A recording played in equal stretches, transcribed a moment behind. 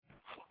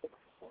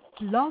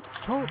Blog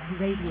Talk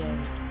Radio.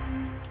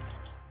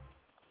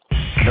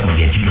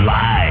 Coming at you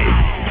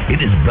live.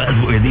 It is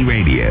Buzzworthy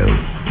Radio,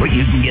 where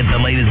you can get the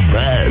latest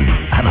buzz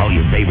on all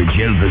your favorite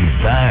shows and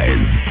stars.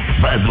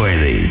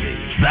 Buzzworthy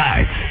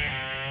starts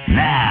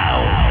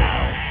now.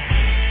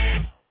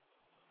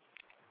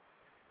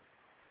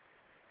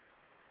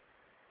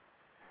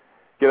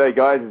 G'day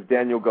guys, it's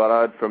Daniel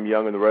Goddard from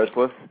Young and the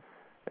Restless,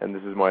 and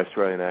this is my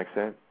Australian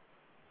accent.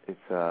 It's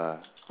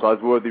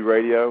Buzzworthy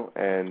Radio,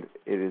 and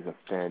it is a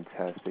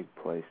fantastic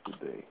place to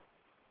be.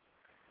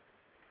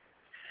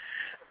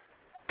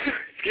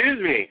 Excuse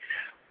me.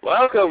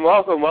 Welcome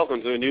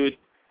to a new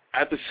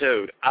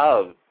episode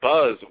of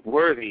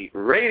Buzzworthy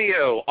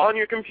Radio on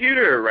your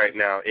computer right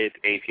now. It's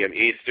 8 p.m.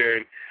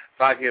 Eastern,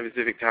 5 p.m.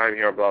 Pacific time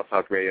here on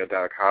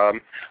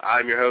blogtalkradio.com.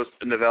 I'm your host,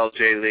 Novell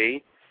J.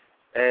 Lee,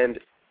 and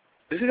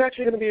this is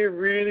actually going to be a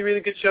really,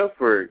 really good show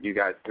for you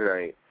guys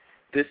tonight.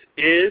 This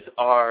is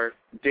our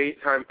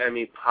Daytime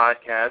Emmy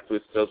podcast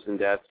with SOAPS and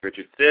Death's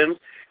Richard SIMMS.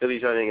 He'll be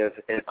joining us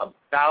in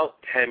about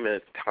 10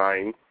 minutes'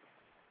 time.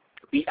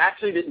 We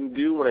actually didn't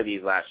do one of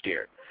these last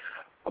year,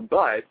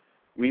 but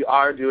we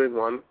are doing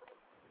one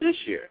this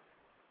year.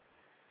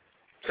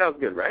 Sounds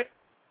good, right?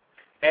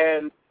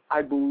 And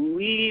I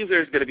believe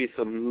there's going to be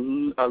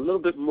a little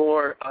bit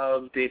more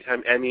of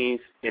Daytime Emmys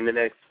in the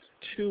next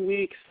 2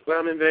 weeks when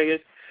I'm in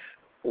Vegas,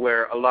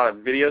 where a lot of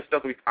video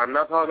stuff, I'm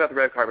not talking about the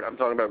red carpet, I'm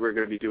talking about we're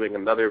going to be doing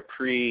another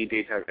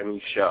pre-Daytime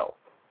Emmy show.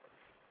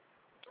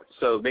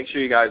 So make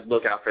sure you guys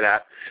look out for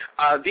that.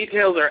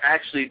 Details are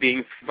actually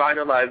being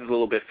finalized a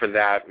little bit for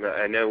that.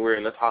 I know we're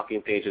in the talking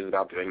stages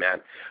about doing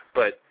that,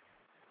 but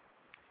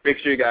make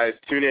sure you guys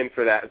tune in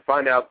for that and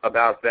find out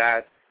about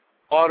that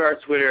on our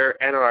Twitter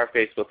and on our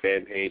Facebook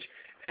fan page.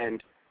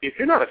 And if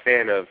you're not a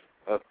fan of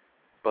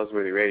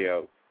Buzzworthy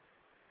Radio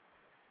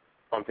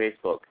on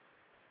Facebook,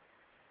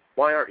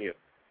 why aren't you?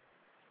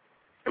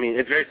 I mean,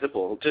 it's very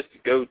simple. Just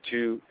go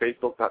to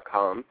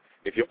facebook.com.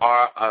 If you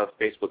are a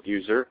Facebook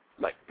user,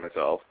 like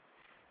myself,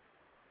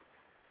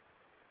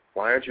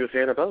 why aren't you a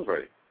fan of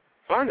Buzzworthy?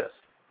 Find us.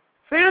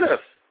 Fan us.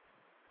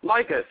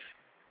 Like us.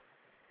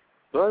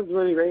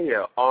 Buzzworthy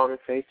Radio on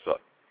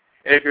Facebook.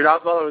 And if you're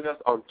not following us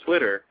on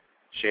Twitter,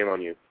 shame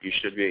on you. You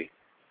should be.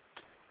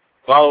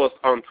 Follow us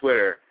on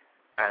Twitter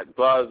at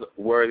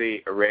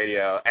Buzzworthy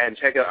Radio and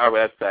check out our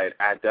website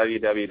at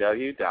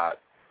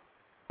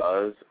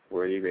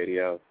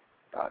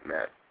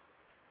www.buzzworthyradio.net.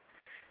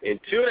 In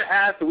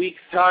 2.5 weeks'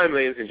 time,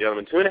 ladies and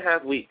gentlemen,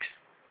 2.5 weeks,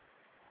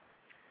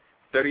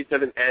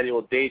 37th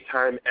Annual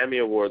Daytime Emmy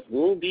Awards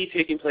will be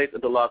taking place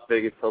at the Las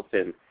Vegas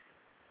Hilton,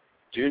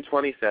 June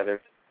 27th,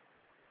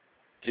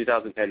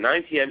 2010,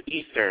 9 p.m.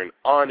 Eastern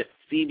on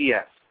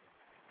CBS.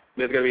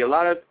 There's going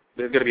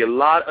to be a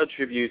lot of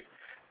tributes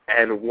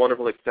and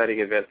wonderful,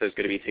 exciting events that's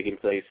going to be taking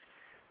place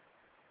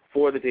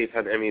for the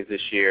Daytime Emmys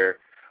this year,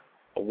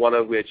 one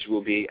of which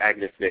will be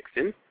Agnes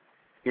Nixon,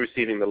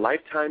 receiving the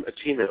Lifetime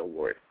Achievement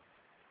Award.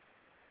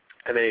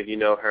 And many of you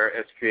know her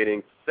as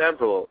creating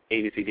several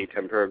ABC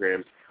daytime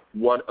programs,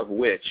 one of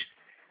which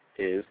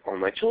is All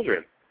My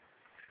Children,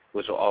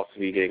 which will also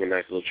be getting a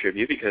nice little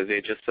tribute because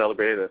they just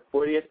celebrated the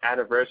 40th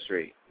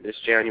anniversary this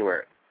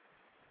January.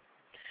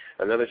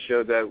 Another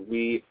show that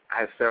we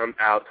have found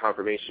out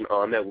confirmation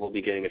on that will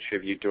be getting a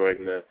tribute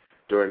during the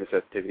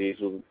festivities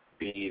will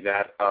be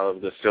that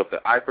of the soap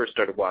that I first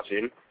started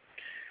watching,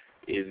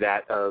 is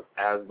that of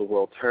As the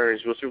World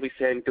Turns, which will be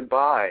saying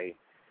goodbye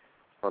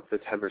on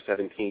September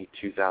 17,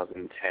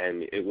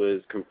 2010. It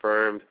was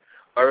confirmed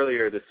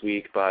earlier this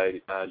week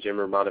by Jim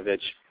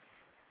Romanovich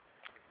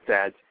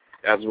that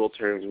As the World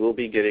Turns will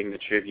be getting the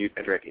tribute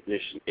and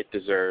recognition it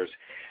deserves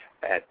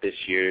at this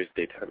year's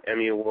Daytime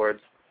Emmy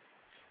Awards.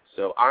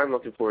 So I'm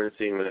looking forward to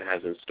seeing what it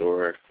has in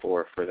store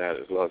for that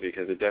as well,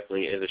 because it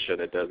definitely is a show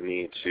that does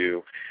need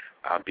to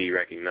be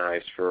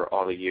recognized for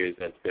all the years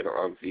that's been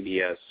on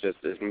CBS,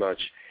 just as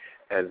much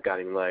as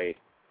Guiding Light,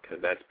 because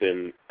that's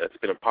been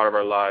a part of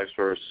our lives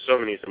for so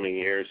many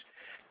years,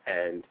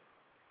 and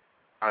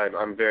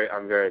I'm very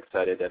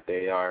excited that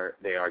they are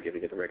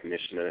giving it the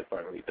recognition that it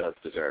finally does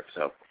deserve.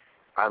 So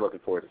I'm looking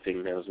forward to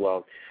seeing that as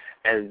well.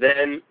 And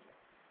then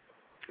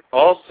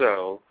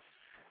also,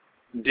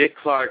 Dick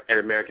Clark and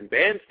American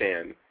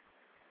Bandstand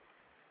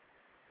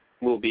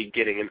will be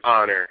getting an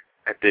honor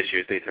at this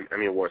year's Daytime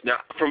Emmy Awards.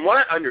 Now, from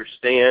what I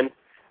understand,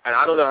 and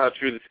I don't know how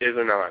true this is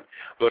or not,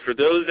 but for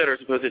those that are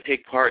supposed to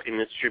take part in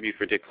this tribute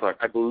for Dick Clark,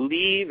 I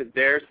believe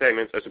their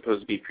segments are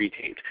supposed to be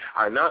pre-taped.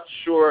 I'm not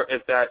sure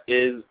if that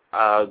is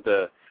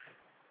the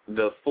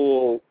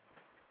full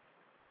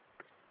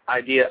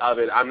idea of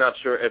it. I'm not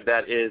sure if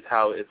that is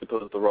how it's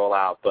supposed to roll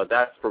out, but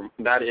that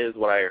is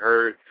what I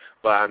heard,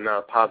 but I'm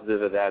not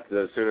positive of that.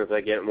 So as soon as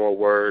I get more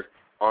word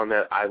on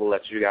that, I will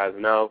let you guys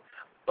know.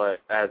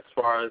 But as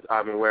far as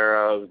I'm aware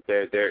of,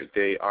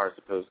 they are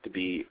supposed to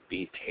be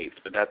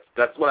taped. But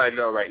that's what I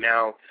know right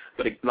now.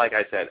 But like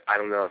I said, I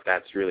don't know if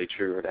that's really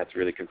true or that's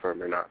really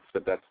confirmed or not.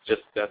 But that's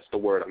the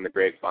word on the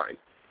grapevine.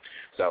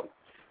 So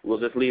we'll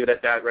just leave it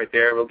at that right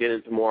there. We'll get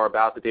into more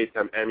about the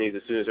Daytime Emmys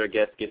as soon as our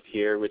guest gets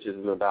here, which is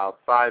in about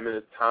 5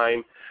 minutes'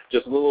 time.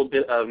 Just a little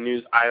bit of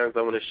news items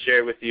I want to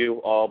share with you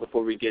all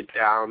before we get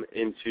down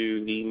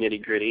into the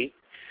nitty-gritty.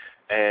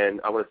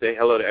 And I want to say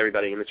hello to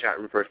everybody in the chat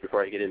room first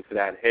before I get into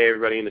that. Hey,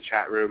 everybody in the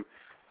chat room.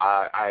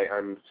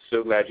 I'm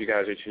so glad you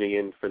guys are tuning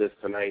in for this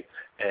tonight.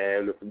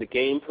 And the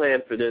game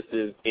plan for this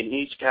is in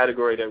each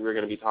category that we're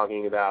going to be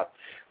talking about,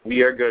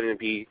 we are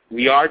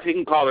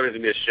taking callers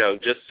in this show,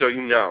 just so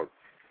you know.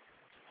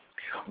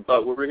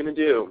 But what we're going to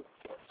do,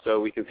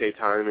 so we can save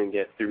time and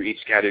get through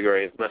each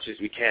category as much as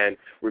we can,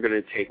 we're going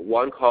to take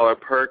one caller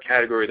per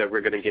category that we're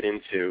going to get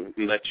into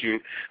and let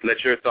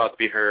your thoughts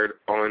be heard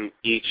on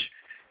each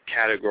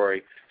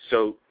category.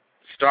 So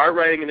start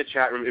writing in the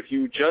chat room. If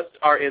you just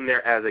are in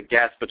there as a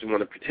guest but you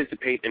want to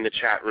participate in the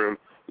chat room,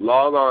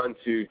 log on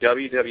to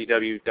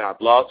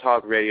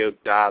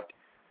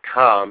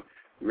www.blogtalkradio.com.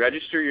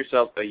 Register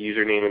yourself a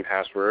username and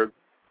password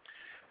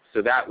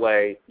so that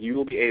way you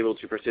will be able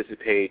to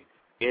participate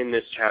in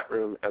this chat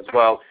room as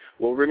well.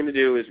 What we're going to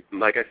do is,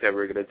 like I said,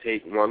 we're going to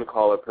take one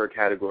caller per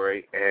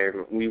category,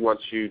 and we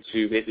want you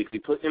to basically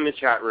put in the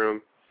chat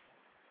room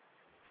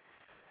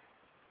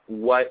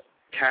what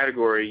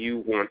category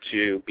you want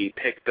to be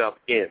picked up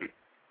in,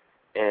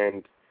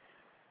 and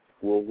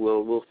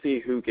we'll see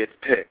who gets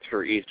picked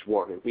for each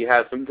one. If we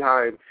have some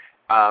time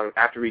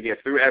after we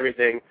get through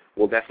everything,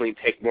 we'll definitely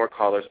take more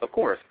callers, of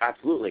course,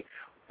 absolutely.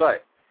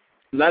 But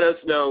let us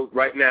know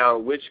right now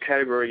which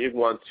category you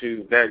want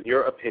to vent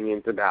your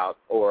opinions about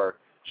or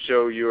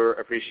show your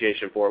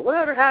appreciation for,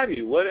 whatever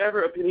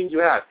opinions you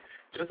have.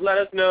 Just let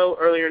us know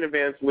earlier in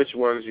advance which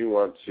ones you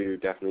want to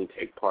definitely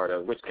take part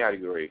of, which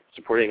category,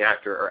 supporting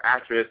actor or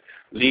actress,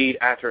 lead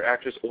actor,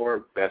 actress,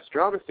 or best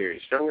drama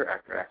series, younger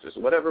actor, actress,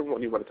 whatever one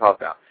you want to talk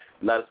about.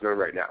 Let us know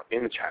right now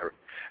in the chat room.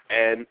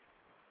 And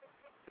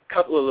a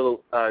couple of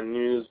little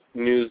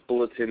news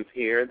bulletins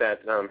here that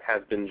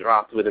has been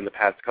dropped within the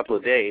past couple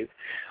of days.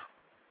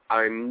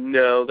 I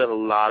know that a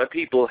lot of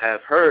people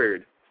have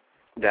heard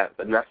that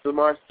Vanessa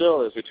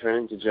Marcil is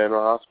returning to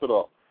General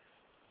Hospital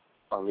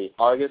on the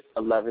August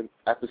 11th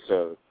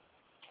episode.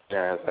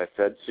 As I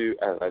said to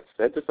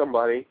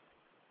somebody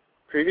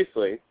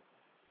previously,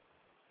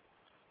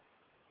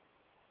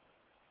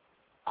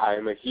 I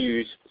am a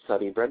huge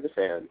Sonny and Brenda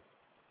fan.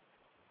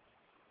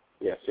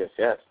 Yes.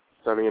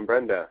 Sonny and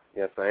Brenda.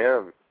 Yes, I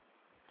am.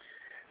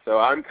 So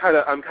I'm kind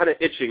of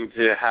itching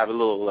to have a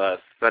little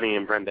Sonny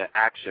and Brenda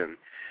action.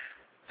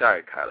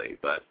 Sorry, Kylie,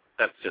 but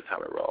that's just how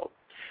it rolls.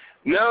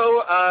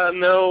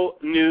 No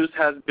news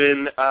has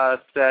been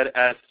said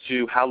as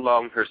to how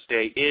long her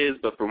stay is,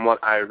 but from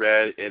what I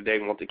read, they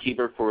want to keep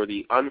her for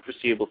the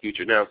unforeseeable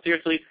future. Now,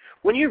 seriously,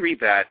 when you read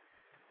that,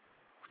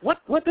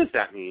 what does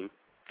that mean?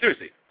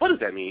 Seriously, what does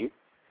that mean?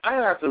 I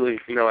have absolutely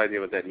no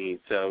idea what that means,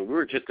 so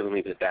we're just going to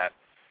leave it at that.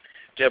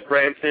 Jeff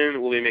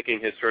Branson will be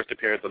making his first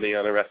appearance on The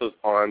Young and Restless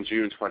on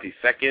June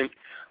 22nd.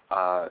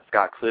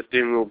 Scott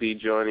Clifton will be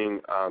joining,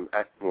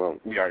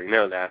 we already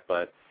know that,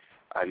 but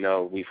I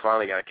know we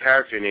finally got a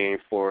character name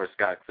for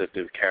Scott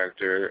Clifton's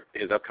character,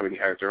 his upcoming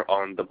character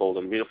on The Bold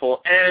and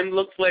Beautiful, and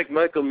looks like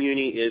Michael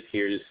Muhney is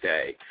here to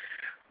stay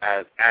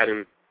as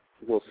Adam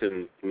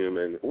Wilson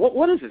Newman.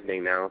 What is his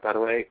name now, by the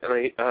way?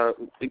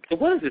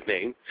 What is his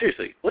name?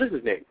 Seriously, what is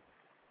his name?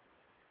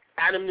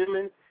 Adam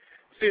Newman?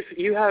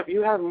 Seriously, you have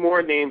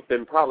more names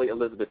than probably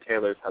Elizabeth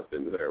Taylor's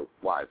husbands or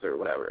wives or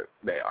whatever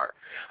they are.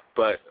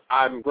 But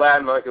I'm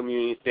glad Michael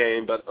Muhney is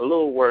staying, but a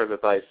little word of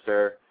advice,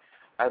 sir.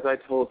 As I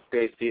told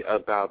Stacey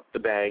about the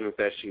bangs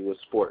that she was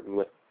sporting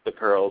with the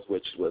curls,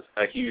 which was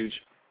a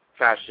huge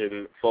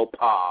fashion faux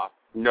pas,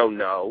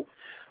 no,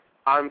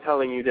 I'm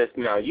telling you this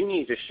now. You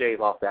need to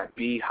shave off that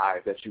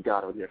beehive that you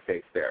got on your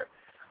face there.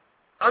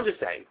 I'm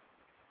just saying.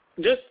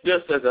 Just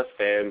as a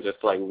fan,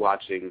 just like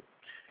watching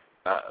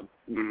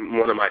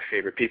one of my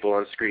favorite people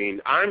on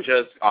screen, I'm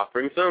just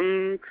offering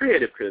some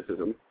creative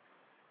criticism.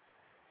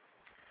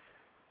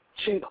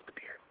 Shave off the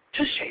beard.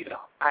 Just shave it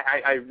off.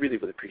 I really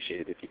would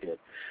appreciate it if you did.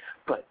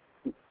 But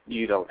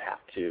you don't have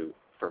to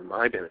for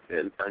my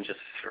benefit. I'm just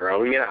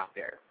throwing it out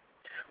there.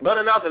 But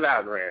enough of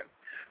that rant.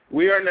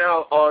 We are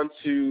now on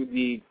to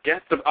the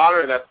guest of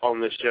honor that's on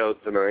the show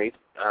tonight.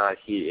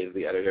 He is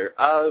the editor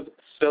of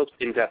SOAPS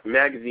In-Depth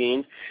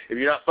magazine. If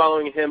you're not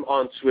following him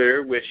on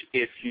Twitter, which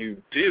if you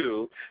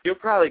do, you'll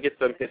probably get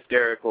some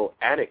hysterical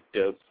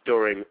anecdotes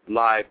during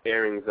live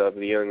airings of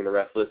The Young and the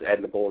Restless,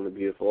 and The Bold and the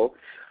Beautiful,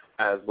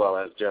 as well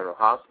as General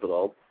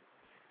Hospital.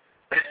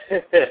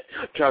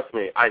 Trust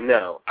me, I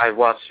know. I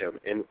watch him,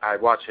 and I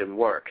watch him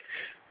work.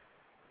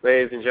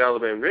 Ladies and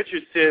gentlemen,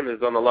 Richard SIMMS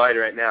is on the line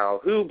right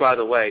now, who, by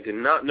the way, did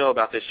not know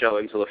about this show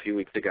until a few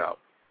weeks ago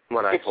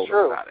when I told him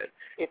about it.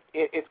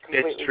 It's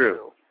completely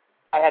true.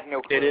 I had no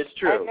clue. It is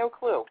true. I had no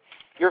clue.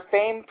 Your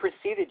fame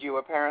preceded you,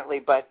 apparently,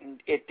 but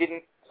it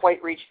didn't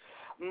quite reach.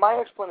 My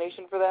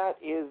explanation for that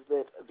is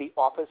that the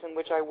office in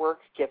which I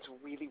work gets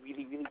really,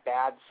 really, really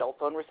bad cell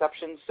phone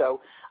reception, so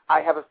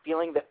I have a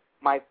feeling that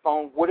my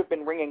phone would have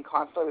been ringing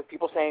constantly with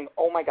people saying,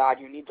 oh, my God,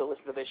 you need to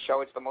listen to this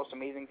show. It's the most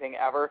amazing thing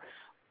ever.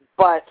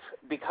 but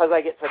because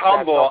I get such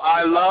Humble.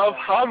 I love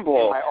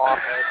Humble. In my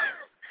office.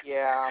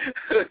 Yeah.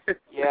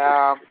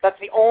 Yeah. That's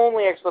the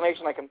only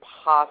explanation I can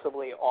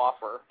possibly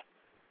offer.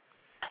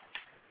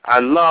 I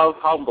love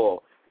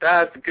Humble.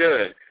 That's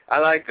good. I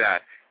like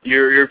that.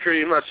 You're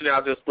pretty much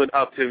now just went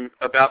up to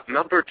about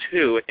number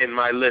 2 in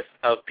my list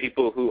of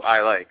people who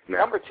I like now.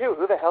 Number 2?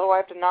 Who the hell do I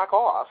have to knock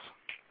off?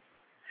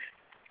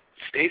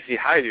 Stacey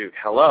Haiduk.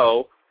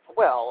 Hello.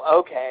 Well,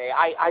 okay.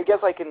 I guess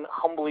I can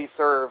humbly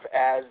serve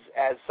as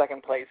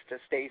second place to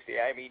Stacey.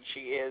 I mean, she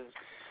is,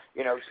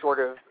 sort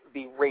of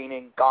the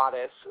reigning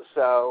goddess.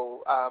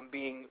 So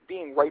being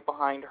right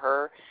behind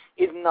her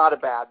is not a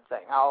bad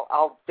thing.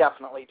 I'll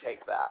definitely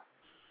take that.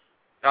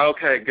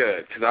 Okay,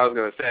 good. Because I was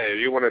going to say, if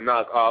you want to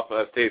knock off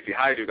Stacey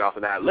Haiduk off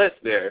of that list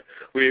there,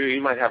 we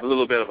might have a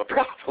little bit of a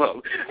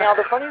problem. Now,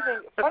 the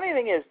funny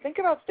thing is, think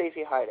about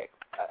Stacey Haiduk.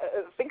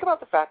 Think about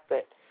the fact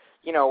that,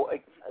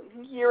 a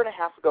year and a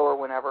half ago or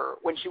whenever,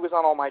 when she was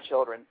on All My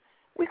Children,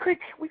 we could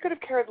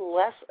have cared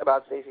less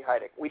about Stacey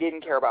Haiduk. We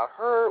didn't care about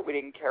her. We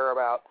didn't care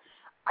about.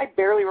 I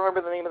barely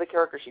remember the name of the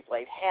character she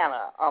played,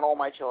 Hannah, on All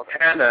My Children.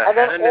 Hannah. And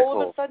then Hannah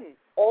all of a sudden,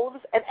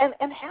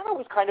 and Hannah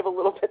was kind of a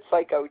little bit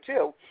psycho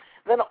too.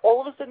 Then all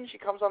of a sudden she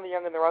comes on The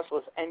Young and the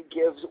Restless and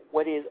gives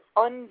what is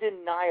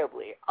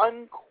undeniably,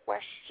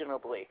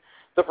 unquestionably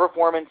the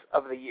performance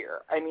of the year.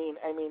 I mean,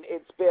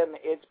 it's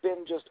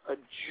been just a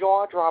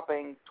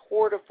jaw-dropping,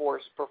 tour de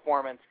force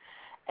performance,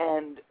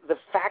 and the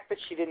fact that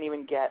she didn't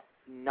even get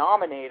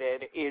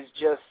nominated is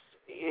just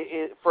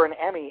for an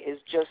Emmy is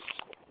just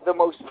the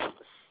most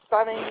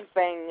stunning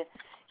thing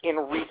in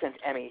recent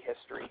Emmy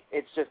history.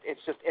 It's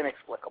just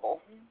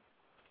inexplicable.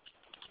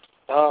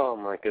 Oh,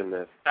 my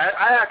goodness.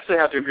 I actually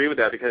have to agree with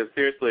that because,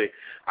 seriously,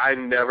 I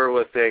never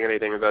was saying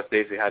anything about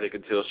Stacey Haiduk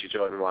until she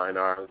joined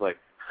Y&R. I was like,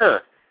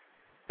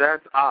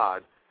 that's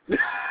odd.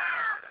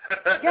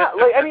 Yeah,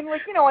 I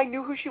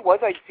knew who she was.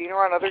 I'd seen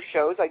her on other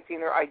shows. I'd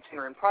seen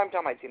her in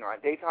Primetime. I'd seen her on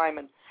Daytime.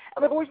 And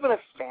I've always been a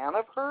fan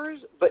of hers,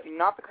 but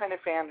not the kind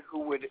of fan who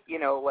would,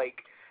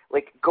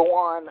 go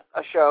on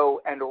a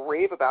show and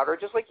rave about her.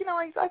 Just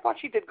I thought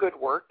she did good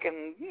work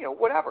and,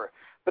 whatever.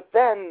 But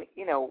then,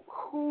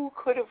 who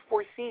could have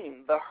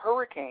foreseen the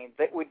hurricane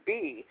that would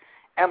be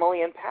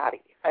Emily and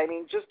Patty? I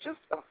mean, just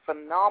a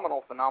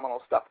phenomenal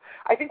stuff.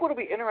 I think what will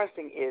be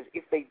interesting is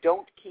if they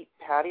don't keep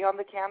Patty on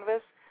the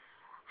canvas,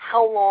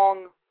 how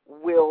long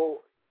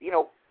will,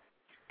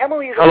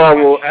 Emily is... How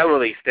long will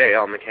Emily stay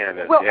on the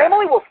canvas? Well, yeah.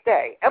 Emily will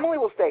stay. Emily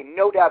will stay,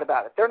 no doubt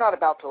about it. They're not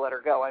about to let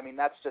her go. I mean,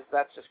 that's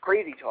just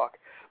crazy talk.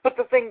 But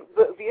the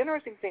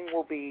interesting thing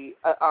will be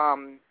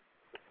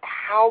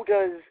how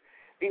does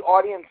the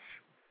audience...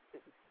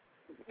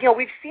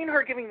 we've seen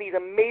her giving these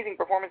amazing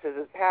performances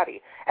as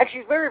Patty, and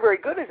she's very, very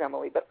good as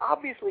Emily, but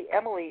obviously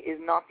Emily is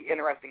not the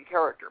interesting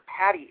character.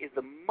 Patty is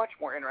the much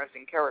more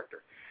interesting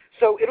character.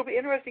 So it'll be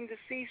interesting to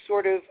see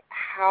sort of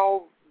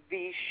how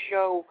the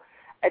show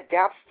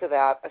adapts to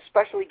that,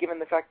 especially given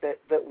the fact that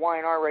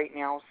Y&R right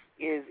now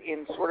is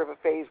in sort of a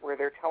phase where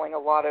they're telling a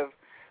lot of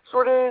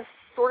sort of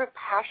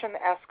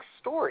passion-esque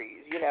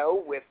stories,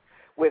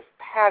 with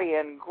Patty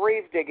and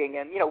grave digging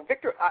and,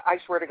 Victor, I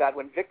swear to God,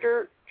 when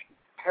Victor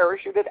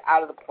parachuted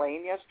out of the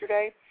plane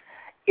yesterday,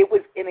 it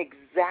was an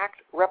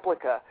exact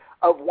replica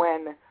of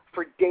when,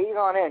 for days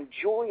on end,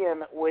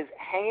 Julian was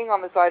hanging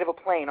on the side of a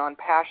plane on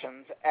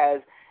Passions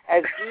as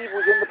Eve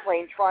was in the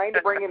plane trying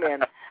to bring him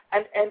in,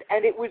 and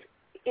it was,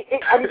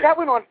 that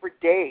went on for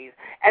days.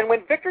 And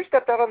when Victor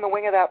stepped out on the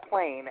wing of that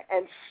plane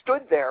and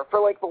stood there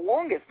for the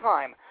longest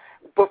time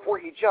before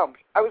he jumped,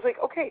 I was like,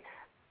 okay,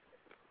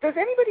 has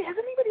anybody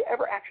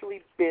ever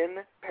actually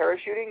been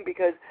parachuting?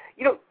 Because,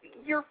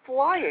 you're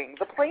flying.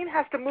 The plane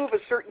has to move a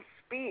certain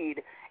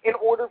speed in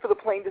order for the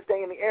plane to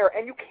stay in the air,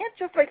 and you can't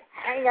just,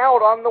 hang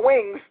out on the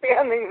wing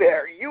standing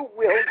there. You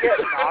will get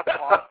knocked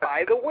off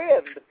by the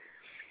wind.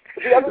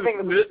 The other thing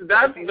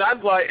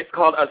that's why it's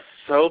called a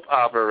soap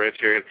opera,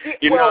 Richard.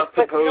 You're not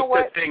supposed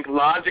to think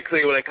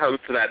logically when it comes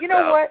to that stuff. You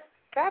know what?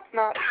 That's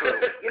not true.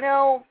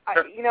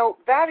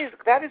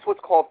 That is what's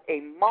called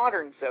a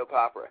modern soap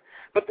opera.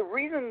 But the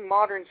reason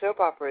modern soap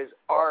operas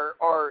are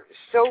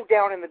so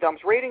down in the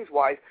dumps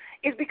ratings-wise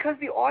is because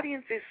the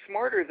audience is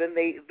smarter than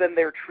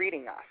they're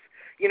treating us.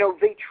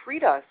 They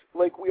treat us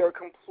like we are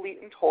complete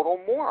and total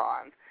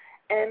morons.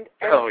 And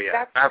oh yeah,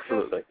 that's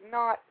absolutely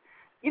not.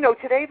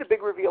 Today the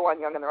big reveal on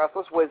Young and the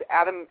Restless was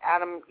Adam,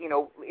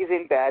 is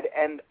in bed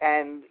and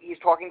he's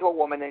talking to a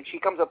woman and she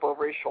comes up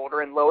over his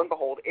shoulder and lo and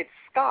behold, it's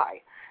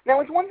Sky. Now,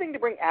 it's one thing to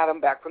bring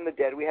Adam back from the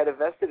dead. We had a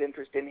vested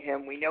interest in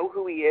him. We know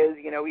who he is.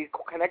 He's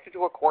connected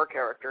to a core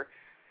character.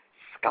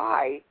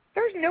 Sky,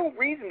 there's no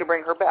reason to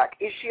bring her back.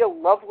 Is she a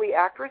lovely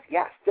actress?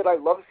 Yes. Did I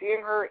love seeing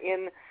her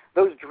in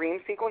those dream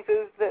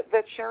sequences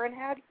that Sharon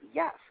had?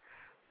 Yes.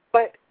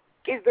 But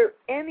is there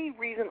any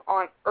reason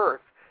on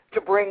earth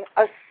to bring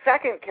a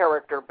second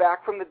character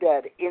back from the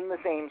dead in the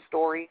same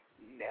story?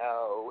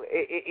 No.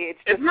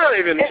 It's not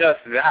even just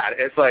that.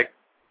 It's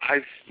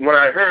when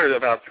I heard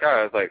about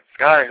Sky, I was like,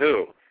 Sky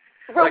who?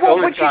 Well,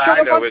 when she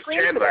showed up on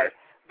screen today,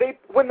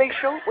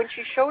 when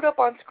she showed up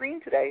on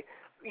screen today,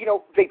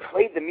 they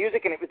played the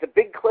music and it was a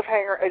big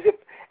cliffhanger as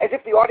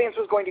if the audience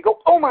was going to go,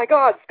 oh my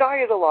God,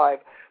 Sky is alive.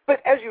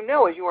 But as you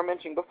know, as you were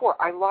mentioning before,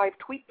 I live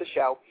tweet the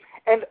show,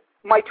 and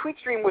my tweet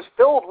stream was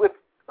filled with,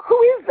 who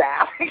is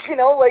that? That's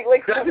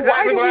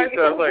exactly what I said.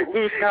 I was like,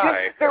 who's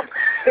Sky?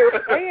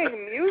 They're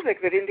playing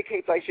music that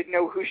indicates I should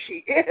know who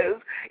she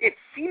is. It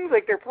seems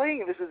like they're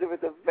playing this as if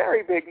it's a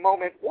very big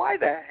moment. Why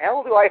the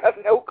hell do I have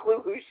no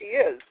clue who she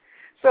is?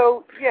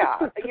 So, yeah,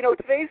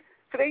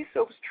 today's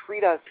soaps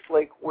treat us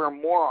like we're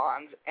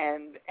morons,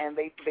 and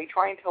they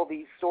try and tell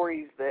these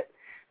stories that,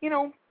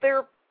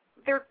 they're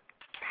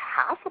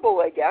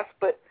passable, I guess,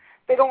 but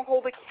they don't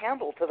hold a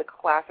candle to the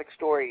classic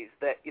stories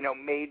that,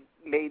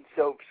 made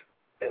soaps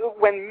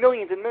when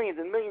millions and millions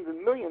and millions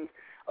and millions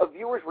of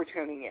viewers were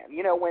tuning in.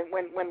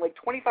 When like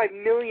 25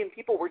 million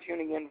people were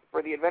tuning in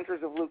for The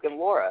Adventures of Luke and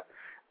Laura.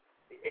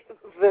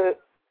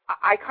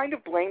 I kind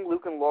of blame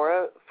Luke and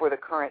Laura for the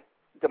current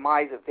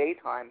demise of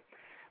Daytime,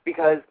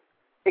 because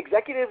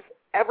executives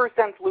ever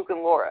since Luke and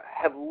Laura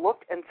have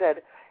looked and said,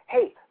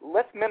 hey,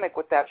 let's mimic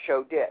what that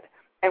show did.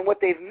 And what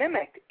they've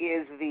mimicked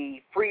is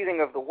the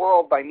freezing of the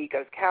world by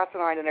Miko's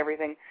Cassinine and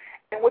everything.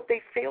 And what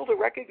they fail to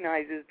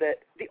recognize is that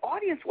the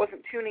audience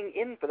wasn't tuning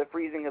in for the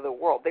freezing of the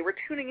world. They were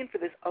tuning in for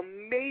this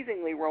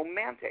amazingly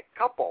romantic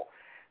couple.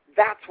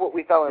 That's what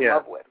we fell in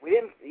love with. We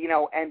didn't,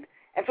 and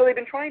so they've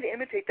been trying to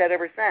imitate that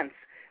ever since,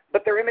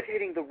 but they're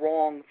imitating the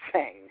wrong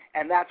thing.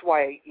 And that's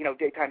why,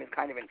 Daytime is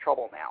kind of in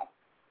trouble now.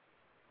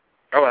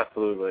 Oh,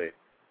 absolutely.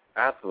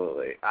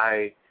 Absolutely.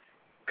 I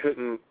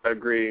couldn't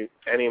agree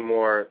any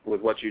more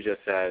with what you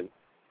just said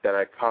than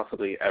I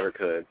possibly ever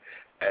could.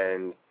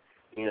 And,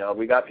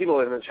 we got people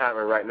in the chat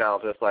room right now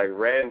just like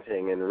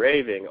ranting and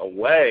raving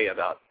away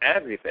about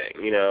everything.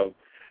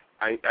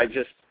 I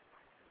just,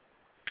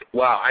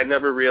 wow, I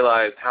never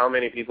realized how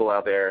many people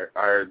out there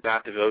are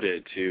that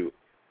devoted to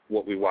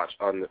what we watch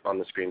on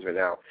the screens right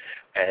now.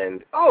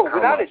 And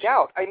without a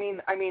doubt. I mean,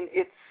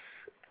 it's,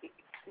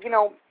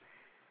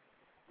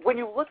 when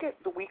you look at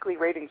the weekly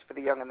ratings for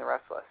The Young and the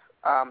Restless,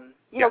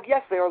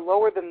 yes, they are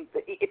lower than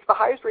it's the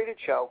highest rated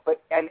show,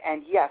 but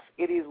and yes,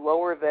 it is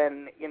lower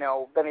than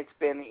than it's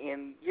been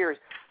in years,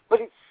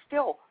 but it's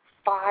still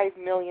 5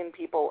 million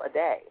people a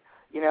day.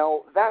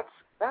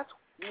 That's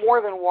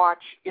more than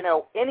watch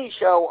any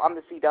show on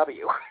the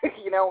CW.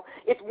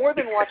 It's more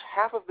than watch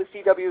half of the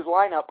CW's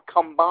lineup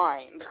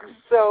combined.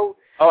 So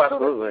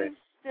absolutely. So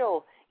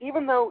still,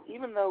 even though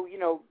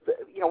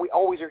we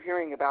always are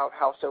hearing about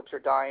how soaps are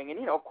dying,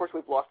 and of course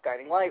we've lost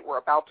Guiding Light, we're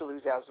about to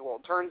lose As the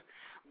World Turns.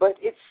 But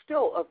it's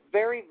still a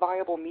very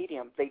viable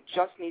medium. They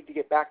just need to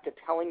get back to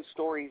telling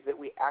stories that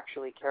we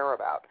actually care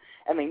about,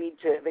 and they need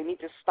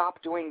to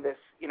stop doing this,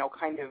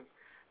 kind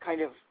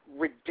of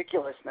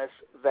ridiculousness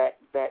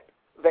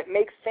that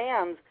makes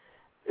fans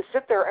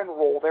sit there and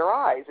roll their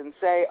eyes and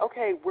say,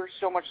 okay, we're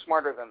so much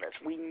smarter than this.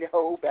 We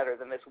know better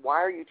than this.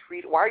 Why are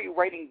you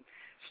writing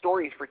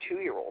stories for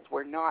 2-year-olds?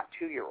 We're not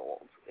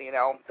 2-year-olds.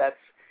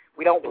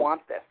 We don't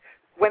want this.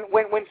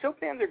 When soap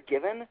fans are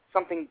given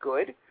something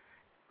good,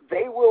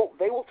 they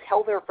will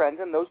tell their friends,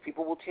 and those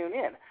people will tune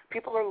in.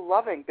 People are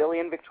loving Billy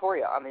and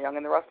Victoria on The Young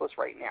and the Restless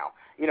right now.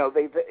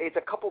 It's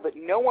a couple that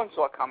no one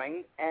saw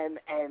coming, and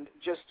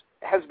just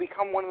has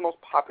become one of the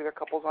most popular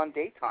couples on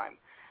Daytime.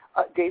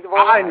 Days of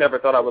Our Lives. I never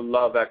thought I would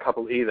love that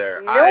couple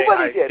either.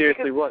 Nobody did.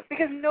 Seriously would.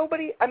 Because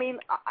nobody. I mean,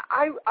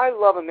 I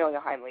love Amelia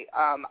Heinle.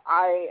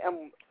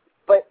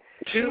 But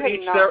to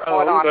each their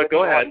own. But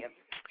go ahead.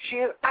 She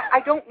is.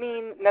 I don't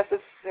mean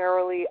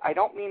necessarily. I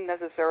don't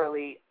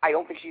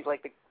think she's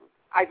like the.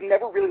 I've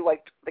never really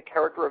liked the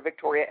character of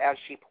Victoria as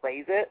she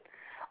plays it.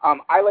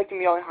 I liked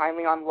Amelia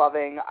Heinle on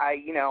Loving.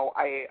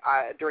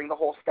 During the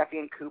whole Steffi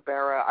and Coop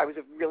era, I was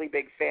a really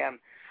big fan.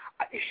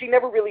 She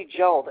never really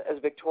gelled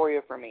as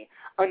Victoria for me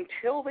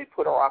until they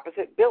put her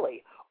opposite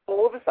Billy.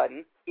 All of a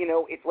sudden,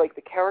 it's like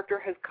the character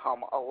has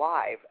come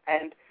alive,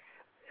 and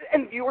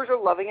viewers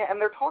are loving it, and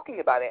they're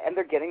talking about it, and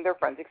they're getting their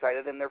friends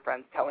excited, and their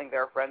friends telling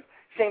their friends.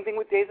 Same thing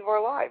with Days of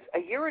Our Lives.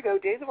 A year ago,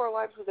 Days of Our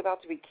Lives was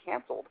about to be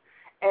canceled.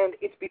 And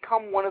it's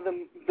become one of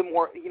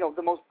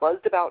the most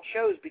buzzed about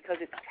shows because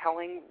it's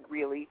telling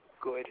really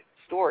good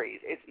stories.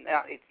 It's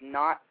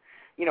not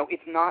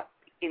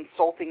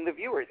insulting the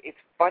viewers. It's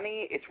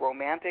funny. It's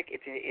romantic.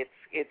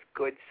 It's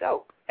good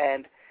soap,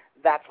 and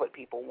that's what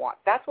people want.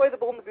 That's why The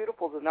Bold and the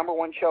Beautiful is the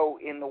 #1 show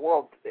in the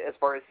world as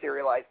far as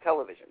serialized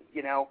television.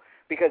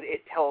 Because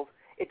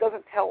it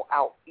doesn't tell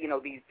out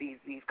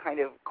these kind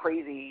of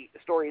crazy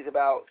stories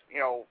about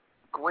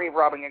grave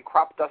robbing and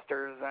crop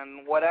dusters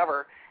and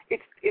whatever.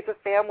 It's a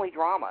family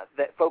drama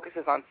that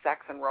focuses on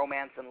sex and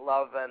romance and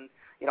love and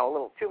a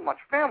little too much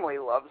family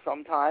love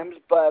sometimes,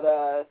 but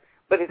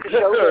it's a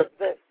show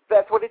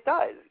that's what it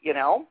does.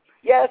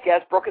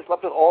 Yes, Brooke has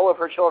slept with all of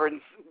her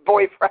children's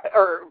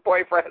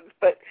boyfriends,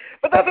 but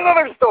that's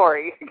another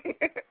story.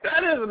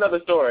 That is another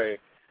story,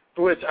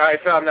 which I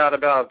found out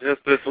about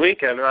just this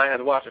weekend, and I had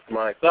to watch it for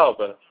myself.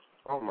 But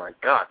oh my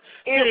God,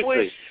 it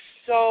was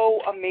so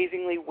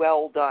amazingly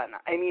well done.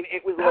 I mean,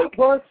 it was like... It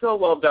was so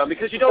well done,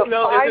 because you don't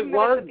know if it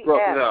was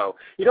Brooke, though.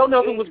 You don't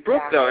know if it was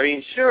Brooke, though. I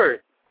mean, sure,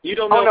 You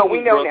don't know. Oh no, who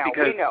we know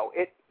Brooke now.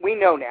 because... We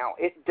know now.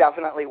 It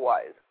definitely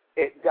was.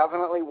 It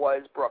definitely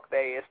was Brooke.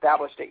 They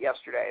established it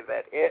yesterday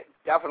that it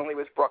definitely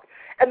was Brooke.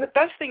 And the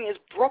best thing is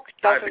Brooke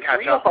doesn't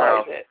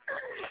realize it.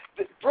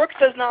 Brooke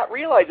does not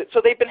realize it.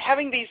 So they've been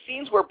having these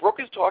scenes where Brooke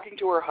is talking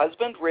to her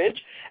husband, Ridge,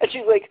 and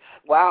she's like,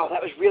 wow,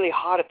 that was really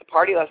hot at the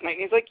party last night.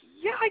 And he's like,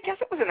 yeah, I guess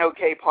it was an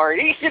okay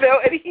party, you know,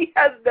 and he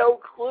has no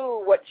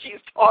clue what she's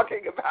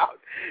talking about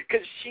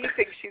because she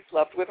thinks she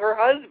slept with her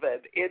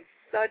husband. It's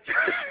such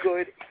a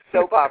good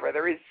soap opera.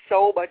 There is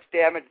so much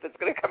damage that's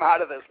going to come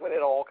out of this when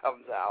it all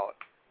comes out.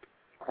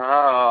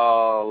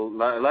 Oh,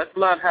 let's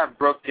not have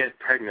Brooke get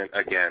pregnant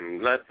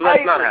again. Let's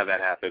not have that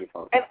happen,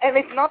 folks. And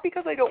it's not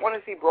because I don't want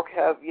to see Brooke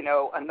have, you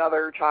know,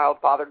 another child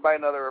fathered by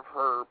another of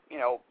her, you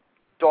know,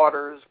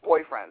 daughter's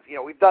boyfriends. You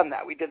know, we've done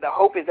that. We did that.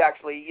 Hope is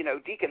actually, you know,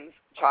 Deacon's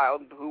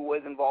child who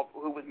was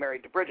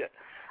married to Bridget.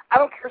 I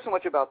don't care so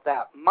much about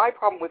that. My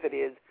problem with it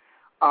is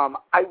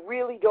I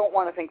really don't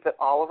want to think that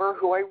Oliver,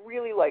 who I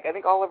really like, I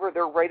think Oliver,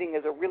 their writing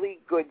is a really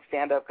good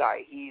stand-up guy.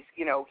 He's,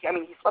 you know, I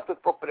mean, he slept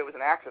with Brooke, but it was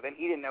an accident.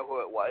 He didn't know who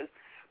it was.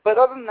 But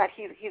other than that,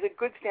 he's a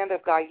good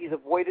stand-up guy. He's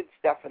avoided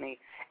Stephanie.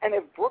 And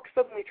if Brooke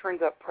suddenly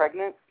turns up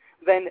pregnant,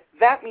 then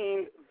that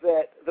means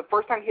that the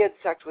first time he had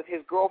sex with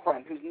his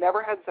girlfriend, who's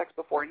never had sex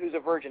before and who's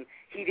a virgin,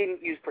 he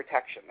didn't use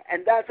protection.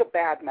 And that's a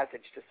bad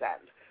message to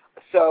send.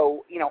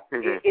 So, you know,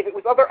 if it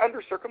was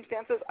under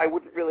circumstances, I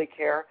wouldn't really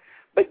care.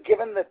 But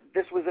given that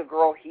this was a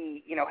girl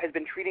he, you know, has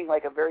been treating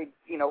like a very,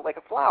 you know, like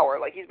a flower,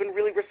 like he's been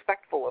really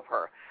respectful of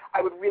her,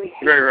 I would really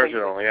hate very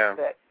original, yeah.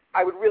 that.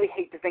 I would really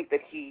hate to think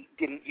that he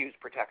didn't use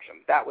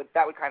protection. That would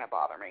kind of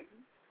bother me.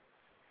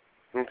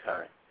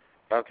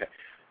 Okay.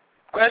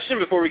 Question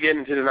before we get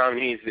into the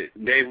nominees.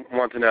 They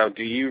want to know,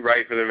 do you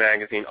write for the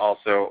magazine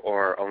also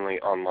or only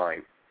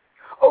online?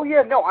 Oh,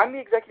 yeah, no, I'm the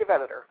executive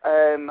editor.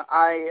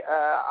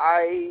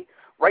 I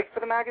write for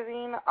the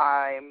magazine.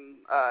 I'm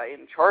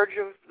in charge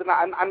of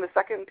I'm the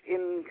second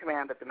in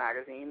command at the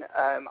magazine.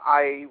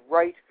 I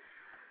write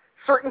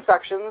certain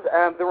sections,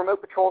 the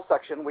remote patrol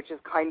section, which is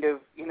kind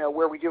of, you know,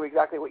 where we do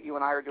exactly what you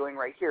and I are doing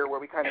right here, where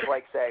we kind of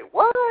like say,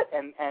 what?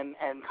 And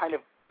kind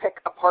of pick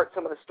apart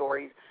some of the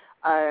stories.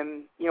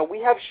 You know, we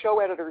have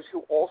show editors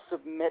who all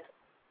submit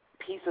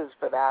pieces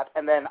for that,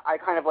 and then I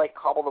kind of like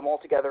cobble them all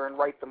together and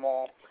write them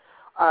all.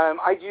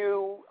 I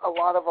do a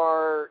lot of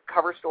our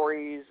cover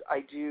stories.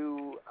 I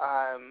do,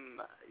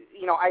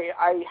 you know,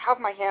 I have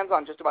my hands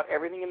on just about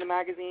everything in the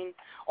magazine.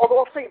 Although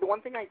I'll tell you, the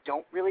one thing I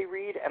don't really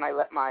read, and I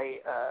let my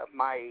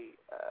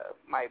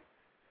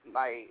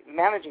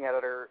managing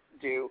editor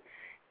do,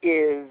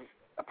 is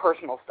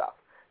personal stuff.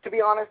 To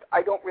be honest,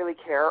 I don't really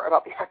care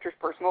about the actors'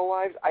 personal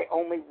lives. I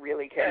only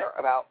really care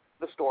about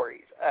the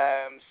stories.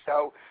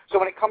 So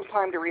when it comes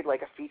time to read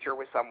like a feature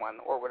with someone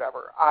or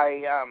whatever,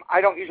 I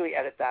don't usually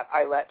edit that.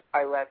 I let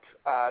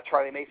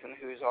Charlie Mason,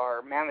 who's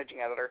our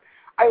managing editor,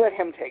 I let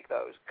him take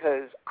those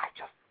because I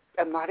just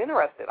am not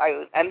interested.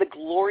 And the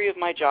glory of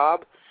my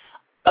job,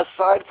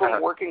 aside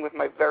from working with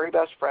my very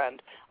best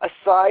friend,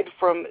 aside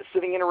from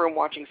sitting in a room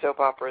watching soap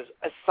operas,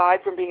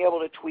 aside from being able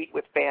to tweet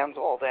with fans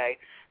all day,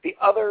 the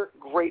other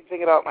great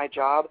thing about my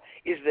job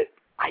is that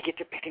I get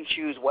to pick and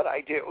choose what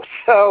I do.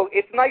 So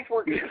it's nice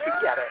working to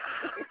get it.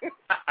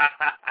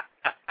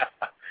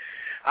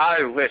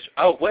 I wish.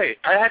 Oh, wait.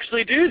 I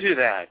actually do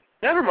that.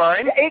 Never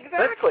mind. Yeah,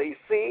 exactly.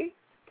 See?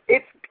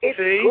 It's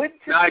See? good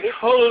to I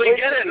totally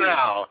get it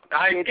now.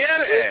 I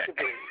get it. To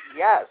be.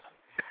 Yes.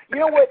 You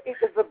know what?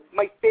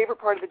 My favorite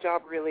part of the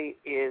job really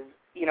is,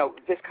 you know,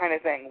 this kind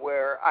of thing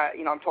where,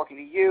 I'm talking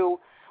to you,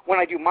 when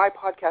I do my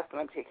podcast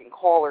and I'm taking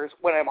callers,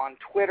 when I'm on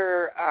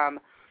Twitter,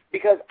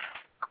 because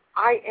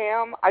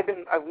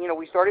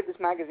we started this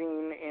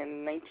magazine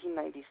in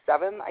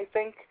 1997, I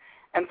think,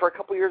 and for a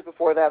couple years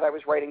before that, I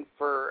was writing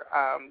for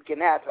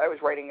Gannett. I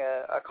was writing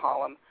a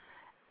column,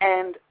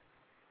 and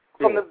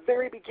from the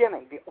very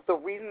beginning, the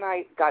reason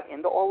I got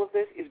into all of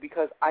this is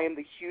because I am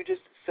the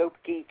hugest soap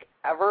geek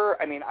ever.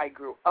 I mean, I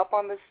grew up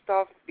on this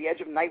stuff. The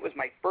Edge of Night was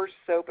my first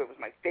soap. It was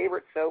my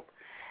favorite soap,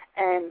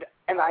 and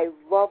I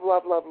love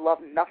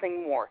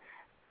nothing more.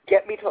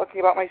 Get me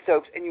talking about my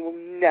soaps, and you will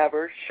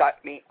never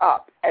shut me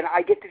up. And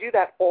I get to do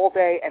that all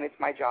day, and it's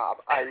my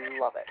job. I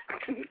love it.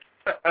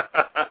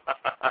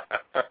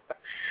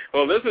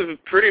 Well, this is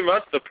pretty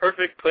much the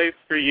perfect place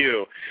for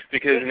you,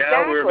 because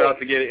now we're about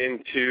to get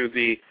into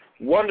the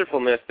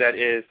wonderfulness that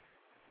is,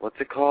 what's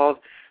it called?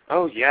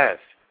 Oh, yes,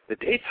 the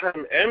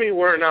Daytime Emmy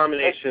Award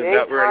nominations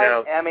that were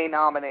announced. Daytime Emmy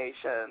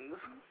nominations.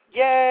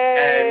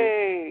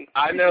 Yay! And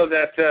I know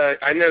that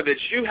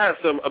you have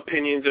some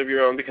opinions of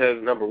your own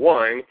because, number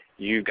one,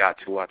 you got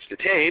to watch the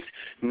tapes.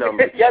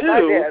 Number two, yes, I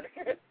did.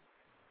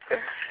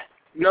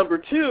 Number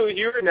two,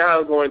 you're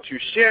now going to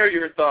share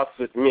your thoughts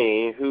with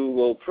me, who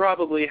will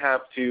probably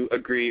have to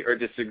agree or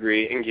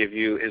disagree and give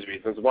you his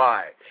reasons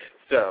why.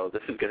 So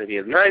this is going to be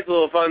a nice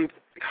little fun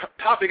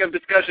topic of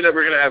discussion that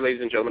we're going to have,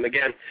 ladies and gentlemen.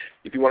 Again,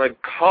 if you want to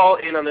call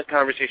in on this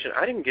conversation,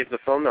 I didn't give the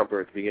phone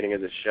number at the beginning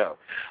of this show.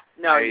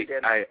 No, you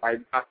didn't.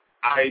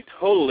 I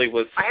totally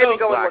was I had to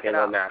go slacking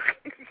and look it on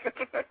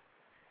that.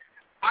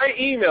 I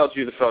emailed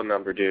you the phone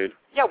number, dude.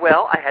 Yeah,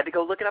 well, I had to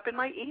go look it up in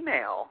my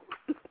email.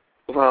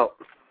 Well,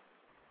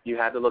 you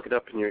had to look it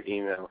up in your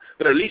email,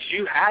 but at least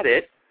you had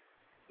it.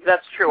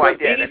 That's true, but I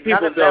did. These and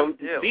people none of don't.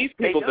 Them do. These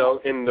people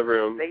don't in the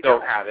room They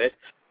don't have it.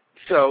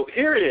 So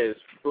here it is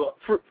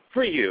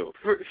for you,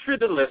 for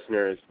the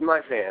listeners,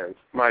 my fans,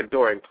 my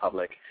adoring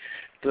public.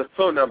 The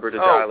phone number to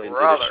dial into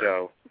the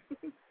show.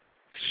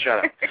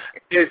 Shut up.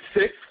 It's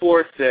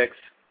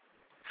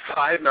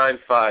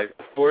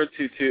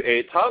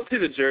 646-595-4228. Talk to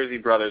the Jersey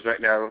Brothers right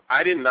now.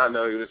 I did not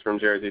know he was from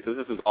Jersey, so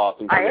this is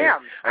awesome. I am.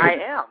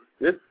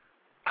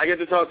 I get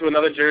to talk to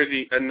another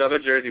Jersey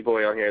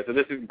boy on here, so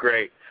this is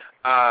great.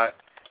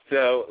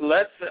 So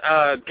let's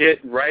get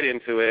right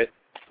into it.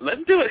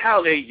 Let's do it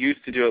how they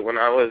used to do it when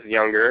I was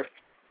younger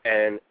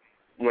and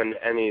when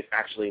Emmys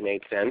actually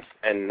made sense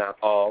and not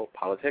all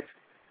politics.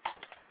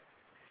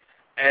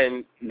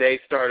 And they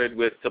started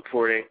with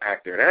supporting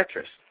actor and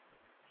actress.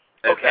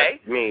 Okay.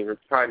 That's me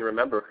trying to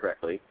remember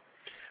correctly.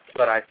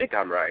 But I think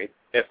I'm right.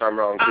 If I'm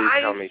wrong, please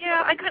tell me.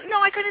 Yeah, I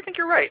kind of think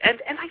you're right. And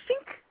I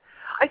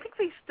think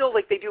they still,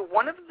 like, they do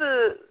one of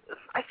the,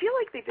 I feel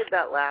like they did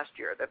that last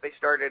year, that they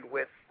started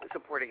with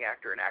supporting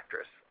actor and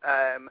actress.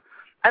 I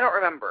don't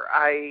remember.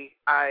 I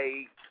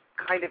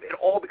kind of, it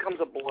all becomes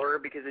a blur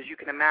because, as you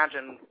can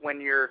imagine, when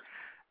you're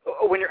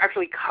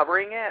actually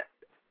covering it,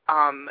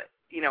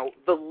 you know,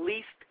 the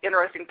least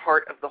interesting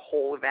part of the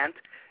whole event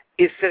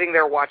is sitting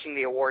there watching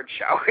the award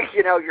show.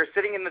 You know, you're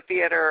sitting in the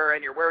theater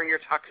and you're wearing your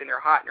tux and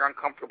you're hot and you're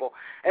uncomfortable,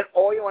 and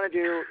all you want to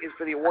do is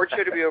for the award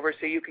show to be over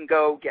so you can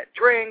go get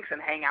drinks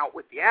and hang out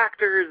with the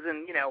actors,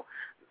 and, you know,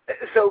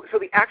 so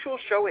the actual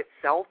show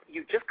itself,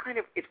 you just kind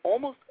of, it's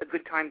almost a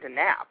good time to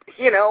nap,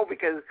 you know,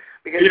 because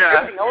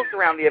everything else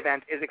around the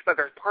event is except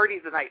there's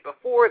parties the night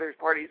before, there's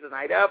parties the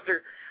night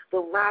after. The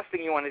last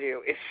thing you want to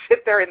do is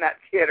sit there in that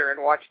theater and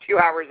watch 2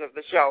 hours of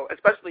the show,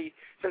 especially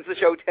since the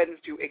show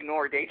tends to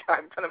ignore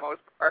daytime for the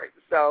most part.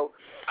 So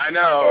I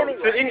know.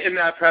 Anyway. Sitting in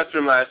that press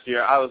room last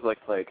year, I was like,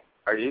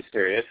 are you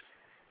serious?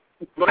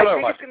 What I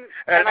watched?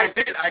 And I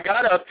did. I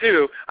got up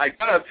too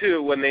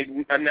when they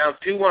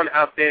announced who won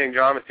Outstanding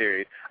Drama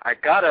Series. I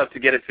got up to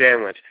get a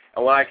sandwich,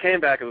 and when I came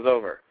back, it was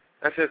over.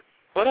 I said,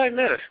 what did I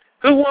miss?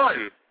 Who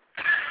won?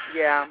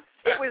 Yeah,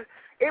 it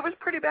was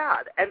pretty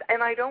bad,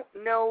 and I don't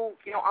know,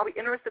 you know, I'll be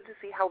interested to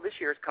see how this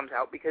year's comes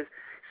out, because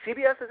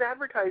CBS is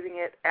advertising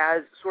it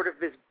as sort of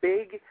this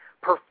big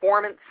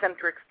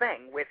performance-centric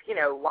thing with, you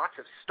know, lots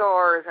of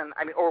stars, and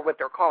I mean, or what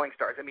they're calling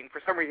stars. I mean,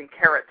 for some reason,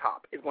 Carrot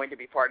Top is going to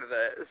be part of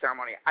the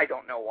ceremony. I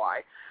don't know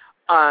why.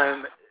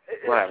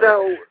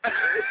 So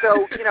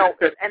you know,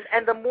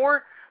 and the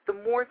more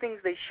things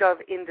they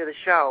shove into the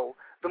show,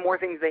 the more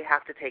things they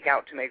have to take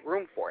out to make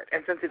room for it.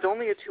 And since it's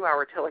only a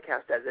 2-hour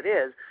telecast as it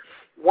is,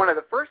 one of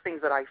the first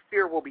things that I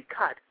fear will be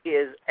cut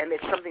is, and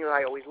it's something that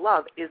I always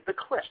love, is the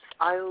clips.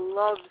 I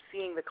love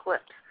seeing the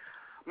clips.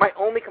 My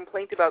only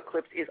complaint about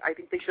clips is I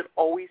think they should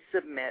always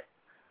submit,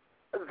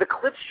 the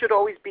clips should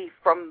always be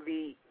from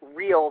the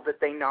reel that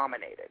they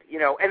nominated, you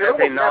know. And that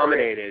they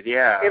nominated,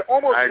 yeah. It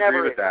almost I never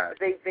agree with is. that.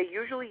 They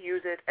usually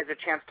use it as a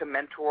chance to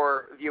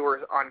mentor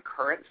viewers on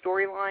current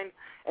storyline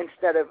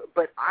instead of,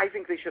 but I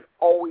think they should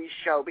always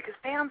show, because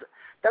fans,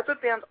 that's what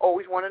fans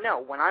always want to know.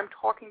 When I'm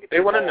talking to people,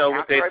 they want to know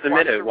what they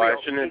submitted. Why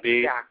shouldn't it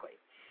be?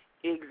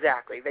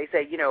 Exactly. They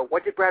say, you know,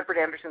 what did Bradford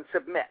Anderson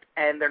submit?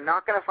 And they're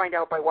not going to find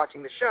out by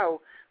watching the show,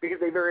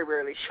 because they very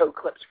rarely show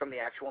clips from the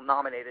actual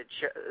nominated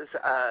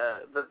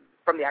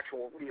from the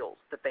actual reels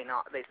that they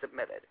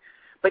submitted.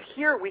 But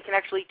here we can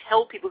actually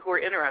tell people who are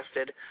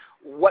interested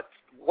what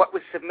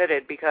was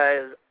submitted,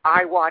 because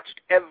I watched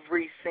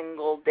every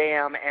single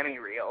damn Emmy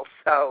reel.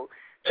 So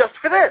just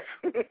for this.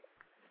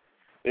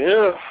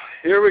 Yeah,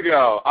 here we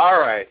go. All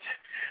right.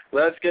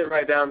 Let's get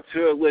right down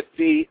to it with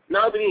the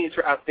nominees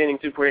for Outstanding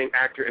Supporting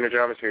Actor in a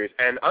Drama Series.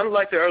 And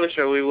unlike the earlier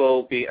show, we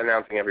will be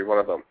announcing every one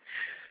of them.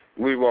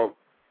 We won't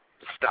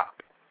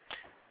stop.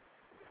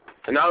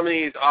 The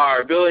nominees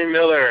are Billy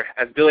Miller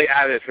as Billy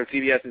Abbott from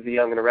CBS's The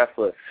Young and the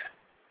Restless,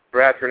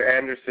 Bradford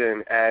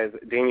Anderson as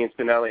Damian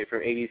Spinelli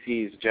from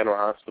ABC's General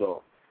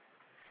Hospital,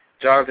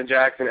 Jonathan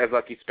Jackson as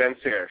Lucky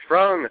Spencer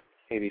from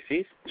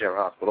ABC's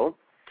General Hospital,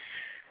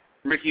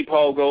 Ricky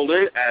Paul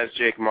Golden as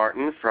Jake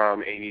Martin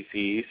from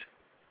ABC's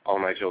All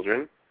My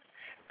Children,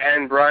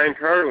 and Brian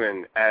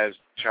Kerwin as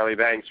Charlie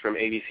Banks from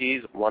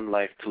ABC's One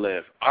Life to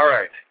Live. All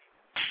right,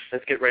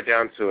 let's get right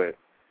down to it.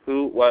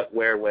 Who, what,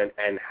 where, when,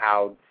 and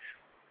how.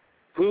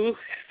 Who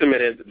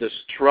submitted the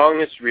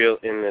strongest reel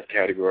in this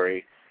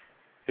category?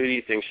 Who do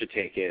you think should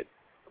take it?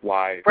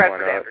 Why?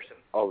 Bradford why not? Anderson.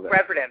 All of that.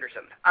 Bradford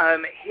Anderson.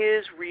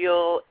 His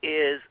reel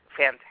is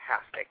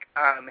fantastic.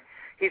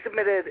 He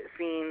submitted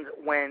scenes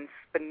when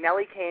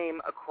Spinelli came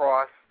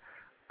across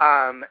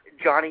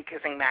Johnny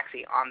kissing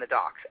Maxie on the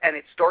docks, and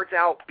it starts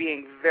out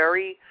being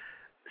very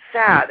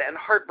sad and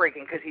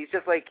heartbreaking, because he's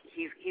just like,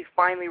 he's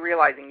finally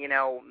realizing, you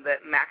know,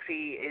 that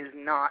Maxie is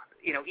not,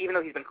 you know, even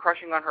though he's been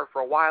crushing on her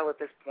for a while at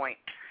this point,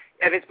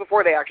 and it's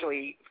before they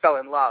actually fell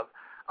in love,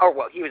 or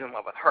well, he was in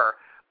love with her,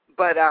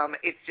 But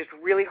it's just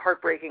really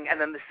heartbreaking. And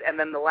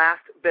then the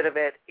last bit of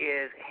it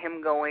is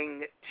him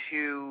going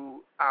to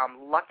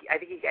Lucky. I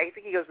think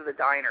he goes to the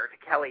diner,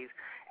 to Kelly's,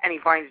 and he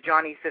finds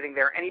Johnny sitting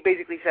there, and he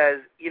basically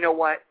says, "You know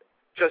what?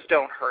 Just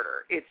don't hurt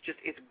her."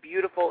 It's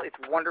beautiful. It's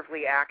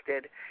wonderfully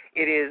acted.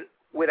 It is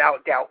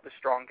without doubt the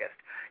strongest.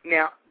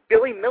 Now,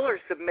 Billy Miller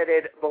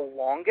submitted the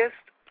longest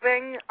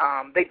thing.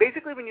 They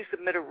basically, when you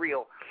submit a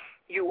reel,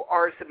 you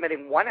are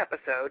submitting one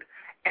episode,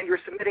 and you're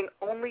submitting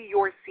only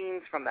your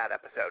scenes from that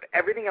episode.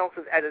 Everything else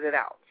is edited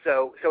out.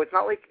 So it's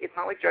not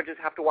like judges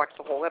have to watch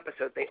the whole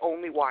episode. They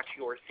only watch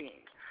your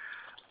scenes.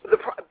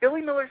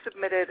 Billy Miller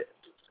submitted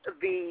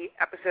the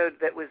episode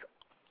that was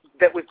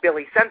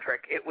Billy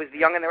centric. It was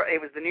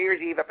it was the New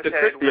Year's Eve episode. The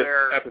Christmas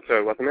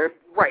episode, wasn't it?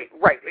 Right.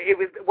 It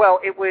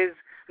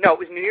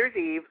was New Year's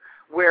Eve,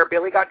 where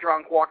Billy got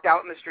drunk, walked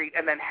out in the street,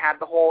 and then had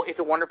the whole "It's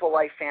a Wonderful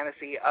Life"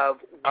 fantasy of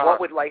what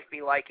would life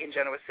be like in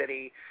Genoa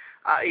City,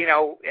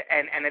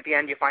 and at the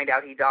end you find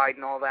out he died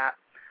and all that.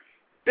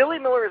 Billy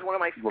Miller is one of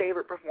my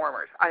favorite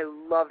performers. I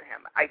love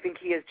him. I think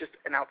he is just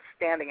an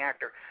outstanding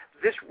actor.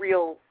 This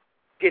reel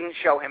didn't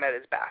show him at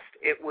his best.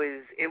 It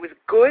was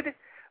good,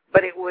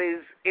 but it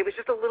was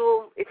just a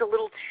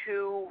little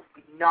too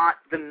not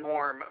the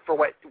norm for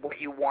what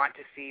you want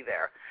to see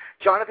there.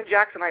 Jonathan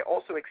Jackson, I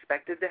also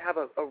expected to have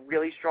a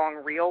really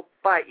strong reel,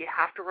 but you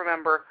have to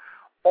remember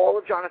all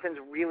of Jonathan's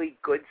really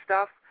good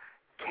stuff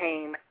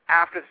came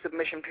after the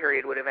submission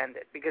period would have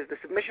ended, because the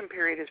submission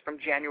period is from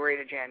January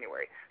to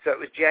January. So it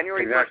was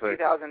January 1st,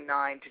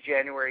 2009 to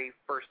January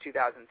 1st,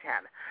 2010.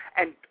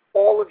 And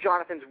all of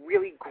Jonathan's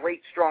really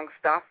great, strong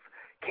stuff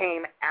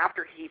came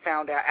after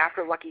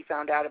Lucky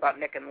found out about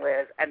Nick and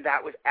Liz, and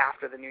that was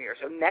after the New Year.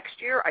 So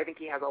next year, I think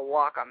he has a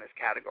lock on this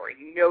category.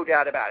 No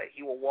doubt about it.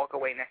 He will walk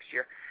away next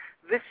year.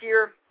 This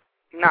year,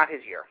 not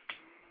his year.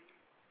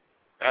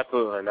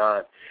 Absolutely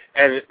not.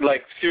 And,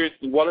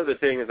 seriously, one of the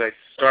things I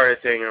started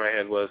saying in my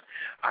head was,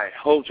 I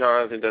hope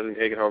Jonathan doesn't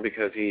take it home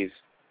because he's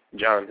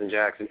Jonathan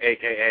Jackson,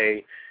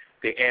 a.k.a.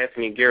 the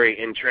Anthony Geary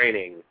in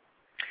training.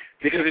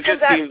 Because it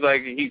just seems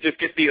like he just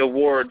gets the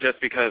award just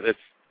because it's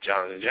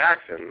Jonathan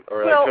Jackson,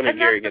 or Tony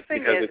Geary gets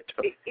because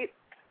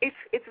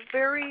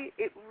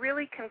it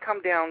really can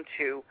come down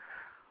to,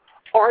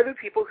 are the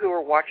people who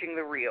are watching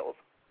the reels,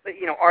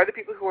 are the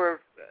people who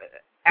are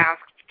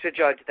asked to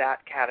judge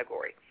that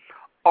category,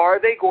 are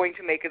they going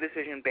to make a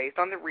decision based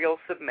on the reel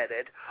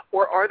submitted,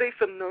 or are they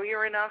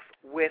familiar enough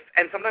with,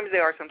 and sometimes they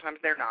are, sometimes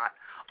they're not,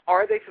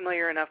 are they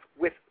familiar enough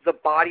with the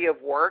body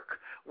of work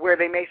where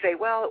they may say,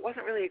 well, it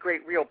wasn't really a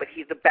great reel, but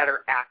he's a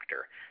better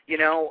actor.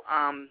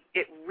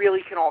 It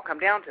really can all come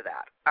down to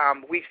that.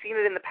 We've seen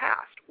it in the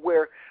past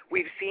where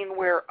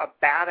a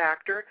bad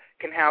actor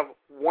can have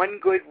one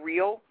good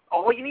reel.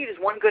 All you need is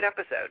one good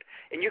episode,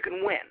 and you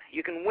can win.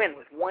 You can win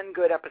with one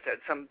good episode.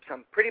 Some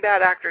pretty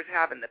bad actors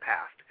have in the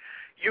past.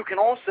 You can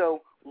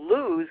also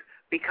lose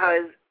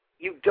because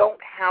you don't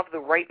have the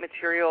right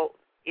material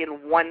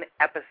in one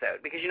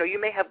episode, because you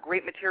may have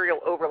great material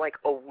over like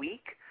a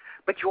week,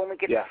 but you only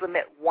get to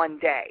submit one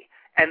day,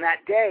 and that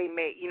day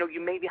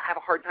you maybe have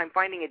a hard time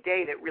finding a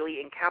day that really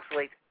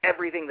encapsulates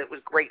everything that was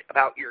great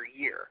about your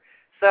year.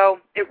 So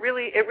it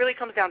really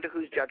comes down to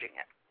who's judging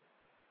it.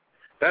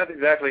 That's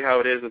exactly how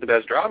it is with the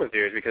Best Drama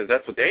Series, because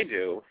that's what they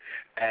do,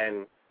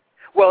 and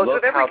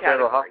look how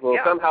General Hospital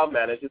somehow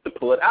manages to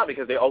pull it out,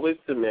 because they always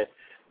submit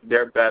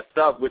their best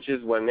stuff, which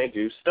is when they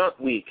do Stunt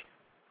Week.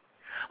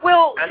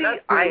 Well,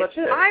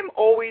 see, I'm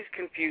always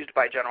confused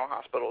by General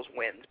Hospital's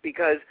wins,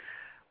 because,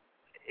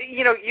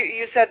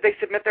 you said they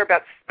submit their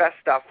best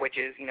stuff, which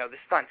is, the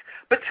stunts.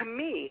 But to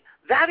me,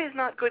 that is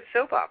not good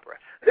soap opera.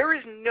 There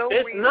is no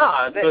reason. It's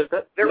not, but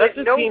that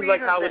just seems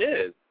like how it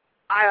is.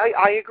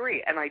 I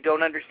agree, and I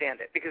don't understand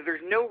it, because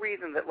there's no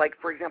reason that,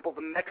 for example,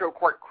 the Metro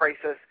Court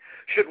Crisis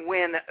should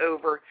win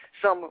over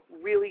some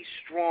really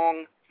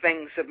strong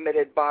thing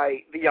submitted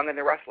by The Young and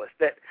the Restless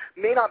that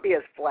may not be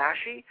as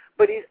flashy,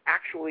 but is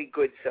actually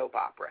good soap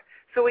opera.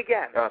 So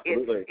again,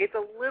 it's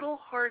a little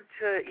hard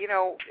to,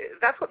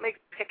 that's what makes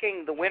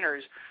picking the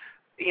winners,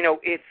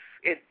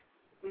 it's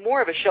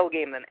more of a shell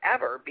game than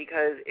ever,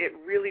 because it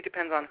really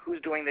depends on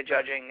who's doing the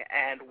judging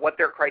and what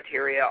their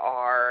criteria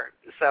are.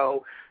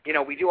 So,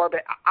 we do our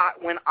best.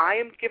 When I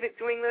am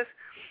doing this,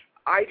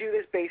 I do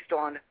this based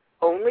on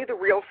only the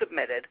reel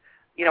submitted.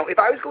 If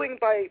I was going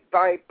by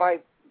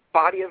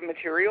body of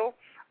material,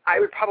 I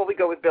would probably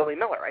go with Billy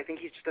Miller. I think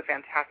he's just a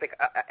fantastic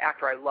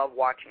actor. I love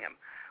watching him.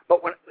 But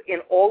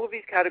in all of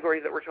these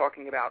categories that we're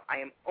talking about, I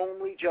am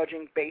only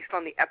judging based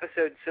on the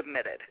episode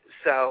submitted.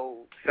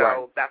 So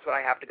that's what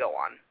I have to go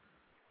on.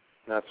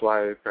 That's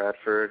why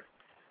Bradford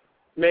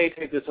may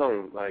take this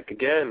home.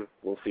 Again,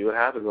 we'll see what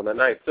happens on that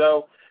night.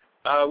 So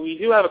we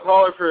do have a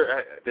caller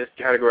for this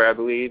category, I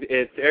believe.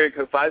 It's area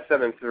code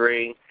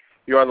 573.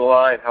 You're on the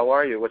line. How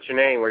are you? What's your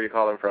name? Where are you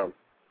calling from?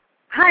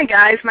 Hi,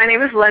 guys. My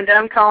name is Linda.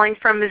 I'm calling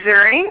from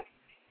Missouri.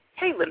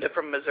 Hey, Linda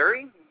from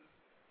Missouri.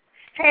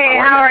 Hey,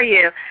 how are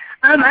you?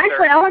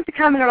 Actually, I want to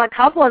comment on a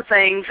couple of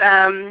things.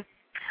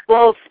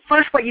 Well,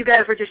 first, what you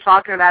guys were just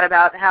talking about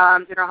how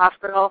General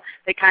Hospital,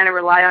 they kind of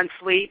rely on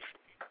sweets.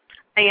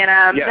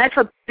 And that's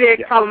a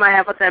big problem I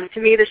have with them.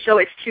 To me, the show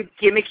is too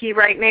gimmicky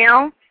right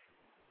now.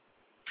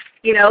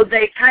 You know,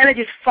 they kind of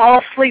just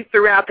fall asleep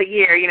throughout the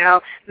year. You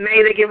know,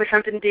 May they give us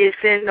something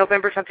decent,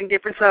 November something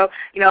different. So,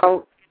 you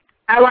know,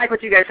 I like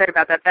what you guys said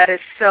about that. That is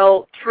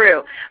so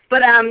true.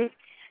 But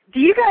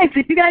did you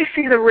guys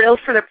see the reels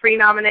for the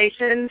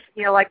pre-nominations?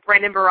 You know, like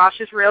Brendan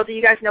Barash's reel. Do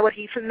you guys know what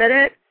he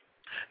submitted?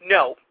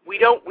 No, we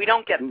don't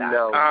get that.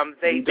 No,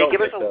 they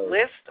give us a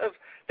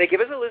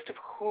list of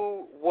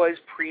who was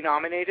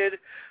pre-nominated,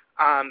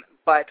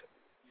 but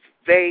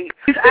they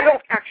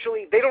don't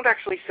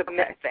actually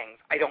submit things.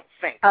 I don't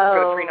think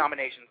for the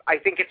pre-nominations. I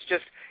think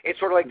it's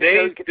sort of like the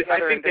shows get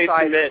together and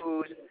decide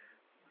who's.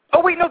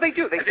 Oh wait, no, they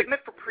do. They submit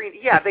for pre.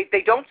 Yeah,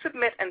 they don't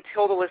submit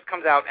until the list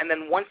comes out, and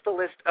then once the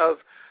list of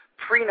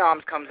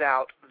pre-noms comes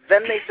out,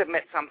 then they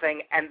submit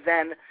something, and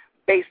then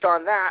based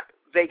on that,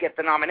 they get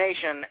the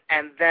nomination,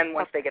 and then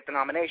once they get the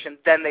nomination,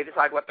 then they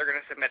decide what they're going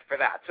to submit for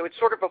that. So it's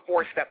sort of a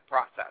 4-step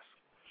process.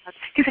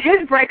 Because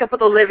his breakup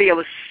with Olivia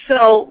was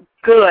so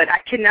good. I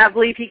cannot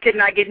believe he could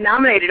not get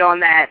nominated on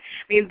that.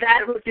 I mean,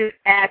 that was just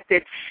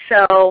acted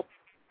so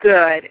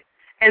good.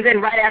 And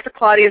then right after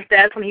Claudia's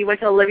death, when he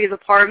went to Olivia's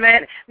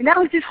apartment, I mean, that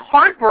was just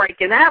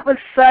heartbreaking. That was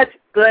such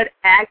good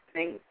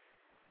acting.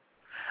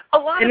 A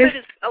lot of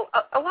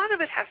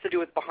it has to do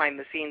with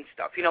behind-the-scenes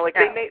stuff. You know, like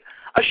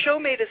a show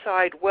may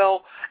decide,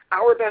 well,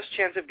 our best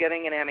chance of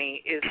getting an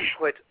Emmy is to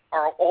put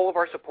all of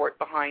our support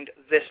behind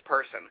this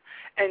person,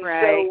 and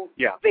so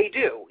they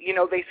do. You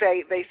know, they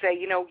say,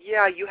 you know,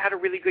 yeah, you had a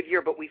really good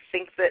year, but we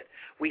think that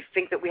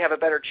we have a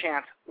better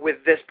chance with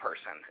this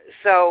person.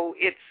 So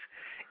it's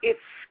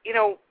you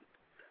know,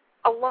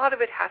 a lot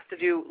of it has to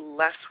do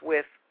less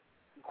with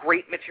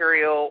great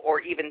material or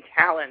even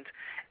talent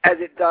as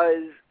it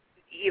does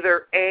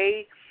either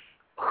A,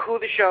 who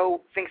the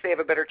show thinks they have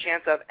a better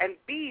chance of, and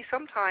B,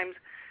 sometimes,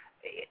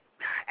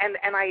 and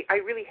I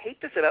really hate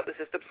this about the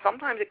system,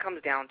 sometimes it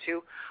comes down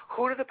to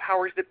who do the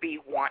powers that be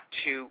want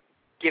to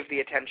give the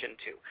attention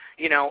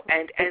to, you know,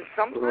 and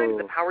sometimes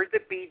the powers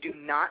that be do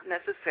not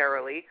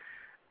necessarily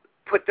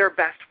put their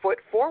best foot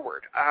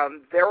forward.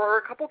 There are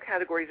a couple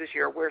categories this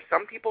year where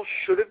some people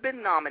should have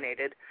been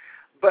nominated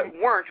but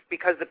weren't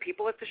because the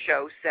people at the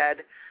show said,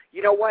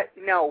 you know what,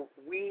 no,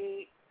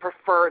 we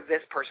prefer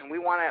this person. We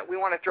want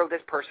to throw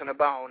this person a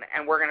bone,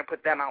 and we're going to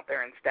put them out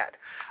there instead.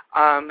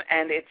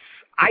 And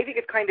I think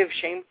it's kind of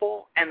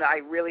shameful, and I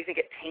really think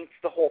it taints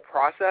the whole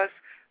process.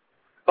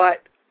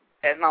 But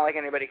it's not like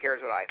anybody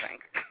cares what I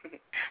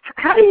think.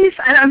 How do you?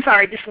 I'm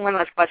sorry, just one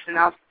last question.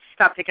 I'll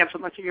stop taking up so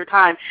much of your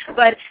time.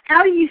 But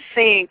how do you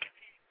think,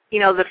 you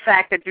know, the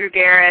fact that Drew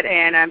Garrett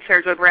and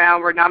Sarah Joy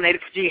Brown were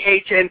nominated for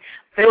GH and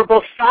they were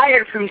both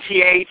fired from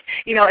GH,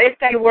 you know, if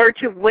they were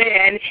to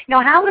win, you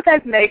know, how would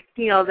that make,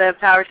 you know, the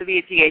powers to be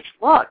at GH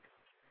look?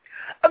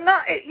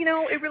 You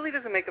know, it really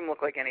doesn't make them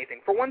look like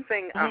anything. For one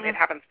thing, it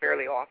happens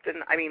fairly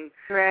often. I mean,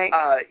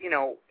 you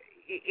know,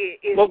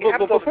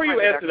 well, before you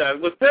answer that,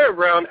 was Sarah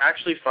Brown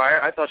actually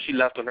fired? I thought she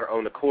left on her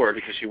own accord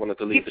because she wanted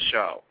to leave the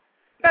show.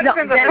 No,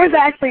 there was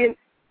actually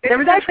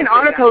an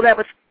article that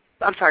was.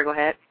 I'm sorry. Go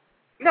ahead.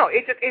 No,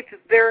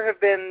 there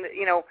have been,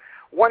 you know,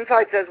 one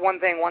side says one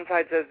thing, one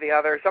side says the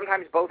other.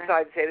 Sometimes both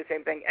sides say the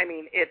same thing. I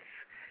mean, it's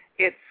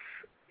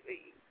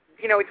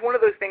you know, it's one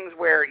of those things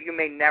where you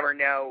may never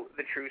know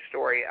the true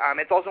story.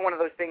 It's also one of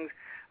those things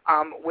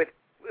with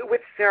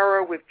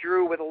Sarah, with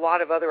Drew, with a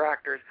lot of other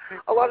actors.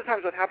 A lot of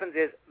times what happens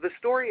is the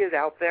story is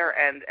out there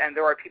and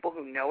there are people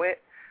who know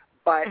it,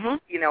 but,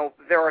 you know,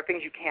 there are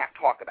things you can't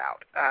talk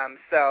about.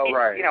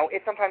 You know,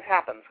 it sometimes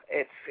happens.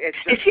 It's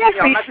just, you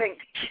know, I'm not saying...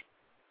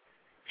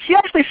 She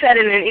actually said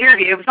in an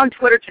interview, it was on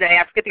Twitter today,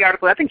 I forget the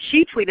article, I think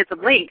she tweeted the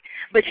link,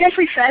 but she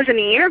actually says in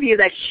the interview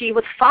that she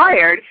was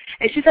fired,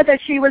 and she said that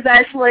she was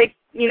actually,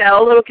 you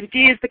know, a little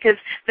confused because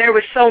there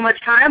was so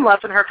much time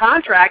left in her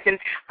contract, and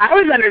I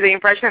was under the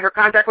impression that her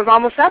contract was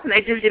almost up and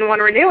they just didn't want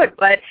to renew it,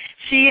 but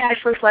she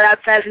actually flat out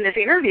says in this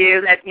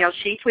interview that, you know,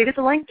 she tweeted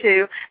the link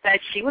to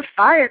that she was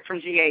fired from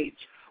GH.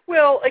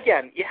 Well,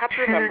 again, you have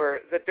to remember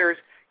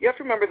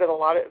that a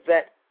lot of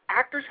that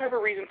actors have a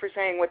reason for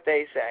saying what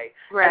they say,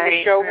 and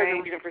the show has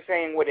a reason for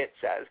saying what it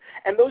says,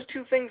 and those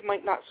two things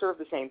might not serve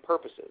the same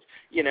purposes.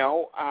 You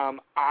know,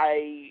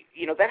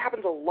 you know, that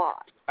happens a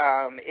lot.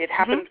 It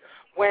happened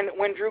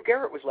when Drew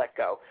Garrett was let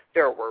go.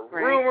 There were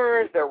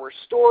rumors, there were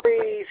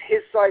stories. His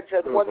side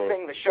said one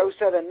thing, the show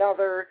said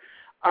another,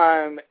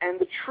 and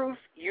the truth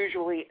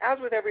usually, as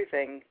with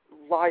everything,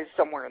 lies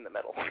somewhere in the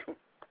middle.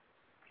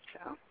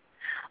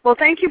 Well,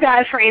 thank you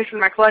guys for answering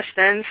my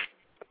questions.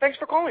 Thanks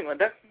for calling,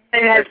 Linda.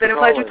 It has been a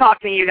pleasure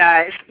talking to you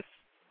guys.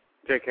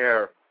 Take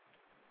care.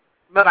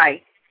 Bye-bye.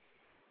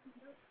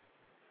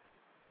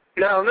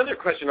 Now, another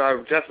question I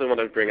definitely want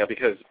to bring up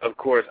because, of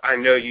course, I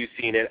know you've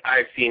seen it.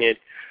 I've seen it.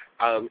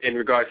 In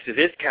regards to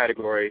this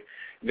category,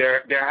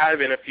 there have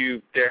been a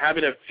few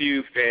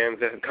fans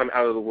that have come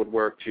out of the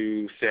woodwork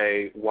to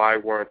say, why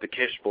weren't the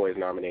Kish Boys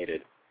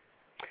nominated?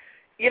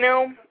 You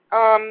know,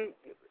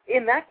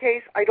 in that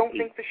case, I don't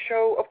think the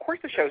show. Of course,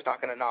 the show's not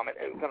going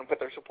to put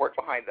their support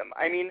behind them.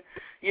 I mean,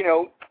 you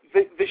know,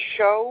 the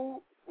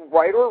show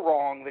right or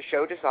wrong, the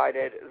show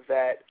decided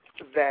that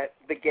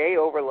the gay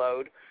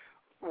overload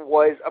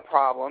was a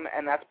problem,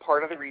 and that's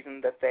part of the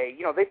reason that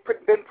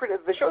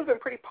the show's been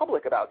pretty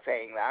public about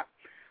saying that,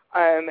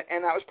 and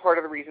that was part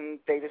of the reason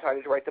they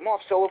decided to write them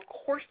off. So of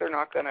course they're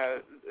not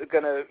gonna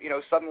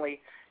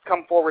suddenly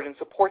come forward and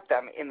support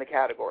them in the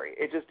category.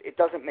 It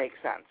doesn't make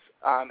sense.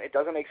 It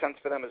doesn't make sense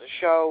for them as a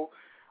show.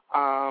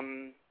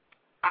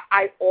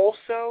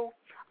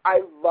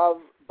 I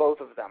love both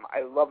of them.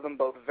 I love them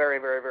both very,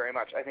 very, very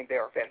much. I think they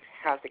are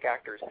fantastic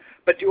actors.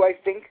 But do I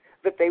think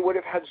that they would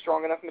have had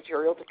strong enough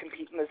material to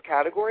compete in this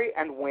category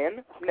and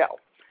win? No.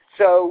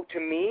 So to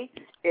me,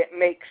 it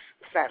makes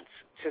sense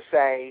to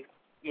say,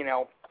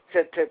 to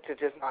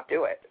just not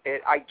do it.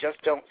 I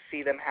just don't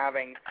see them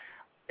having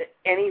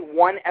any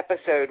one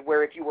episode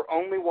where if you were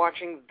only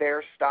watching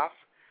their stuff,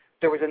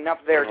 there was enough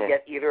there to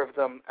get either of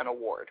them an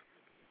award.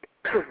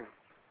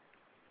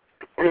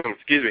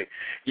 Excuse me.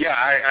 Yeah,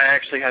 I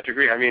actually have to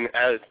agree. I mean,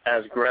 as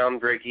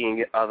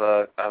groundbreaking of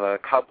a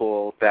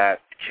couple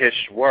that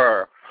Kish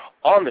were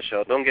on the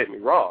show, don't get me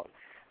wrong,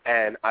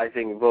 and I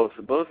think both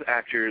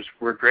actors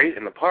were great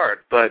in the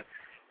part, but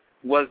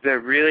was there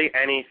really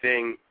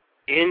anything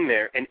in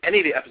there, and any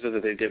of the episodes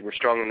that they did were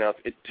strong enough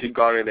to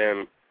garner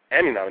them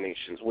Emmy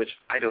nominations, which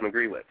I don't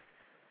agree with.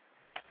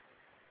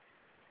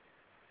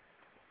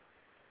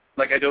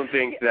 Like, I don't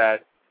think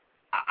that...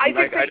 I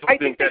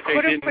think they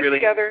could have put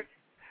together...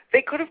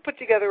 They could have put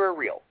together a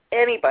reel.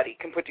 Anybody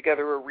can put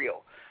together a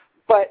reel.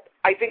 But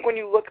I think when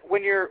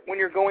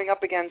you're going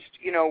up against,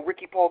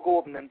 Ricky Paul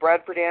Goulden and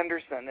Bradford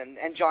Anderson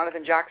and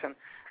Jonathan Jackson,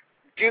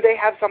 do they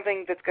have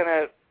something that's going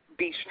to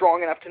be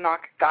strong enough to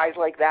knock guys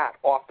like that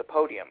off the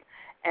podium?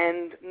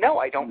 And no,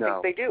 I don't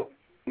think they do.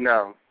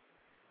 No,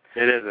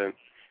 it isn't.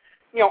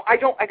 I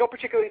don't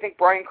particularly think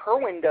Brian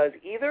Kerwin does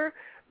either.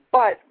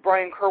 But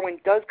Brian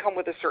Kerwin does come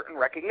with a certain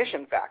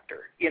recognition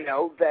factor,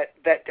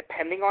 that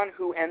depending on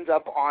who ends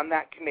up on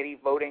that committee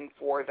voting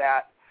for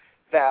that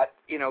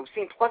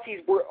scene. Plus,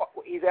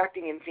 he's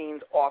acting in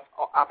scenes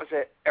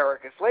opposite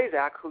Erica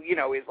Slezak, who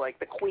is like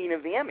the queen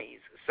of the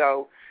Emmys.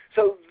 So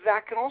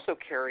that can also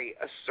carry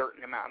a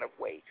certain amount of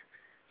weight.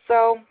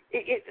 So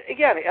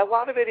again, a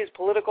lot of it is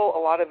political. A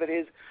lot of it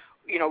is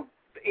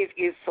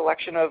is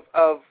selection of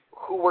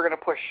who we're going to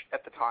push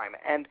at the time,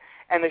 and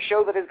the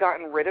show that has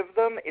gotten rid of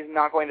them is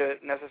not going to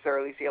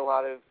necessarily see a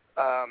lot of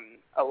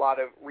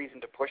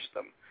reason to push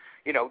them.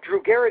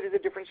 Drew Garrett is a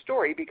different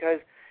story because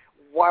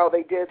while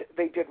they did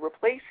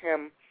replace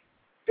him,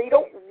 they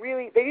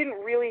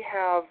didn't really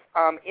have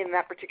in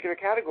that particular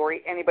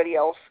category anybody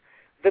else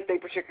that they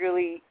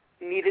particularly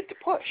needed to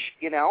push.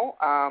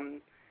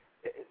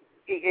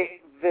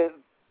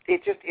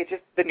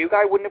 The new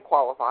guy wouldn't have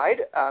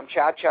qualified.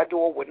 Chad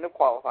Duell wouldn't have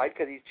qualified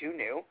because he's too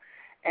new.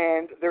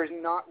 And there's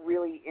not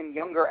really, in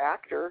younger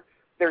actor,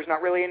 there's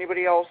not really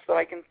anybody else that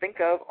I can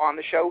think of on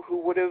the show who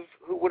would have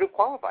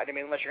qualified. I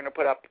mean, unless you're going to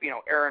put up,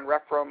 Aaron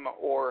Refram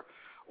or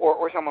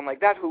someone like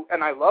that.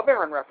 And I love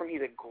Aaron Refram.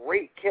 He's a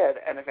great kid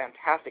and a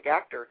fantastic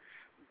actor.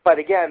 But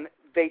again,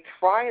 they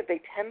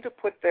tend to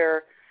put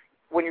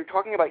when you're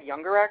talking about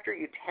younger actor,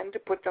 you tend to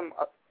put them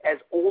as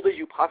old as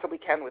you possibly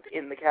can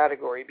within the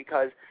category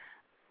because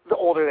the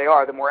older they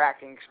are, the more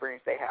acting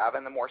experience they have,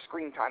 and the more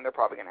screen time they're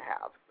probably going to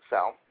have.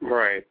 So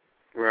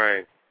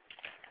Right.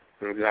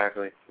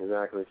 Exactly.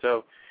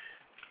 So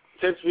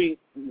since we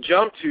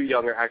jumped to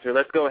younger actor,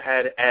 let's go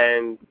ahead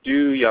and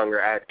do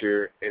younger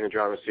actor in a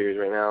drama series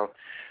right now.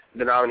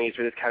 The nominees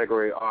for this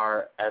category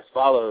are as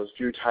follows: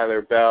 Drew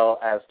Tyler Bell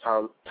as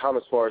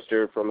Thomas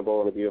Forrester from The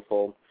Bold and the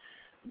Beautiful,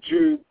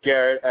 Drew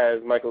Garrett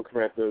as Michael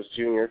Corinthos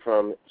Jr.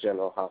 from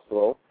General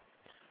Hospital,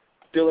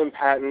 Dylan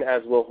Patton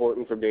as Will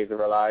Horton from Days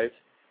of Our Lives,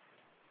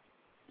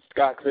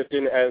 Scott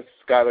Clifton as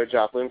Skylar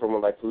Joplin from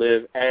One Life to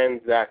Live,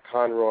 and Zach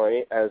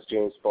Conroy as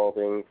James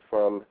Spaulding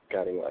from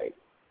Guiding Light.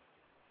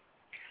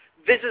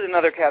 This is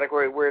another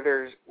category where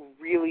there's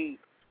really,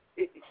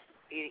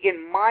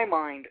 in my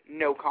mind,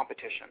 no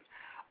competition.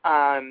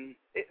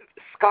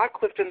 Scott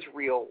Clifton's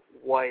reel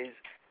was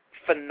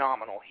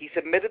phenomenal. He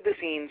submitted the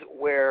scenes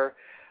where,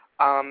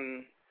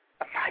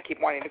 I keep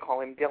wanting to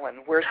call him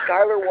Dylan, where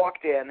Skylar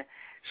walked in,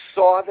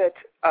 saw that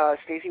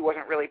Stacey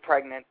wasn't really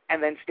pregnant,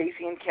 and then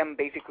Stacey and Kim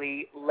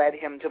basically led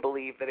him to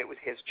believe that it was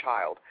his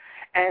child.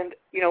 And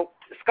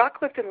Scott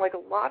Clifton, like a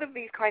lot of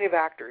these kind of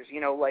actors,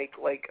 like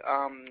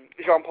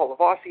Jean-Paul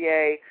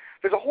Lavoisier,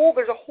 there's a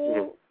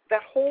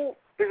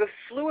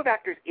slew of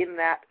actors in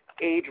that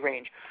age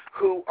range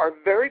who are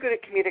very good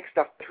at comedic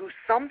stuff, but who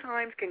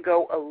sometimes can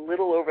go a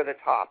little over the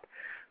top.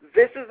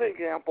 This is an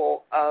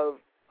example of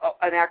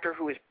an actor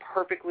who is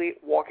perfectly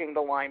walking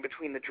the line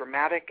between the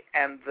dramatic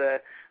and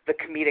the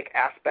comedic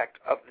aspect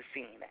of the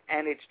scene.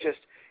 And it's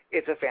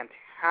a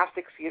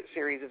fantastic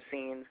series of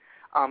scenes.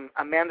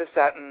 Amanda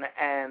Setton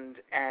and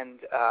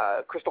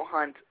Crystal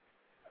Hunt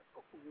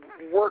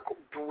work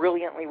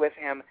brilliantly with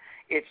him.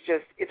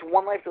 It's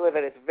One Life to Live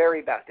at its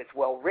very best. It's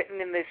well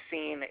written in this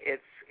scene.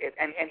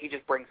 And he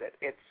just brings it.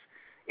 It's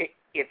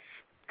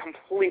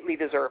completely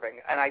deserving.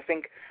 And I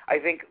think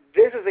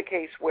this is a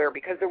case where,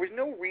 because there was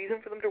no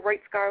reason for them to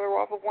write Skylar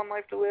off of One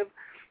Life to Live,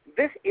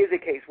 this is a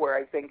case where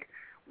I think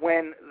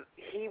when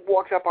he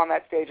walks up on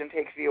that stage and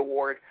takes the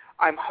award,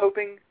 I'm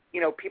hoping,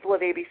 people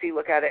at ABC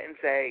look at it and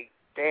say,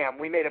 damn,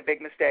 we made a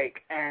big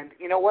mistake. And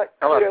you know what?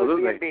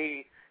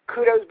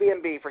 Kudos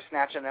B&B for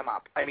snatching them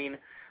up. I mean,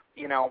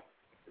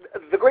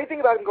 the great thing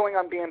about him going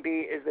on B&B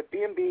is that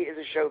B&B is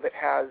a show that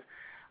has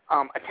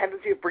a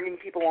tendency of bringing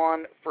people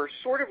on for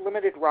sort of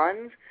limited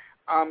runs.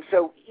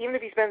 So even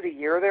if he spends a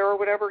year there or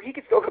whatever, he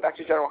could still go back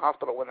to General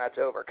Hospital when that's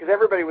over. Because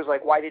everybody was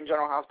like, why didn't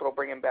General Hospital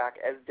bring him back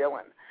as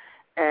Dylan?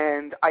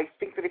 And I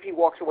think that if he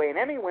walks away an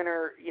Emmy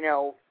winner,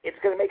 it's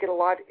going to make it a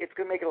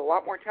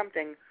lot more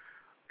tempting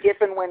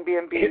if and when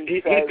B&B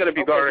he's going to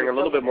be garnering a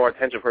little bit more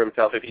attention for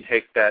himself if he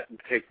takes that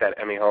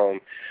Emmy home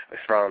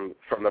from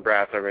the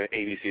brass over at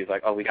ABC. Is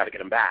like, oh, we got to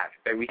get him back.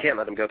 And we can't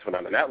let him go to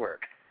another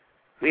network.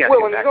 We got to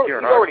get him back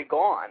here. He's already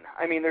gone.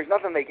 I mean, there's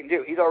nothing they can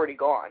do. He's already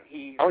gone.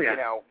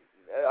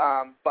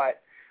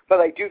 But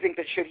I do think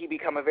that should he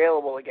become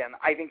available again,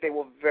 I think they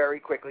will very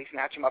quickly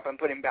snatch him up and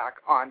put him back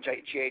on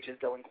GH's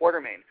Dylan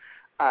Quartermain.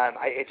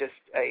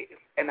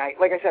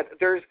 Like I said,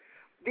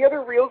 the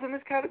other reels in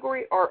this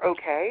category are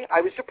okay.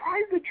 I was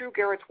surprised that Drew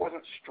Garrett's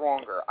wasn't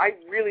stronger. I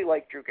really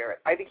like Drew Garrett.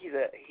 I think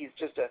he's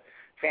just a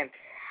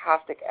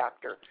fantastic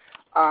actor.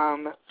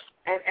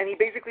 And he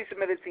basically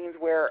submitted scenes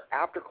where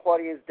after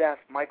Claudia's death,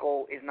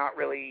 Michael is not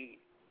really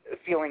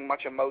feeling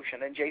much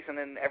emotion, and Jason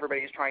and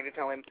everybody is trying to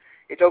tell him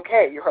it's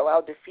okay, you're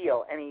allowed to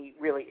feel, and he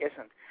really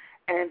isn't.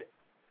 And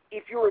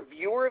if you're a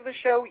viewer of the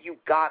show, you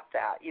got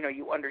that.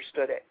 You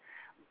understood it.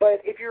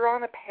 But if you're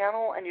on a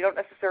panel and you don't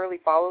necessarily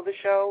follow the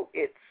show,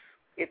 it's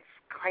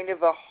kind of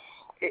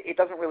it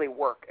doesn't really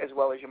work as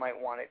well as you might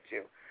want it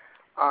to.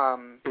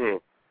 And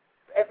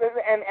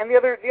the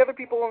other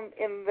people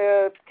in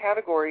the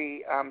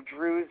category,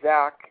 Drew,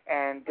 Zach,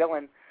 and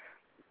Dylan,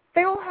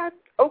 they all had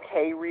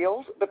okay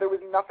reels, but there was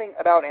nothing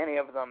about any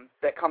of them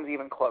that comes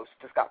even close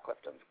to Scott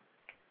Clifton's.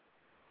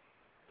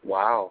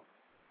 Wow.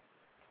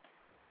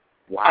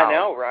 I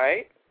know,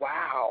 right?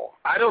 Wow.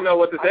 I don't know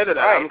what to say to that.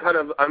 Right. I'm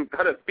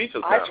kind of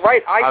speechless now. That's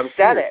right. I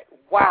said it.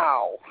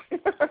 Wow.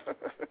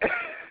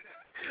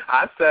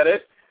 I said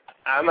it.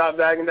 I'm not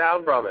backing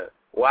down from it.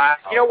 Wow.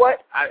 You know what?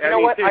 I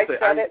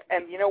said it,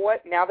 and you know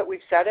what? Now that we've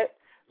said it,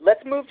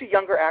 let's move to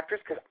younger actors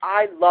because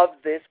I love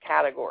this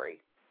category.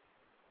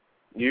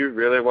 You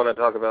really want to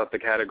talk about the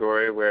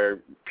category where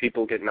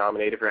people get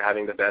nominated for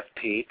having the best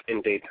teeth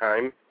in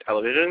daytime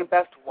television? The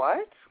best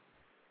what?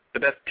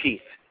 The best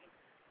teeth.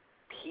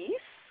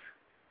 Teeth?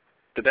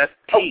 The best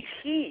teeth.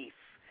 Oh, teeth.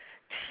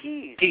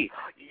 Teeth.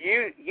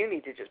 You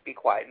need to just be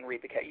quiet and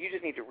read you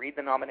just need to read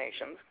the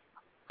nominations.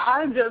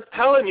 I'm just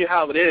telling you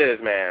how it is,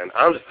 man.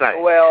 I'm just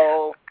saying.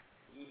 Well,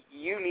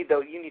 you need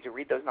to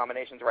read those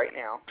nominations right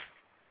now.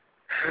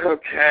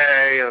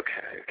 Okay.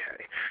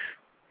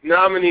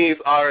 Nominees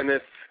are in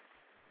this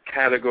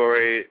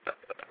category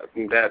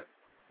that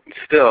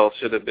still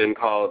should have been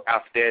called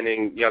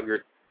Outstanding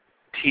Younger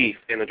Teeth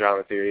in the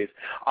Drama Series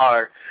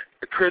are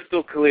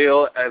Crystal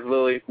Khalil as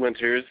Lily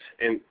Winters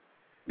in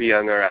The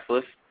Young and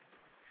Restless,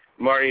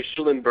 Marnie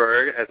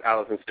Schulenberg as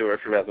Allison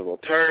Stewart from As the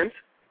World Turns,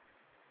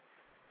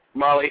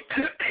 Molly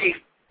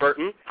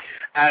Burton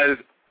as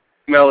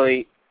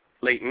Melanie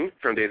Layton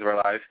from Days of Our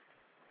Lives,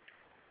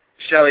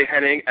 Shelley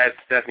Hennig as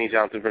Stephanie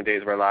Johnson from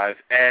Days of Our Lives,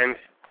 and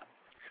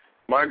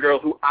my girl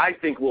who I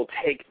think will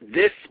take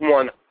this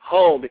one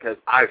home because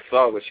I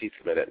saw what she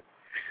submitted,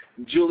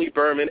 Julie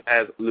Berman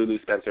as Lulu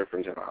Spencer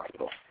from General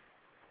Hospital.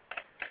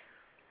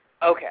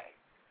 Okay.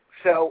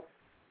 So,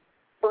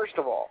 first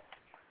of all,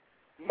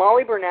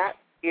 Molly Burnett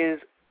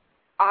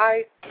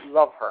I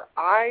love her.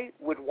 I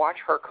would watch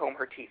her comb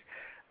her teeth.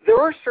 There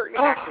are certain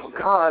actresses. Oh,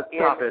 God,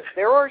 stop it.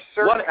 There are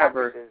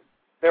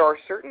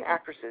certain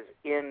actresses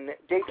in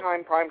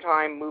daytime,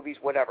 primetime, movies,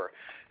 whatever,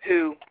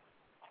 who,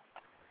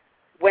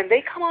 when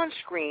they come on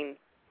screen,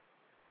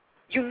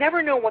 you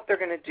never know what they're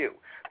going to do.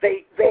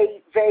 They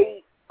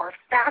are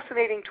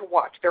fascinating to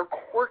watch. They're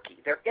quirky.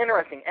 They're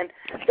interesting. And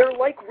they're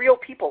like real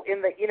people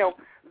in that,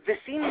 the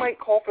scene might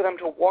call for them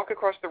to walk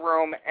across the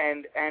room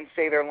and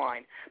say their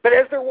line. But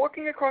as they're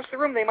walking across the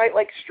room, they might,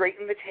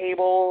 straighten the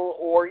table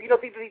or,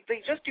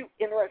 they just do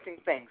interesting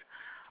things.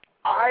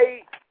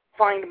 I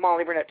find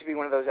Molly Burnett to be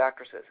one of those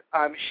actresses.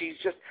 She's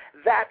just,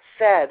 that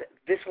said,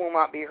 this will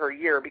not be her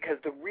year because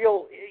the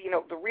reel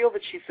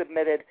that she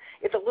submitted,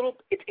 it's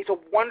a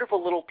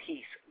wonderful little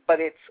piece, but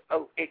it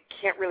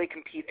can't really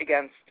compete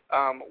against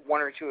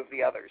one or two of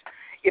the others.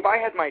 If I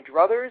had my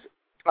druthers,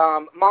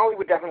 Molly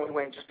would definitely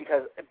win just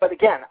because, but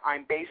again,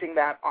 I'm basing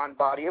that on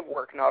body of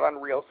work, not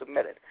on reel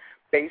submitted.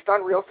 Based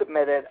on reel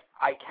submitted,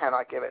 I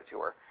cannot give it to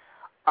her.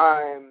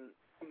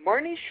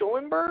 Marnie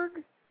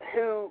Schulenberg,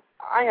 who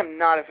I am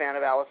not a fan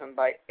of Allison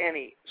by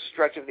any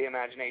stretch of the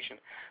imagination,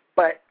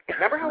 but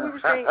remember how we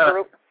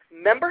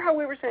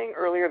were saying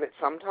earlier that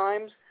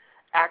sometimes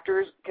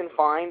actors can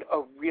find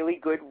a really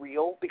good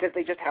reel because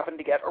they just happen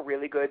to get a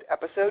really good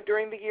episode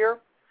during the year?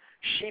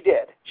 She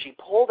did. She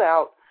pulled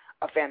out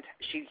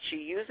she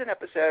used an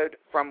episode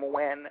from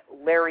when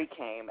Larry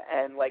came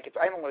and it's,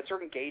 I don't know, it's her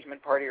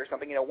engagement party or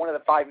something, one of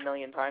the 5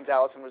 million times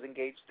Allison was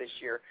engaged this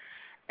year.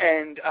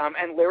 And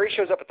Larry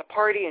shows up at the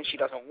party, and she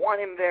doesn't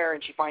want him there,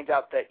 and she finds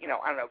out that, I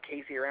don't know,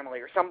 Casey or Emily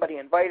or somebody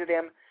invited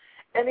him.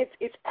 And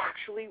it's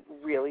actually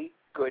really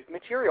good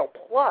material.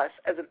 Plus,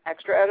 as an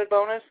extra added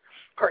bonus,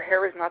 her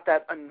hair is not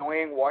that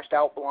annoying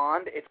washed-out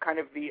blonde. It's kind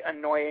of the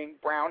annoying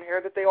brown hair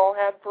that they all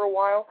had for a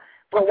while.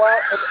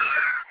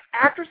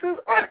 Actresses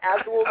on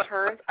As the World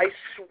Turns, I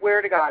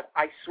swear to God,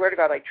 I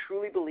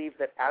truly believe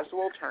that As the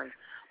World Turns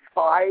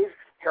buys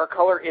hair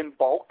color in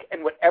bulk,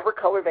 and whatever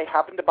color they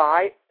happen to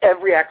buy,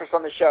 every actress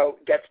on the show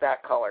gets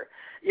that color.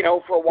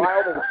 For a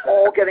while, they were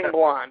all getting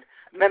blonde.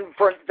 And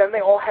then they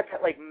all had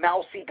that, like,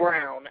 mousy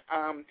brown.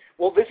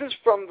 Well, this is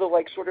from the,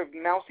 like, sort of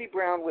mousy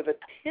brown with a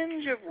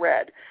tinge of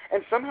red.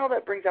 And somehow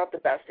that brings out the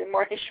best in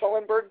Marty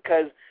Schollenberg,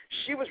 because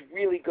she was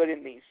really good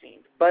in these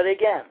scenes. But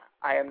again,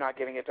 I am not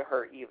giving it to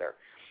her either.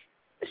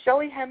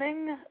 Shelley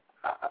Hemming,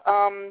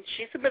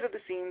 she submitted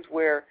the scenes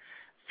where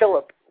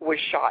Philip was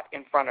shot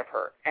in front of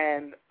her.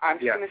 And I'm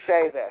just going to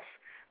say this.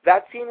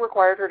 That scene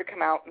required her to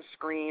come out and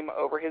scream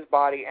over his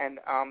body, and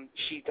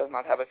she does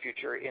not have a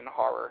future in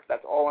horror.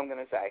 That's all I'm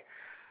going to say.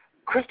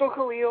 Crystal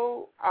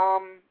Khalil,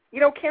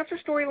 cancer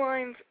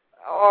storylines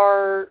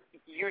are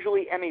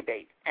usually Emmy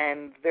bait,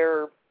 and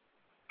you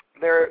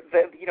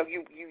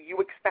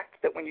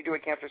expect that when you do a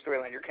cancer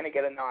storyline, you're going to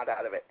get a nod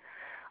out of it.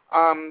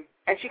 And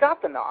she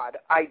got the nod,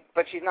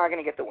 but she's not going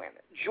to get the win.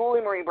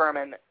 Julie Marie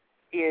Berman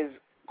is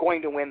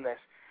going to win this.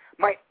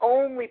 My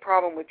only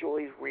problem with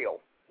Julie's reel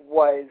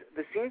was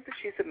the scenes that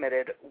she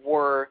submitted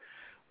were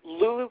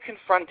Lulu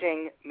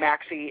confronting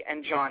Maxie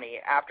and Johnny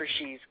after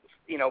she's,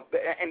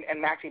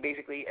 and Maxie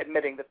basically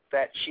admitting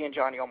that she and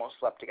Johnny almost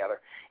slept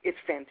together. It's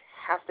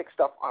fantastic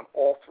stuff on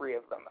all three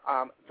of them.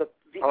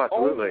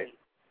 Absolutely.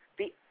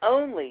 The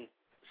only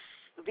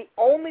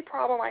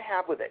problem I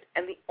have with it,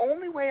 and the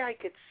only way I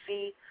could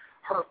see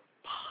her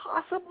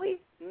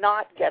possibly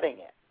not getting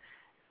it,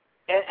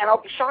 and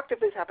I'll be shocked if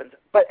this happens,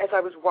 but as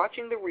I was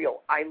watching the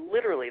reel,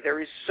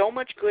 there is so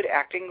much good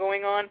acting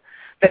going on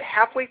that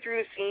halfway through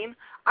the scene,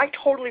 I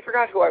totally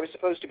forgot who I was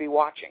supposed to be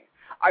watching.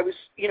 I was,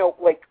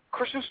 like,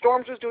 Kirsten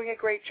Storms was doing a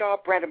great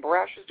job, Brandon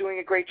Barash was doing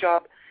a great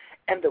job,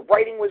 and the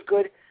writing was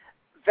good.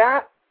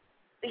 That,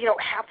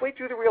 halfway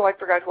through the reel, I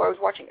forgot who I was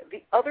watching.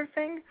 The other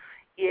thing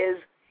is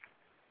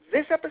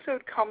this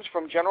episode comes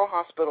from General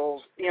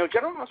Hospital's,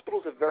 General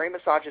Hospital is a very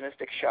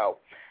misogynistic show,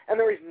 and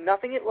there is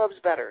nothing it loves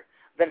better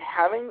than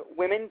having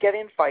women get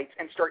in fights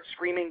and start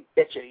screaming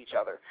bitch at each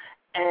other.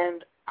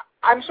 And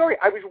I'm sorry,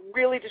 I was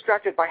really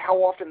distracted by how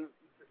often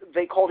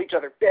they called each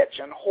other bitch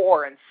and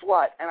whore and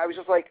slut, and I was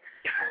just like,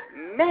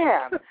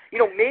 man,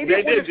 maybe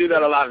they did do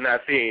that a lot in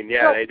that scene.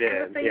 Yeah, they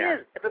did.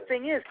 The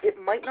thing is, it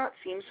might not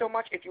seem so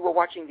much if you were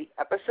watching the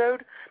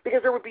episode,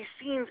 because there would be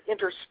scenes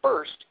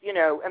interspersed,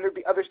 and there'd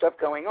be other stuff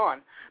going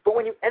on. But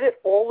when you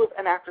edit all of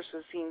an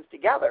actress's scenes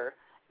together,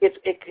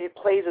 it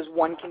plays as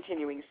one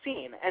continuing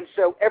scene. And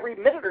so every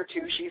minute or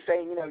two she's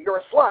saying, you're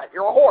a slut,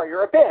 you're a whore,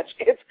 you're a bitch.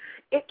 It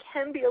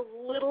can be a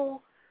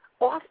little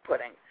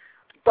off-putting.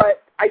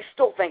 But I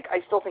still think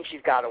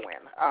she's got to win.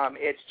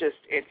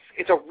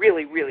 It's a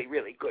really, really,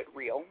 really good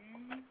reel.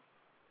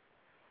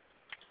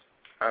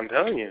 I'm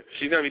telling you,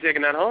 she's going to be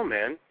taking that home,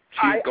 man.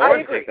 She's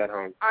going to take that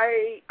home.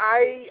 I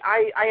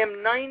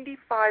am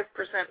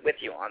 95% with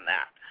you on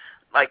that.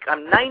 Like,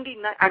 I'm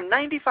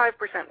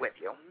 95% with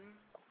you.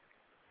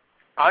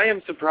 I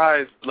am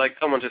surprised, like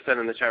someone just said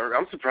in the chat room,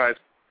 I'm surprised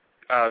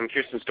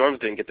Kirsten Storms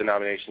didn't get the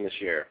nomination this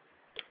year.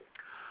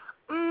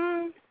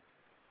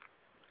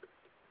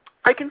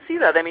 I can see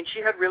that. I mean,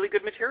 she had really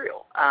good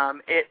material.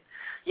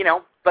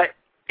 But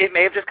it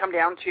may have just come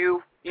down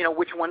to,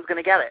 which one's going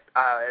to get it.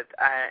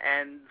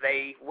 And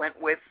they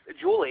went with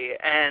Julie.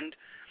 And,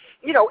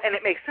 and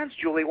it makes sense.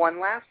 Julie won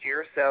last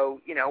year, so,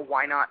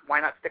 why not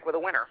stick with a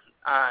winner?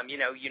 You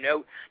know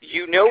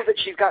that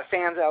she's got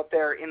fans out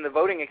there in the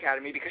voting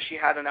academy because she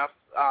had enough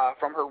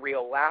from her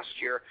reel last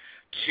year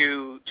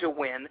to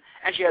win,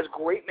 and she has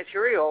great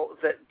material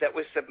that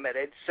was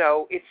submitted.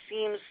 So it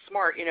seems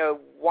smart.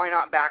 Why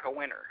not back a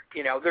winner?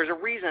 There's a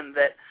reason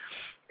that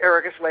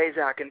Erica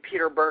Slezak and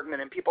Peter Bergman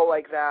and people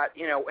like that,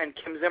 and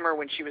Kim Zimmer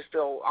when she was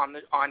still on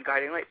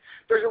Guiding Lights.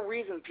 There's a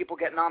reason people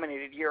get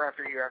nominated year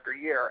after year after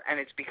year, and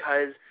it's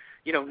because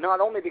not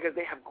only because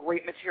they have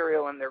great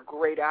material and they're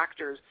great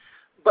actors,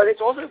 but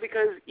it's also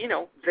because,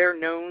 they're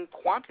known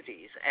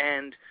quantities.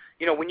 And,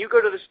 when you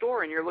go to the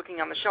store and you're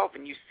looking on the shelf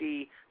and you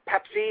see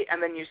Pepsi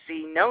and then you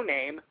see No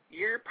Name,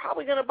 you're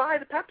probably going to buy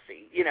the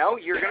Pepsi. You're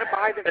going to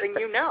buy the thing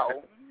you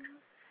know.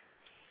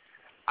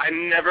 I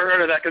never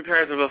heard of that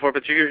comparison before,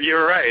 but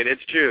you're right.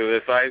 It's true.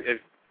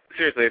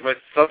 Seriously, if it's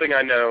something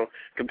I know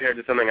compared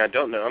to something I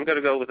don't know, I'm going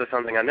to go with the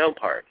something I know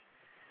part.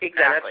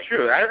 Exactly.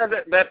 And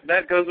that's true.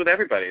 That goes with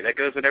everybody. That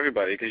goes with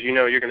everybody because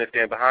you're going to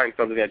stand behind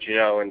something that you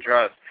know and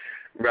trust,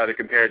 rather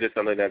compared to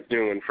something that's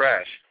new and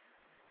fresh.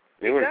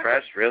 New and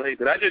fresh, really?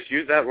 Did I just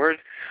use that word?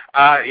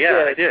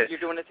 Yeah, I did. You're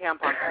doing a tampon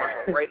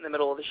commercial right in the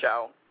middle of the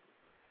show.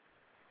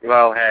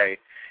 Well, hey,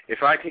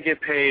 If I could get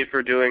paid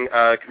for doing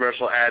a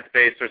commercial ad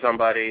space for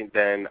somebody,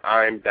 then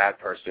I'm that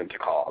person to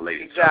call,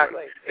 ladies and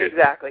gentlemen.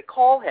 Exactly.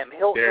 Call him.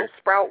 He'll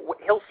sprout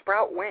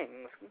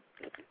wings.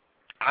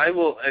 I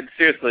will,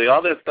 seriously,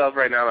 all this stuff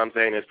right now I'm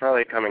saying is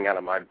probably coming out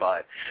of my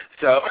butt.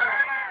 So,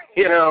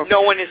 you know.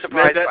 No one is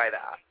surprised by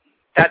that.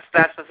 That's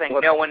the thing.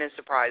 No one is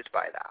surprised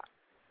by that.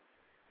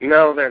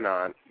 No, they're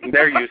not.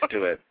 They're used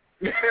to it.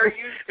 They're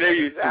used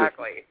to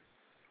it.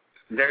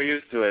 They're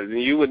used to it.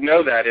 You would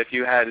know that if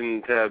you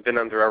hadn't been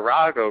under a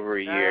rock over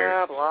a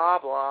year. Blah,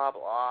 blah,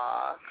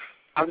 blah.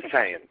 I'm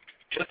saying.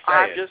 Just saying.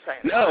 I'm just saying.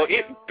 No,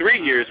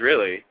 3 years,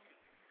 really.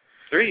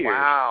 3 years.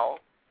 Wow.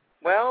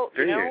 Well,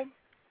 3 years.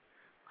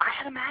 I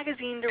had a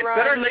magazine to it's run.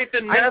 Better late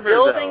than never, I'm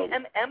building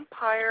an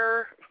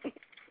empire.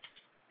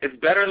 It's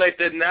better late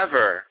than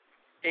never.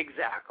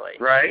 Exactly.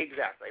 Right?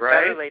 Exactly.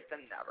 Right? Better late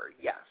than never.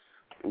 Yes.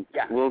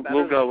 Yes.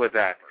 We'll go with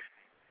that.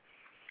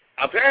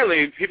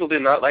 Apparently, people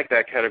did not like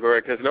that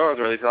category because no one's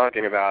really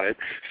talking about it.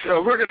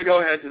 So we're going to go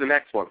ahead to the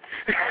next one.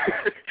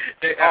 I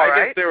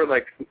guess they were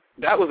like,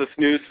 that was a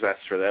snooze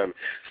fest for them.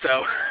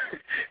 So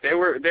they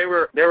were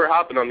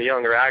hopping on the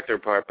younger actor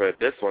part, but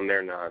this one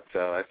they're not.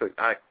 So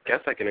I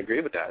guess I can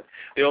agree with that.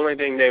 The only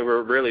thing they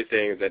were really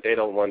saying is that they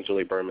don't want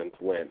Julie Berman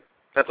to win.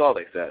 That's all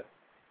they said.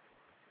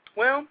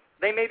 Well,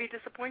 they may be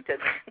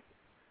disappointed.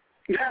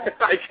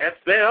 I guess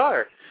they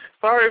are.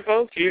 Sorry,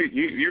 folks,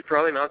 you're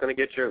probably not going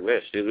to get your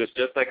wish. It was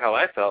just like how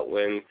I felt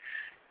when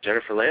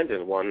Jennifer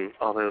Landon won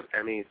all those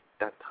Emmys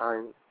that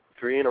time,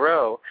 3 in a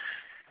row.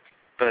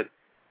 But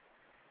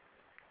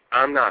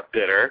I'm not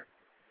bitter,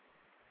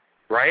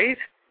 right?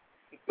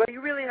 Well,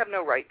 you really have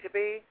no right to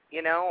be,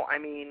 you know? I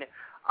mean,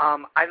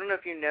 I don't know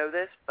if you know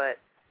this, but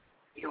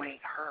you ain't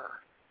her.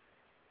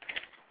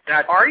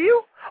 Are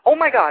you? Oh,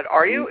 my God,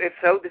 are you? If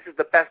so, this is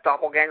the best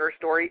doppelganger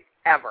story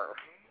ever.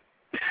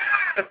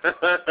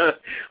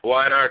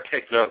 Why not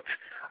take notes?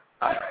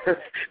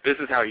 This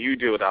is how you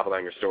do a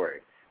doppelganger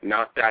story,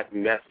 not that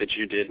mess that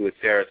you did with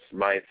Sarah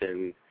Smythe.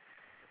 And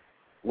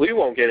we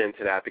won't get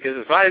into that because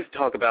if I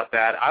talk about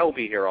that, I will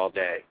be here all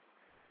day.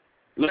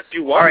 Unless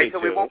you want me to.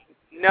 We won't.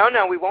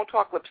 No, we won't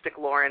talk Lipstick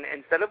Lauren.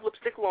 Instead of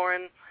Lipstick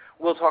Lauren,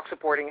 we'll talk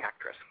supporting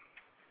actress.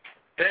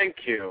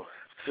 Thank you.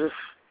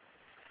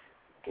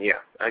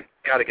 Yeah, I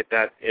got to get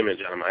that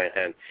image out of my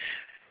head.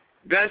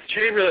 Beth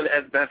Chamberlain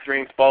as Beth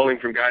Raines falling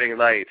from Guiding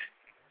Light.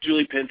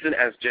 Julie Pinson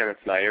as Janet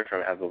Snyder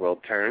from As the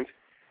World Turns.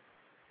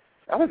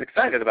 I was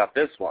excited about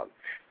this one.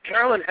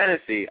 Carolyn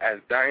Hennessy as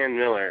Diane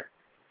Miller,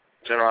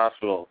 General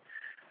Hospital.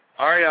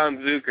 Ariane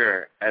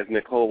Zucker as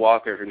Nicole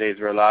Walker from Days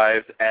of Our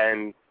Lives.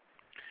 And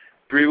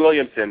Bree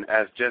Williamson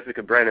as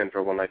Jessica Brennan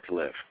for One Life to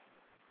Live.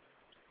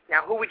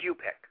 Now, who would you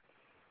pick?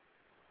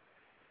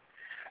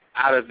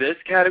 Out of this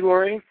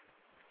category?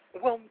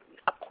 Well,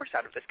 of course,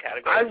 out of this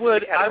category. I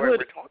would. We're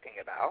talking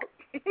about.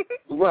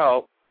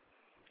 Well,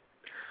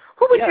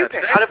 who would you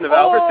pick? Out of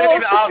all,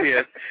 stating the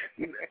obvious.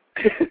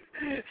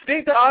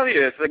 State the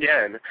obvious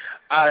again.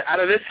 Out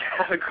of this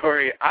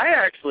category, I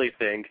actually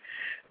think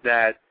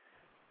that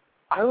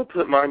I would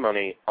put my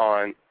money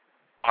on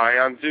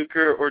Ariane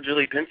Zucker or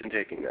Julie Pinson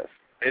taking this.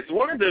 It's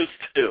one of those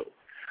two.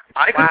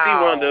 I could see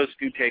one of those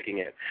two taking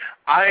it.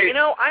 I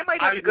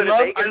might have to go to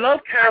Vegas. I love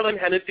Carolyn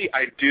Hennessy,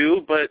 I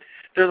do, but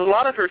there's a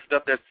lot of her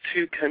stuff that's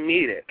too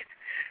comedic.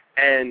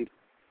 And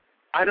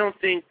I don't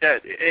think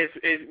that if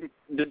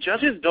the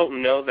judges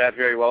don't know that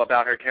very well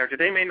about her character,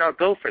 they may not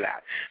go for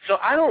that. So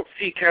I don't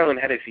see Carolyn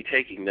Hennessy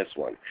taking this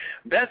one.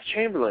 Beth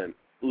Chamberlain,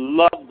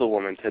 loved the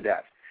woman to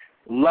death.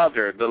 Loved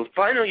her. The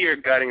final year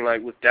of Guiding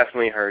Light was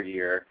definitely her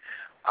year.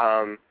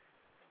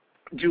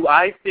 Do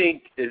I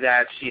think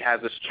that she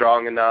has a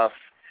strong enough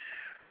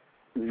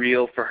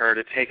reel for her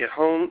to take it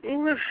home?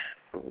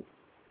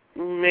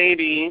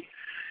 Maybe.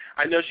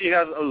 I know she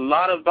has a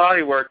lot of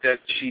body work that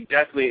she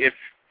definitely, if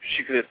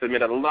she could have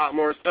submitted a lot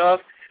more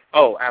stuff,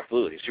 oh,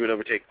 absolutely. She would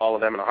overtake all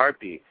of them in a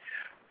heartbeat.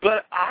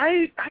 But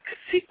I could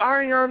see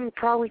Ariane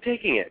probably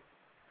taking it.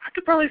 I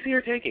could probably see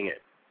her taking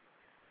it.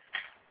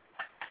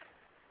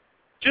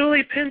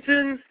 Julie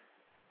Pinson,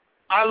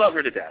 I love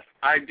her to death.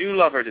 I do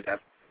love her to death.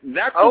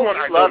 That's the one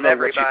I don't know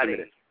what she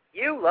submitted.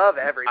 You love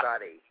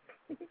everybody.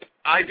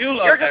 I do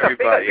love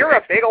everybody. You're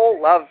a big old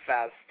love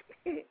fest.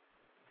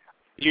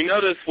 You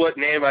notice what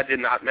name I did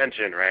not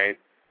mention, right?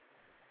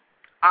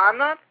 I'm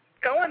not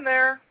going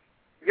there.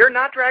 You're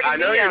not dragging me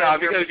down. I know you're not,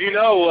 because you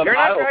know what You're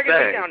not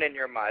dragging me down in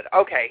your mud.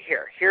 Okay,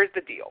 here's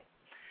the deal.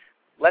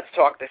 Let's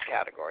talk this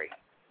category.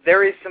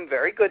 There is some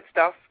very good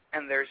stuff,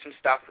 and there's some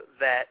stuff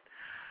that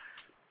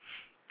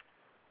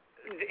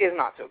is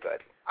not so good.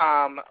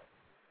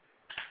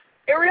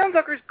 Ariane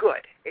Zucker's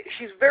good.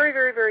 She's very,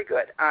 very, very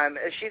good.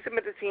 She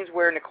submitted scenes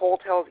where Nicole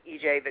tells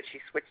EJ that she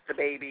switched the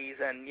babies,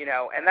 and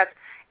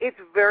it's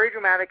very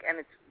dramatic and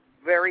it's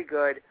very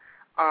good.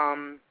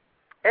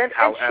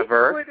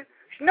 However,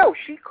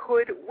 she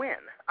could win.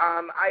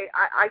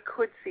 I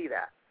could see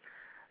that.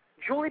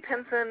 Julie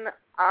Pinson,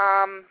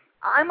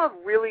 I'm a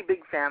really big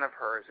fan of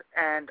hers,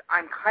 and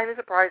I'm kind of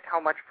surprised how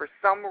much, for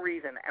some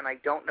reason, and I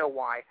don't know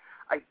why,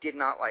 I did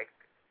not like.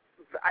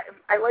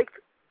 I liked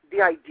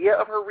the idea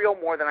of her reel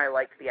more than I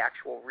liked the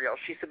actual reel.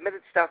 She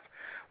submitted stuff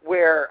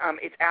where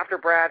it's after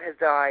Brad has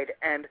died,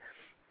 and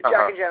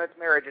Jack and Janet's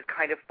marriage is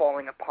kind of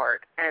falling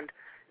apart. And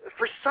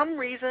for some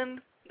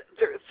reason,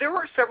 there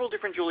are several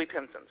different Julie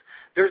Pinsons.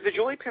 There's the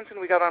Julie Pinson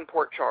we got on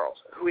Port Charles,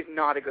 who is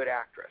not a good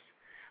actress.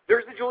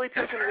 There's the Julie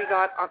Pinson we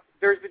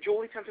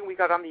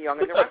got on The Young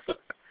and the Restless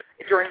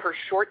during her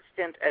short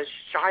stint as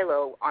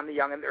Shiloh on The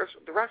Young and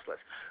the Restless,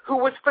 who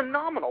was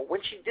phenomenal.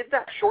 When she did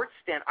that short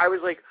stint, I was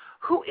like,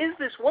 who is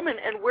this woman,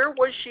 and where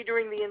was she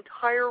during the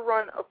entire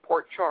run of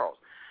Port Charles?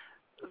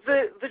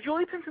 The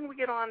Julie Pinson we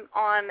get on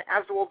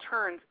As the World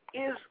Turns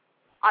is,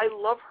 I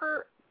love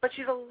her, but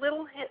she's a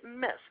little hit and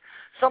miss.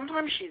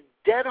 Sometimes she's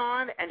dead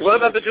on. And what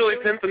about the Julie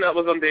Pinson that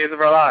was on Days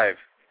of Our Lives?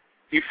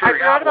 You forgot I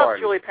forgot about one.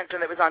 Julie Pinson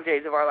that was on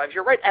Days of Our Lives.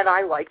 You're right, and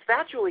I liked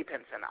that Julie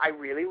Pinson. I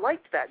really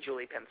liked that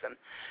Julie Pinson.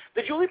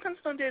 The Julie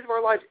Pinson on Days of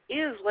Our Lives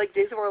is, like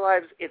Days of Our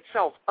Lives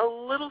itself, a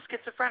little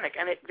schizophrenic,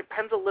 and it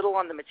depends a little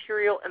on the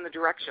material and the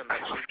direction that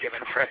she's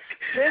given.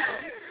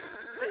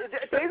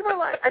 Days of Our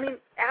Lives, I mean,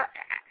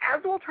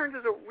 As the World Turns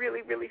is a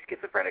really, really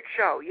schizophrenic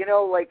show. You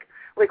know, like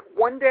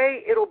one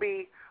day it'll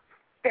be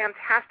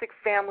fantastic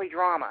family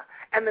drama,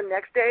 and the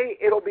next day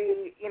it'll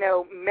be, you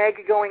know,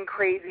 Meg going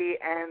crazy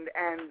and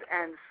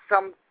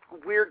some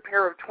weird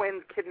pair of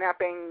twins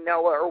kidnapping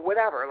Noah or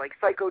whatever, like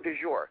Psycho du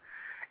jour.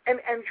 And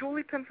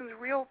Julie Pinson's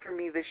reel for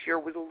me this year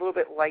was a little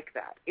bit like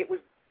that. It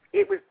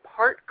was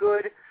part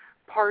good,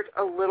 part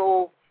a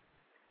little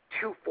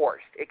too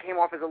forced. It came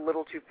off as a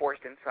little too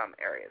forced in some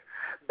areas.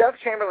 Beth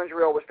Chamberlain's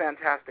reel was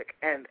fantastic,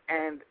 and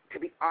to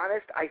be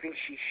honest, I think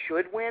she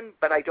should win,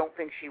 but I don't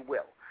think she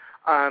will.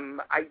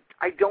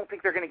 I don't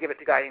think they're going to give it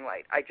to Guiding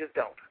Light. I just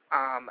don't.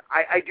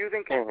 I do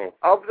think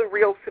of the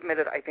reels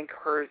submitted, I think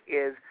hers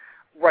is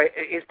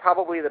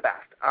probably the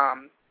best.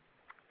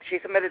 She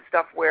submitted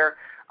stuff where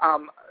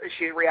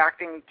she's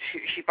reacting to,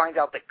 she finds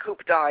out that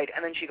Coop died,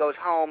 and then she goes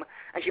home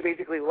and she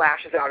basically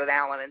lashes out at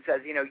Alan and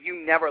says, you know,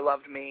 you never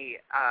loved me.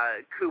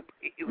 Coop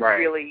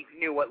really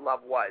knew what love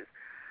was.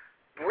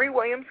 Bree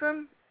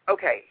Williamson,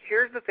 okay,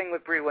 here's the thing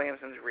with Bree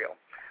Williamson's reel.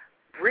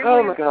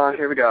 My gosh,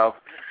 here we go.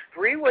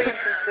 Bree Williamson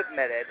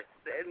submitted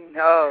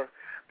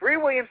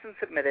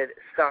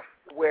stuff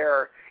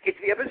where it's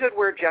the episode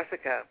where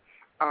Jessica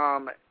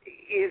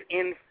is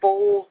in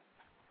full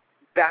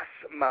Bess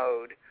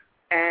mode,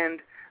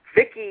 and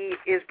Vicky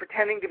is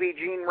pretending to be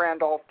Jean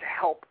Randolph to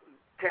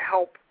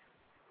help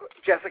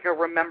Jessica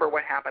remember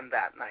what happened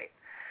that night.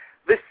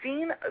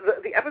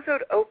 The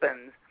episode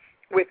opens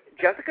with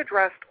Jessica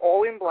dressed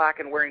all in black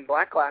and wearing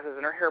black glasses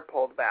and her hair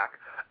pulled back,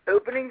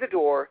 opening the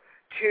door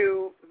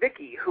to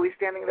Vicky, who is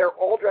standing there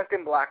all dressed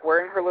in black,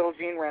 wearing her little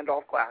Jean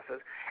Randolph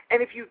glasses.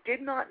 And if you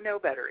did not know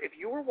better, if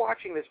you were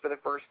watching this for the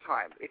first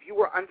time, if you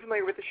were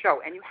unfamiliar with the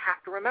show, and you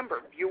have to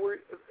remember,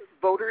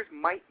 voters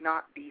might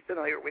not be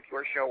familiar with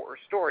your show or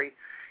story,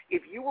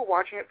 if you were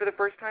watching it for the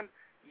first time,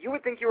 you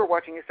would think you were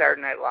watching a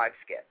Saturday Night Live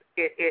skit.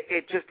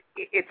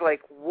 It's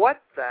like,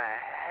 what the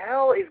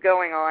hell is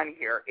going on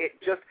here? It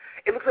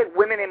looks like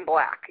Women in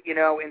Black, you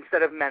know,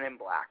 instead of Men in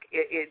Black.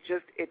 It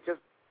just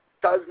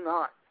does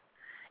not.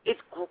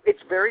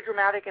 It's very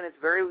dramatic and it's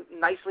very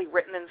nicely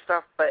written and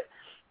stuff, but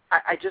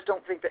I just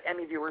don't think that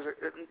Emmy viewers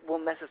will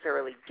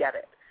necessarily get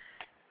it.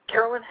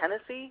 Carolyn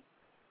Hennessy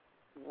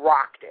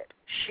rocked it.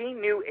 She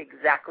knew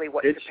exactly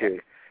what to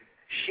pick.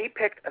 She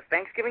picked a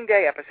Thanksgiving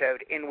Day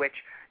episode in which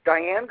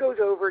Diane goes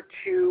over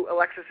to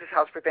Alexis's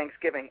house for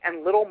Thanksgiving,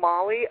 and little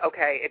Molly,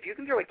 okay, if you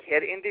can throw a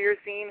kid into your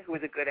scene who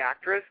is a good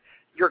actress,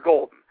 you're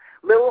golden.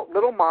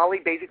 Little Molly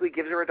basically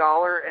gives her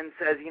 $1 and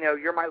says, you know,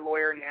 you're my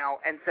lawyer now,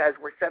 and says,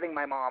 we're setting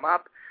my mom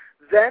up.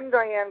 Then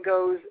Diane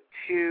goes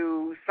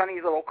to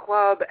Sonny's little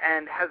club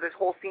and has this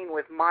whole scene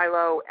with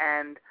Milo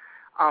and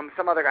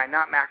some other guy,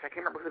 not Max. I can't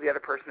remember who the other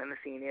person in the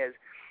scene is,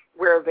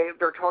 where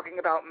they're talking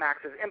about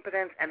Max's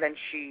impotence, and then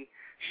she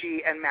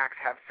and Max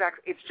have sex.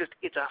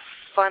 It's a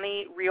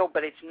funny reel,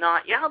 but it's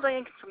not. You know how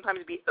Diane can sometimes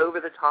be over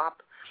the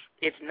top?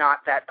 It's not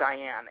that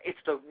Diane. It's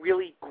the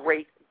really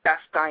great,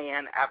 best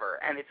Diane ever.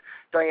 And it's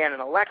Diane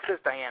and Alexis,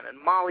 Diane and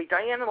Molly,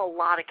 Diane and a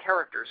lot of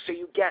characters. So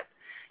you get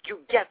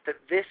that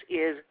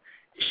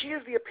she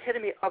is the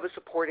epitome of a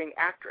supporting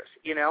actress,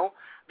 you know?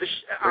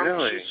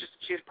 Really?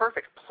 She's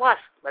perfect. Plus,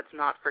 let's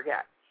not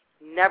forget,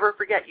 never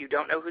forget, you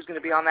don't know who's going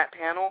to be on that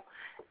panel.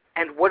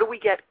 And what do we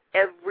get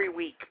every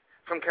week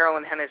from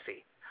Carolyn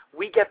Hennessy?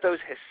 We get those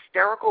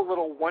hysterical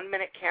little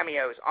 1-minute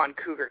cameos on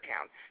Cougar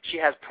Town. She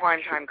has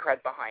primetime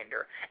cred behind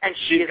her. And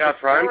she's got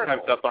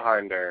primetime stuff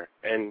behind her.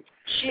 And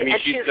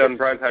she's done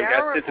primetime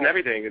guest and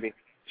everything. I mean,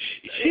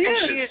 she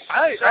is.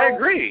 I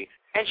agree.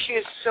 And she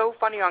is so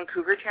funny on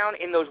Cougar Town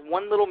in those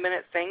 1 little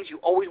minute things. You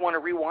always want to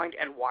rewind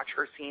and watch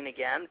her scene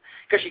again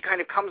because she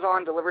kind of comes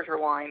on, delivers her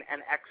line,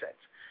 and exits.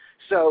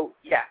 So,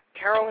 yeah,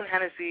 Carolyn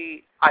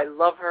Hennessy, I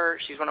love her.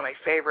 She's one of my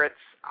favorites.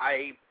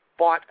 I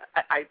bought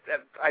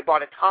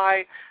a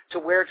tie to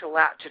wear to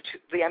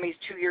the Emmys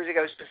 2 years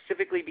ago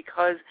specifically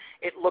because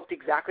it looked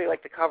exactly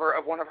like the cover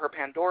of one of her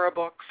Pandora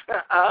books.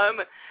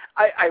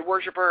 I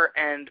worship her,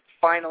 and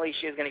finally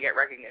she is going to get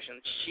recognition.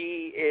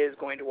 She is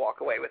going to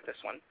walk away with this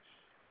one.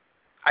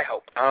 I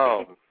hope.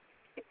 Oh.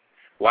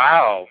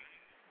 Wow.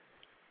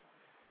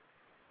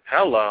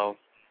 Hello.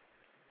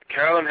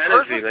 Carolyn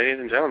Hennessy, ladies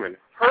and gentlemen.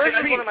 Hers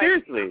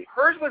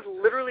was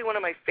literally one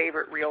of my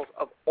favorite reels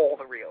of all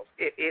the reels.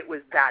 It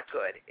was that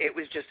good. It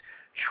was just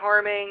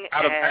charming.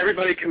 Out of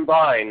everybody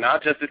combined,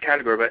 not just this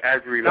category, but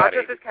everybody. Not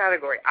just this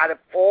category. Out of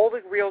all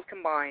the reels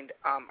combined,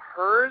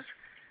 hers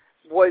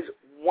was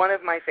one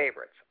of my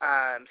favorites.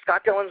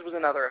 Scott Dillon's was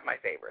another of my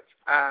favorites.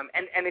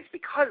 And it's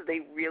because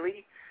they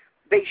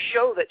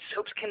show that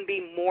soaps can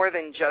be more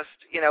than just,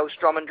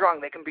 strum and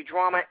drung. They can be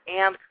drama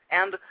and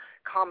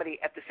comedy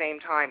at the same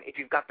time if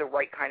you've got the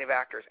right kind of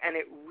actors. And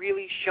it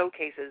really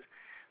showcases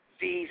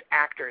these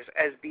actors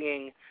as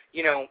being,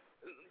 it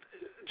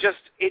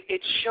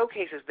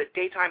showcases that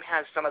Daytime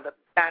has some of the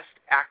best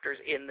actors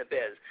in the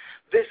biz.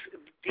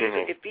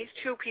 If these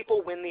two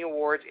people win the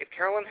awards, if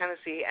Carolyn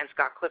Hennessy and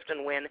Scott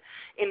Clifton win,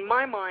 in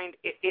my mind,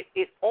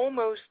 it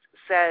almost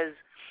says,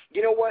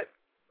 you know what?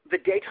 The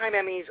Daytime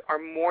Emmys are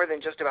more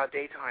than just about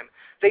daytime.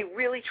 They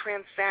really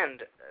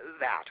transcend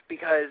that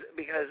because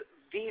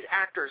these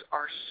actors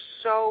are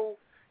so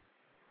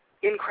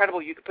incredible.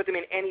 You could put them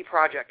in any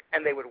project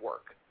and they would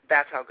work.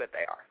 That's how good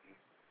they are.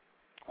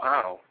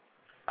 Wow.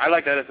 I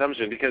like that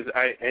assumption because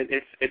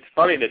it's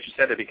funny that you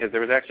said that because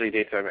there was actually a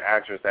daytime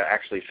actress that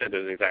actually said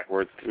those exact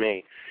words to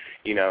me,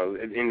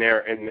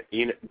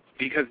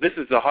 because this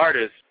is the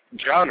hardest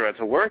genre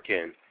to work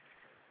in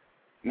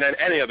than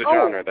any other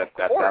genre that's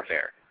out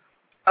there.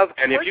 Of course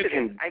and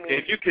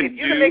if you can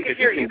do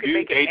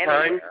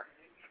daytime,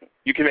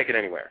 you can make it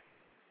anywhere.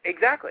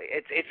 Exactly.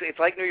 It's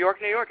like New York,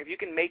 New York. If you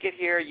can make it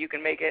here, you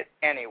can make it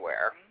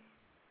anywhere.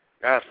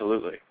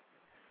 Absolutely.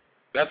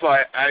 That's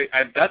why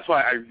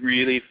I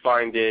really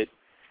find it.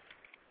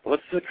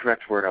 What's the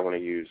correct word I want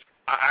to use?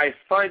 I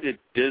find it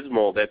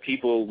dismal that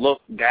people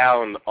look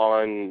down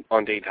on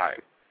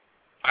daytime.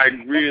 I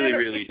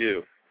really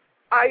do.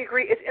 I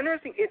agree. It's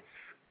interesting. It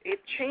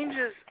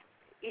changes.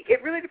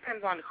 It really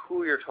depends on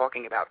who you're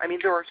talking about. I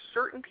mean, there are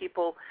certain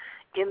people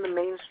in the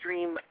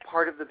mainstream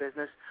part of the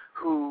business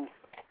who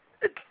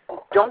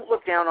don't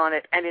look down on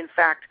it, and in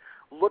fact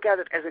look at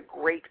it as a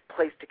great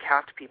place to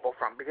cast people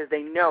from because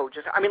they know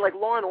like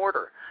Law and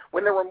Order.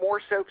 When there were more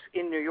soaps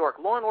in New York,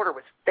 Law and Order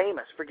was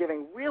famous for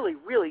giving really,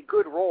 really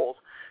good roles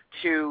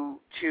to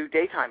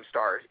daytime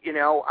stars.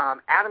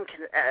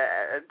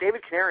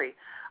 David Canary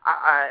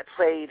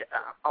played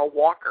a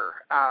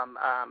walker,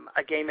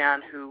 a gay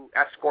man who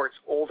escorts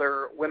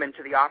older women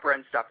to the opera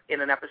and stuff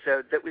in an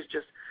episode that was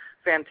just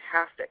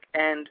fantastic.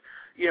 And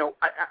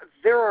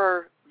there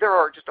are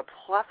just a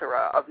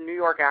plethora of New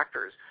York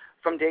actors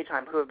from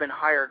daytime who have been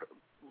hired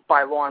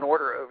by Law and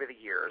Order over the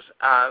years,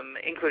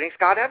 including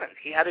Scott Evans.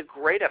 He had a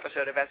great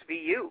episode of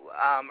SVU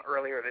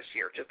earlier this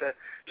year.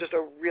 Just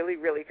a really,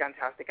 really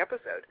fantastic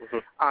episode.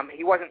 Mm-hmm.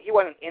 He wasn't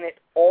in it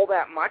all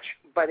that much,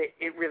 but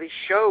it really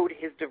showed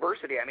his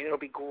diversity. I mean, it'll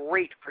be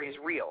great for his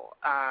reel.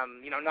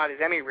 Not his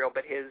Emmy reel,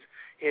 but his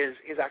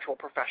actual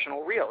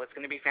professional reel. It's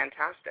going to be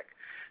fantastic.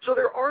 So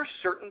there are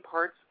certain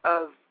parts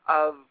of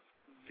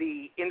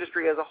the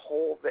industry as a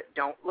whole that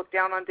don't look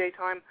down on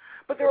daytime,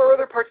 but there are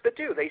other parts that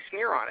do. They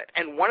sneer on it.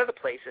 And one of the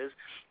places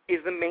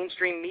is the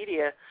mainstream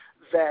media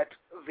that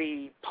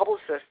the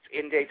publicists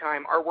in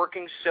daytime are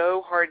working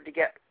so hard to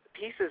get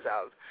pieces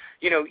of.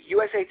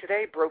 USA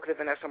Today broke the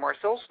Vanessa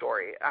Marcil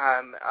story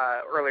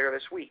earlier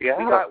this week. Yeah.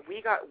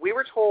 We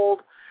were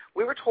told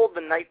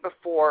the night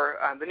before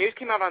the news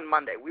came out on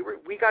Monday.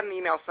 We got an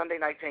email Sunday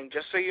night saying,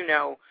 just so you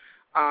know,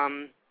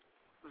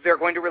 they're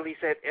going to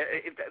release it,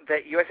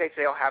 that USA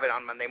Today will have it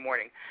on Monday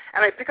morning.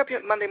 And I pick up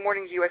Monday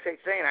morning's USA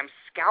Today, and I'm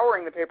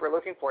scouring the paper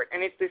looking for it,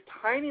 and it's this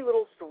tiny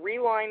little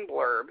 3-line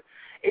blurb.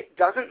 It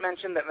doesn't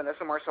mention that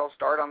Vanessa Marcil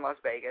starred on Las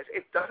Vegas.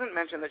 It doesn't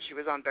mention that she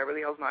was on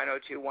Beverly Hills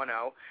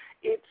 90210.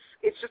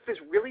 It's just this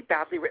really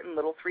badly written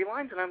little 3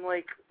 lines, and I'm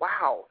like,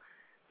 wow,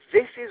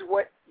 this is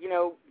what,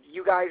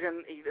 you guys,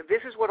 and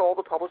this is what all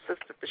the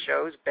publicists at the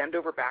shows bend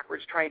over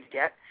backwards trying to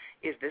get,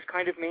 is this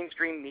kind of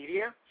mainstream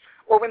media.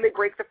 Or when they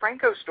break the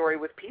Franco story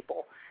with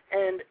People.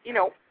 And,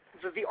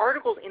 the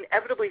articles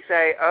inevitably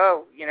say,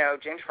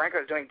 James Franco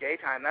is doing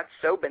daytime. That's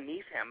so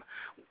beneath him.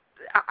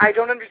 I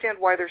don't understand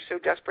why they're so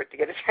desperate to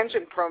get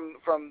attention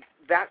from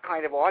that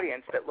kind of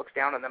audience that looks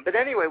down on them. But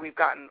anyway, we've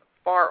gotten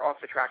far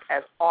off the track,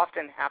 as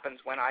often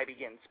happens when I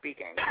begin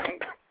speaking.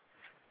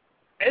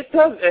 It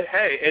does.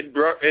 It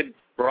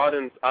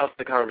broadens out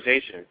the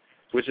conversation,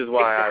 which is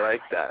why I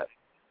like that.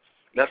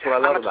 That's what I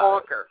love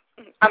about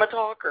it. I'm a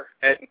talker.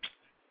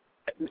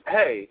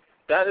 Hey,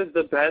 that is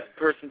the best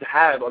person to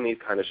have on these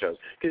kind of shows.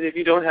 Because if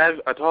you don't have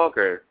a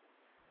talker,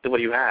 then what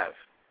do you have?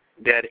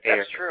 Dead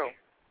air.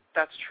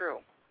 That's true.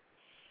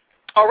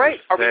 All right.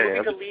 Are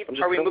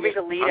we moving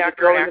to lead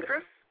actor and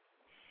actress?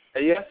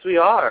 Yes, we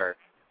are.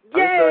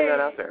 Yay! I'm throwing that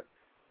out there.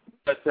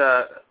 But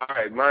all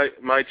right,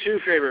 my two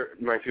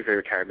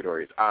favorite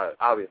categories,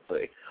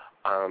 obviously,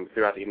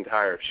 throughout the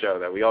entire show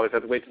that we always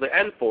have to wait till the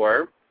end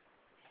for.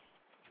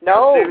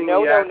 No.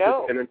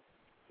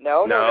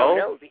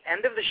 The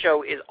end of the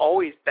show is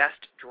always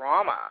best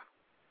drama.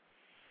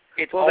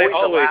 It's well, always they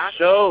always the last.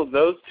 show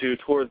those two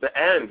towards the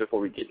end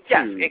before we get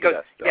Yes, to it goes.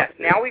 Best Yes,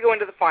 now we go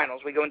into the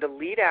finals. We go into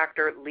lead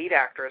actor, lead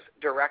actress,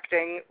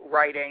 directing,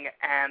 writing,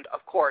 and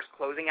of course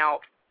closing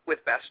out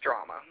with best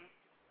drama.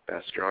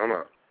 Best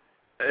drama.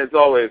 It's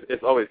always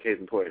case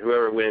in point.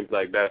 Whoever wins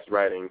like best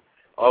writing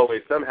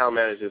always somehow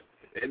manages.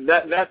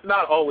 That's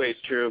not always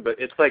true, but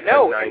it's like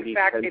no, a 90, in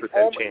fact, 10%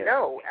 it's chance.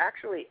 no,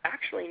 actually,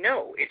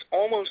 no. It's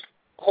almost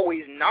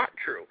always not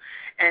true.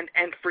 And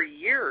for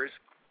years,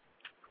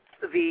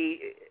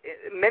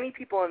 many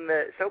people in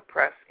the soap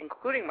press,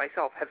 including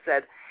myself, have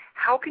said,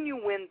 how can you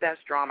win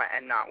best drama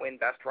and not win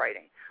best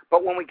writing?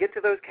 But when we get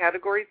to those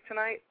categories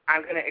tonight,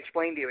 I'm going to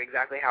explain to you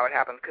exactly how it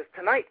happens. Because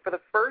tonight, for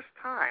the first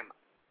time,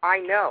 I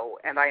know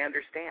and I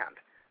understand.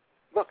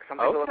 Look,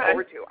 something to look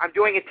forward to. I'm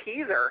doing a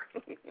teaser.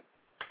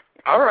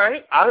 All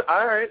right.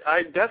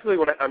 I definitely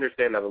want to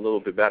understand that a little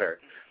bit better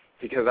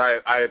because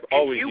I've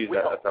always used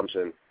that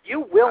assumption.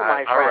 You will,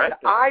 my friend.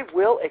 Right. I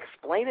will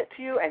explain it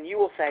to you, and you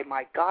will say,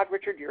 my God,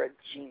 Richard, you're a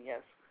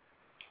genius.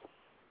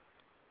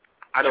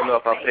 I don't know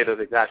if I'll say those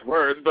exact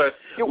words, but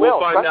we'll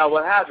find out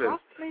what happens.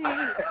 Trust me.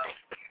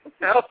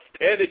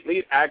 Outstanding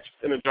lead actress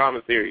in a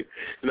drama series.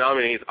 The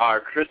nominees are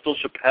Crystal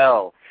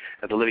Chappelle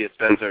as Olivia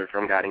Spencer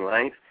from Guiding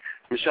Light,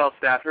 Michelle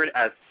Stafford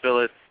as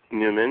Phyllis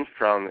Newman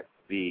from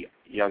The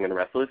Young and the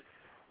Restless,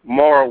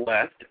 Maura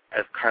West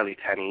as Carly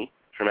Tenney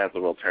from As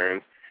the World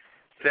Turns,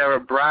 Sarah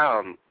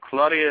Brown,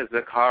 Claudia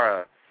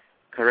Zaccara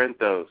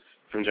Corinthos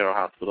from General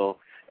Hospital,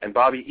 and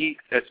Bobby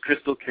Eakes as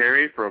Crystal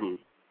Carey from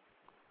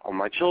All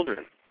My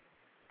Children.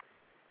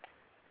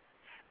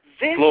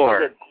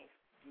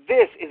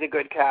 This is a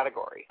good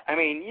category. I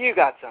mean, you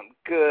got some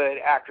good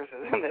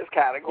actresses in this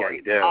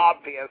category,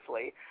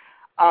 obviously.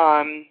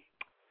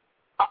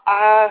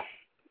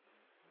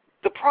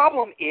 The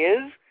problem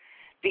is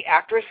the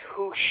actress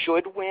who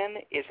should win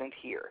isn't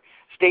here.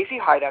 Stacey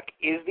Hyduck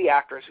is the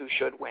actress who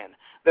should win.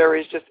 There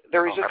is just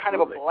kind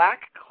of a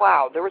black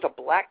cloud. There was a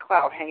black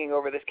cloud hanging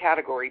over this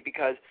category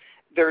because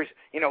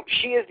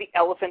she is the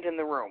elephant in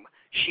the room.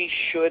 She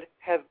should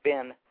have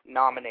been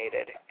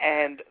nominated.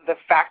 And the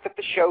fact that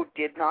the show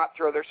did not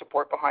throw their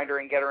support behind her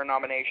and get her a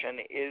nomination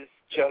is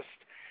just,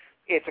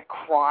 it's a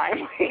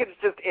crime. It's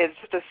just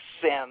a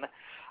sin.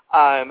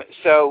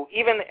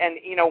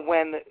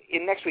 When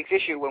in next week's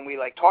issue, when we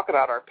talk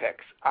about our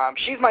picks,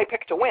 she's my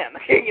pick to win.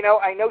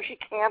 I know she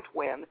can't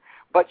win,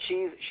 but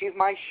she's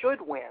my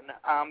should win,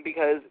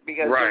 because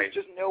there's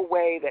just no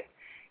way that,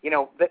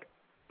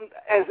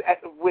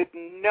 with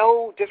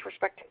no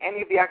disrespect to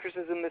any of the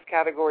actresses in this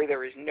category,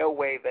 there is no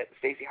way that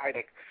Stacey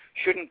Hyduck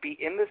shouldn't be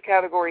in this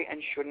category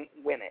and shouldn't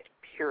win it.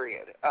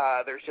 Period.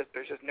 There's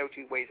just no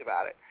two ways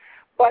about it.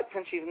 But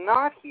since she's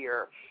not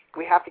here,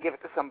 we have to give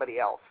it to somebody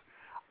else.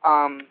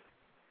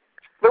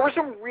 There were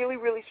some really,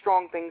 really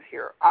strong things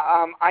here.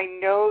 I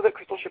know that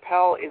Crystal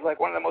Chappelle is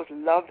one of the most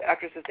loved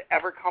actresses to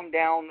ever come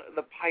down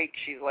the pike.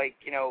 She's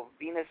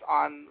Venus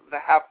on the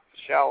half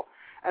shell,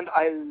 and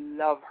I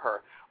love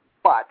her.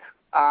 But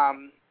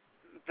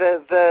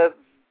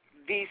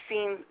these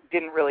scenes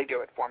didn't really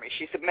do it for me.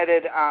 She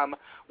submitted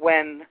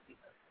when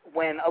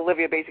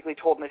Olivia basically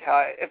told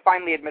Natalia,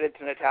 finally admitted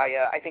to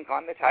Natalia, I think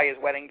on Natalia's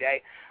wedding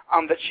day,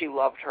 that she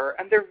loved her.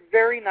 And they're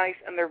very nice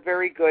and they're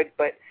very good,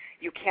 but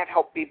you can't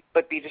help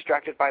but be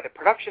distracted by the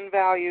production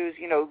values.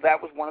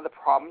 That was one of the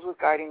problems with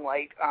Guiding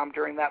Light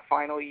during that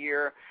final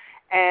year.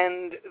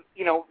 And,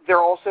 they're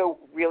also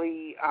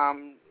really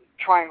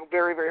trying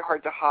very, very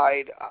hard to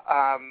hide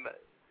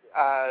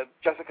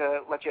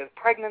Jessica Lecce's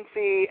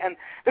pregnancy. And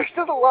there's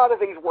still a lot of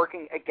things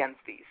working against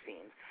these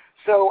scenes.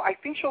 So I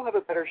think she'll have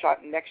a better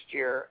shot next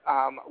year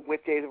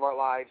with Days of Our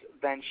Lives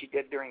than she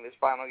did during this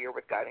final year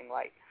with Guiding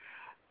Light.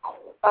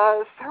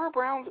 Sarah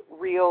Brown's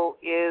reel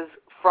is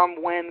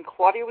from when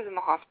Claudia was in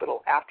the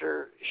hospital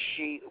after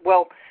she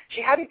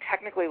hadn't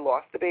technically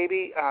lost the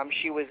baby.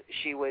 She was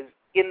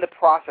in the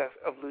process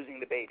of losing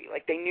the baby.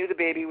 They knew the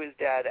baby was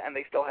dead and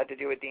they still had to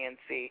do a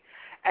D&C.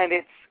 And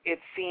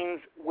it's scenes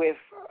with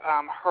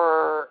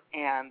her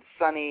and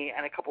Sonny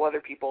and a couple other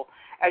people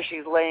as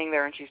she's laying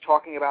there and she's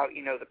talking about,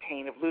 the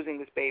pain of losing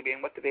this baby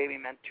and what the baby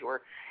meant to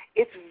her.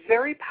 It's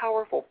very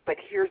powerful, but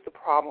here's the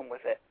problem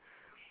with it.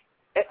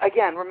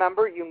 Again,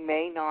 remember, you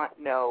may not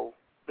know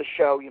the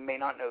show, you may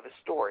not know the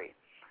story.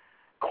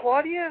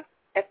 Claudia,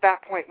 at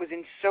that point, was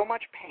in so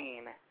much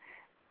pain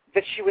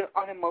that she was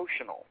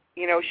unemotional.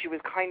 She was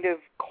kind of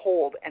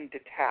cold and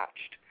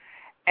detached.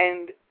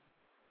 And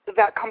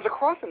that comes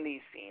across in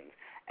these scenes.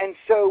 And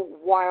so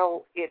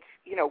while it's,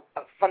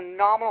 a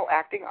phenomenal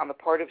acting on the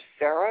part of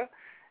Sarah,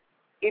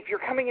 if you're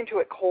coming into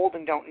it cold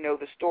and don't know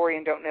the story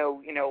and don't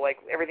know,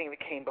 everything that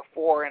came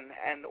before and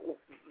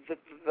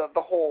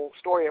the whole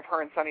story of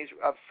her and Sonny's,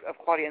 of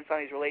Claudia and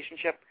Sonny's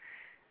relationship,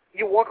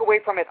 you walk away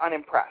from it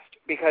unimpressed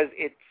because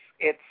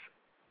it's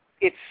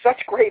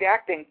such great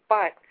acting,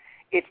 but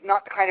it's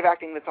not the kind of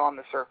acting that's on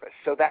the surface.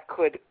 So that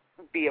could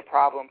be a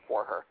problem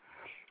for her.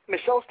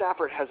 Michelle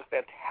Stafford has a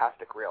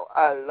fantastic reel.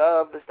 I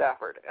love the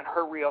Stafford, and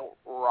her reel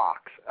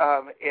rocks.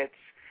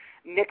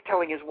 Nick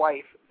telling his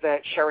wife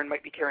that Sharon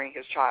might be carrying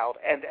his child,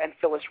 and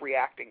Phyllis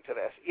reacting to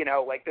this,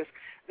 like this,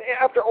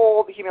 after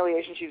all the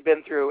humiliation she's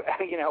been through,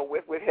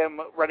 with him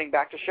running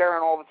back to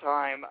Sharon all the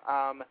time,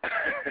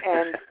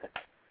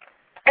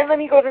 and then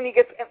he goes and he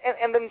gets,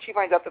 and then she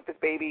finds out that this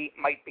baby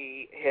might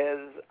be his.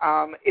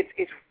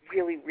 It's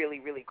really, really,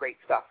 really great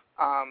stuff.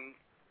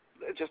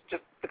 Just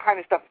the kind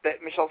of stuff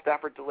that Michelle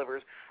Stafford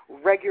delivers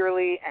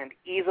regularly and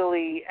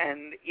easily,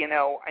 and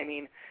I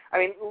mean,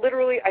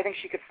 literally, I think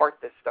she could fart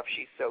this stuff.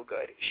 She's so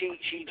good.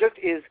 She just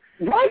is.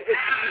 What?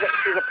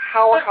 She's a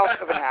powerhouse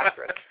of an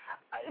actress.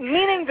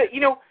 Meaning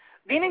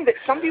that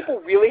some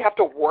people really have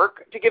to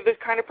work to give this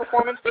kind of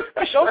performance.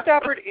 Michelle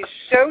Stafford is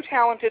so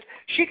talented.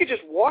 She could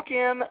just walk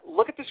in,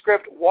 look at the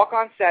script, walk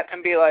on set,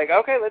 and be like,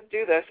 okay, let's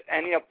do this,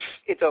 and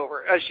it's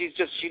over.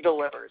 She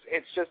delivers.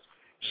 It's just,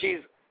 she's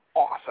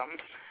awesome.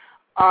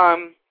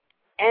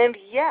 And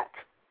yet,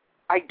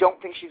 I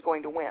don't think she's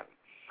going to win.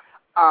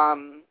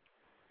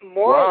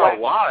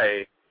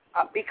 Why?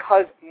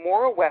 Because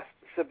Maura West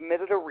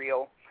submitted a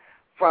reel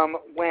from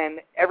when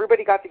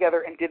everybody got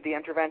together and did the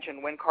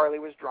intervention when Carly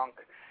was drunk.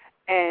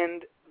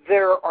 And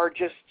there's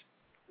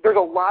a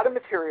lot of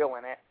material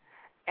in it,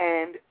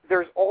 and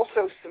there's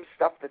also some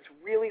stuff that's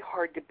really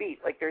hard to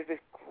beat. Like, there's this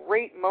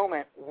great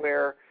moment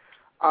where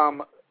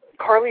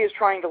Carly is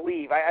trying to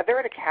leave. They're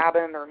at a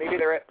cabin, or maybe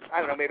they're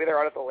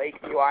out at the lake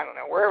view, I don't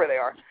know, wherever they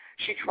are.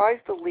 She tries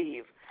to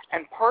leave,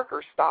 and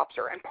Parker stops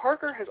her. And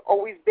Parker has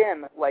always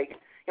been,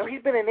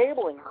 he's been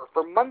enabling her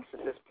for months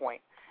at this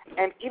point.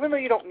 And even though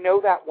you don't know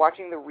that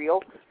watching the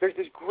reel, there's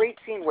this great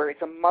scene where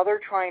it's a mother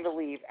trying to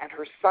leave and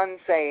her son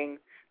saying,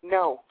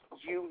 no,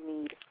 you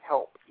need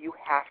help. You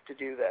have to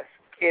do this.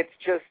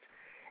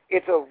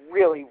 It's a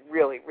really,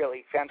 really,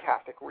 really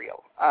fantastic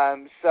reel.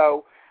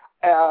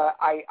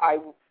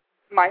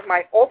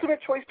 My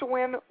ultimate choice to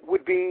win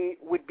would be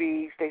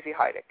Stacey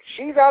Heideck.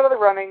 She's out of the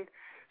running,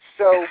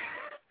 so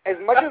as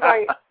much as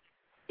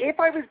if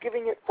I was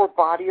giving it for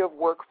body of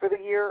work for the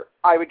year,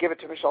 I would give it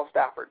to Michelle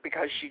Stafford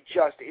because she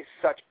just is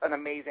such an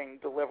amazing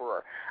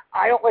deliverer.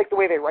 I don't like the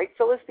way they write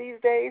Phyllis these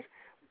days,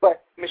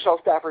 but Michelle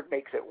Stafford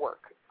makes it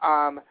work.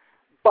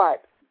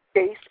 But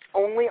based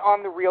only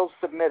on the reels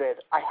submitted,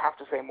 I have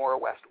to say Maura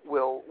West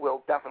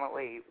will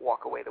definitely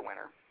walk away the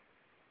winner.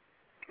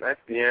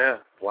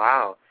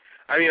 Wow.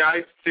 I mean,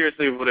 I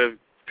seriously would have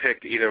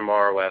picked either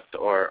Maura West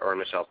or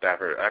Michelle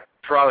Stafford.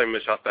 Probably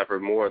Michelle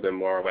Stafford more than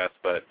Maura West,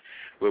 but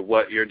with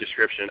what your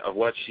description of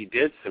what she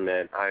did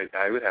submit,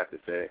 I would have to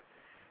say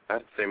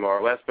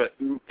Maura West, but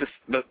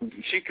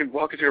she could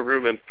walk into a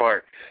room and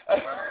fart.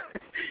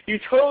 You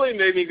totally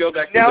made me go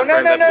back to No,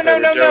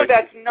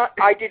 that's not,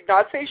 I did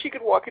not say she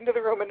could walk into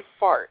the room and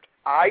fart.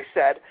 I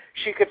said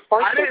she could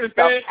fart I didn't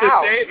stuff finish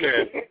out. The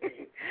statement.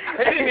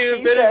 I didn't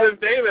even finish the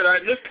statement. I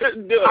just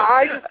couldn't do it.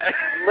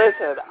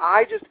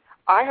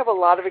 I have a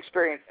lot of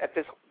experience at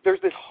this.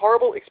 There's this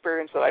horrible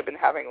experience that I've been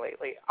having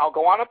lately. I'll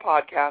go on a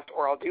podcast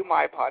or I'll do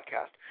my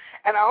podcast,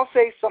 and I'll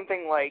say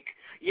something like,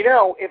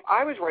 if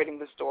I was writing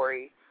the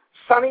story,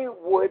 Sonny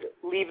would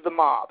leave the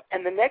mob.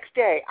 And the next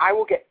day, I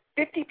will get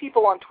 50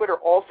 people on Twitter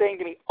all saying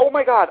to me, oh,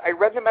 my God, I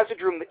read in the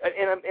message room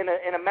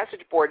in a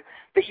message board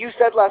that you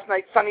said last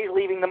night Sonny's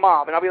leaving the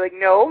mob. And I'll be like,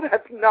 no,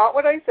 that's not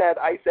what I said.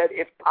 I said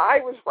if I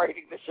was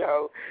writing the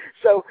show.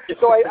 So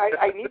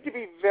I need to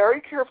be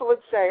very careful and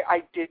say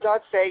I did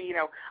not say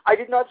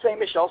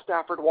Michelle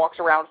Stafford walks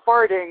around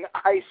farting.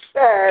 I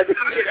said,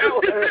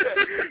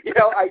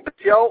 I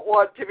don't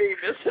want to be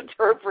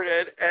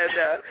misinterpreted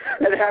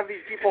and have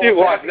these people.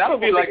 That'll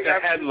be like the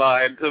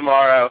headline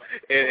tomorrow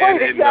in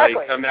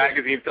like a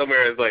magazine somewhere.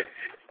 Is like,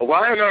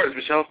 why on earth is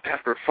Michelle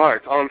Stafford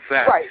farts on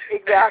set? Right,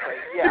 exactly,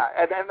 yeah,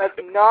 and that's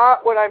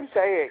not what I'm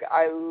saying.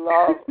 I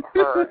love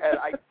her, and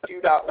I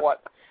do not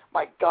want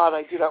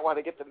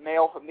to get the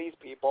mail from these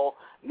people.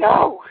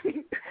 No!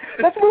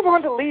 Let's move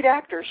on to lead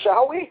actor,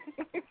 shall we?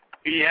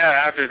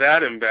 Yeah, after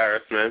that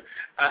embarrassment.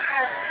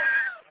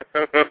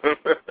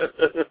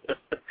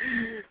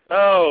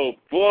 Oh,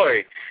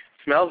 boy.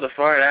 Smells of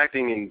fart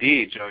acting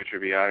indeed, Joey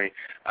Tribbiani.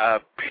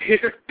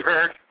 Peter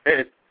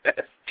Bergman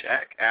as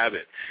Jack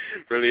Abbott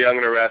from The Young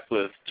and the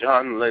Restless,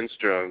 John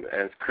Lindstrom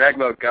as Craig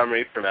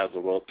Montgomery from As the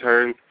World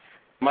Turns,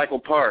 Michael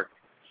Park,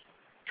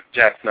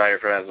 Jack Snyder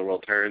from As the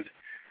World Turns,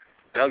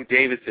 Doug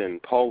Davison,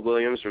 Paul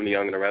Williams from The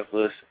Young and the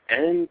Restless,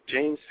 and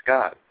James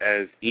Scott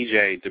as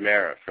E.J.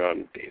 DiMera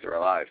from Days Are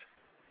Alive.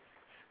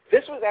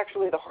 This was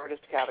actually the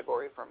hardest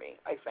category for me,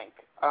 I think.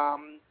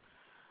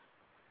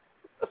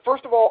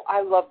 First of all,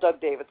 I love Doug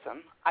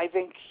Davison. I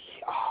think,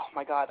 oh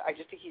my God, I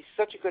just think he's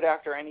such a good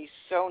actor, and he's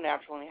so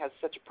natural, and he has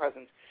such a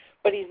presence.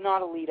 But he's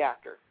not a lead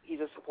actor. He's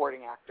a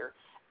supporting actor,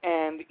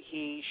 and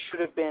he should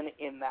have been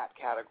in that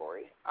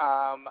category.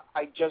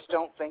 I just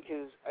don't think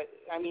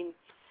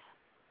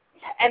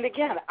and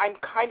again, I'm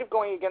kind of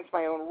going against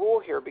my own rule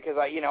here because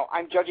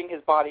I'm judging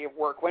his body of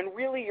work when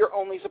really you're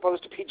only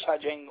supposed to be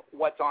judging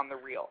what's on the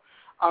reel.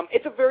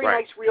 It's a very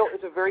Right. nice reel.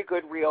 It's a very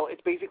good reel.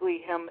 It's basically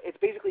him. It's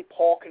basically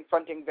Paul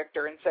confronting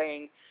Victor and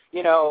saying,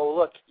 you know,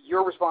 look,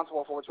 you're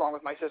responsible for what's wrong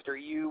with my sister.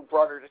 You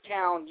brought her to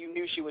town. You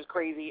knew she was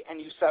crazy,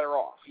 and you set her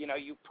off. You know,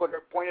 you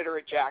pointed her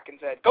at Jack and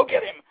said, go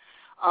get him.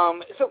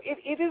 So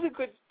it is a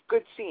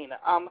good scene.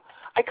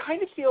 I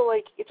kind of feel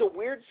like it's a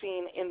weird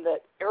scene in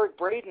that Eric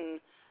Braeden,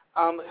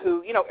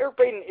 who, you know, Eric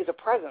Braeden is a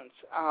presence,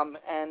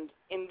 and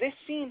in this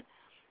scene,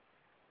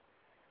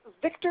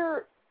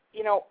 Victor,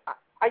 you know,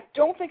 I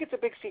don't think it's a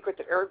big secret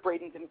that Eric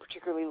Braeden didn't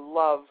particularly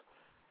love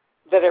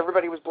that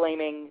everybody was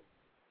blaming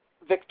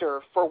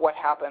Victor for what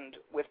happened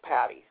with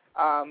Patty.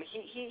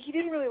 He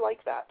didn't really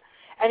like that.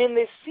 And in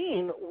this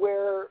scene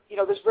where, you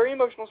know, this very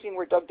emotional scene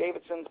where Doug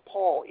Davidson's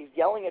Paul is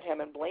yelling at him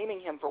and blaming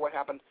him for what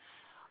happened,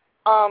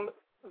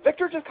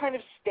 Victor just kind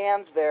of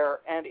stands there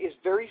and is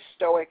very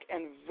stoic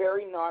and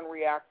very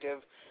non-reactive,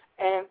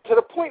 and to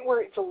the point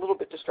where it's a little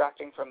bit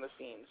distracting from the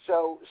scene.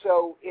 So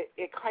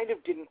it kind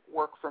of didn't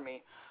work for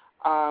me.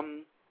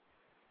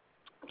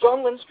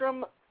 John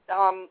Lindstrom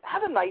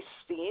had a nice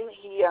scene.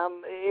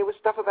 It was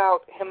stuff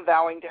about him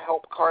vowing to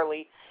help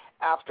Carly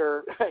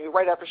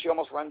right after she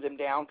almost runs him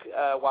down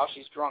while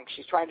she's drunk.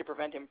 She's trying to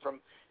prevent him from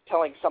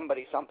telling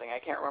somebody something. I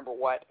can't remember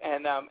what.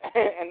 And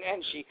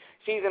she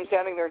sees him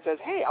standing there and says,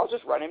 hey, I'll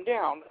just run him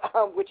down,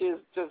 which is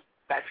just,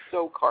 that's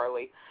so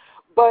Carly.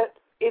 But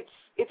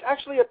it's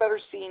actually a better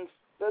scene.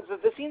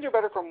 The scenes are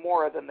better for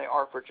Maura than they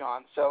are for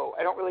John, so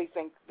I don't really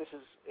think this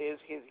is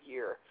his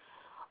year.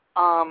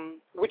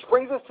 Which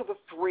brings us to the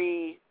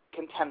three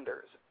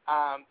contenders.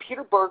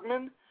 Peter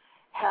Bergman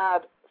had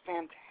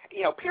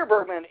Peter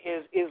Bergman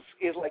is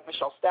like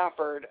Michelle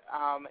Stafford.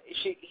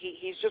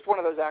 He's just one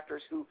of those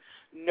actors who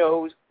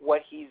knows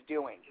what he's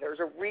doing. There's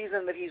a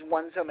reason that he's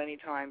won so many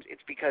times.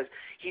 It's because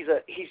he's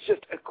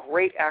just a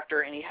great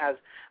actor, and he has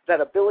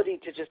that ability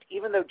to just,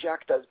 even though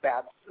Jack does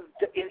bad,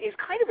 is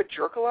kind of a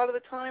jerk a lot of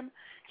the time,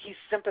 he's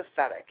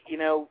sympathetic. You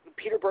know,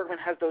 Peter Bergman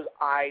has those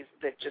eyes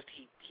that just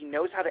he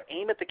knows how to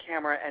aim at the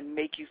camera and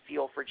make you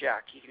feel for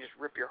Jack. He can just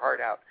rip your heart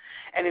out.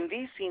 And in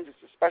these scenes,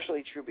 it's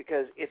especially true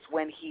because it's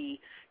when he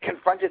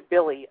confronted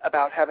Billy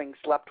about having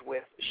slept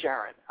with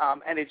Sharon,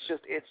 and it's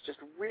just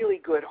really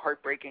good,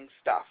 heartbreaking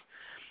stuff.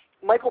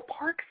 Michael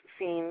Park's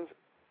scenes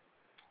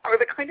are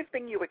the kind of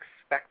thing you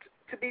expect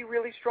to be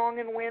really strong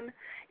and win.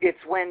 It's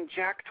when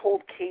Jack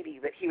told Katie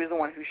that he was the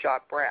one who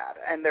shot Brad,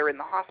 and they're in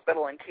the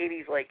hospital, and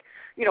Katie's like,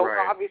 you know,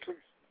 right. Obviously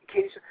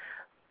Katie's.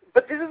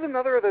 But this is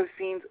another of those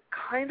scenes,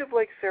 kind of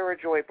like Sarah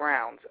Joy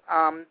Brown's.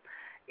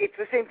 It's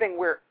the same thing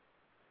where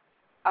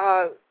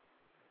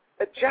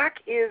Jack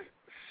is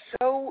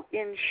so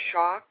in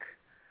shock,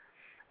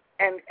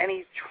 and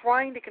he's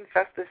trying to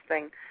confess this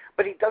thing,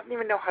 but he doesn't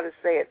even know how to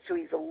say it, so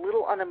he's a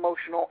little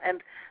unemotional,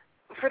 and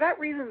for that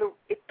reason,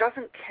 it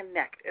doesn't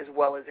connect as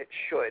well as it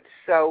should.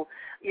 So,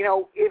 you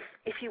know, if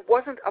he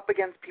wasn't up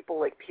against people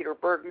like Peter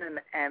Bergman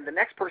and the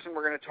next person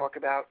we're going to talk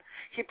about,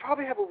 he'd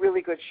probably have a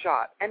really good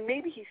shot. And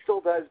maybe he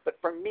still does, but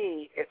for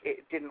me,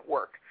 it didn't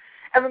work.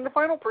 And then the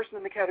final person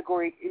in the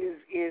category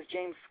is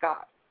James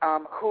Scott,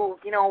 who,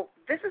 you know,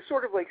 this is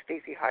sort of like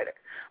Stacey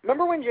Heideck.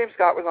 Remember when James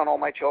Scott was on All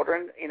My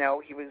Children? You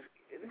know,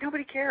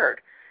 nobody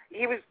cared.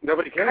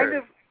 Nobody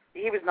cared.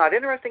 He was not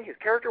interesting. His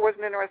character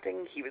wasn't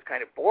interesting. He was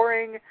kind of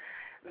boring.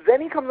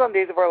 Then he comes on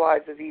Days of Our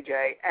Lives as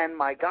EJ, and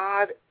my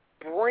God,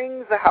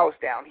 brings the house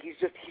down. He's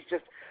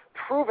just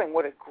proving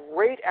what a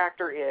great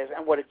actor is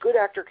and what a good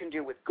actor can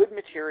do with good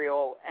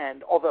material.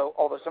 And although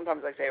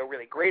sometimes I say a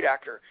really great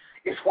actor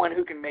is one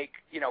who can make,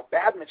 you know,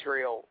 bad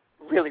material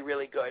really,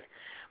 really good.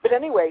 But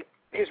anyway,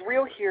 his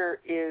reel here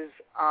is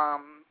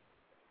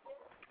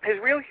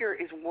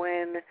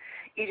when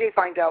EJ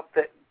finds out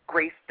that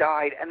Grace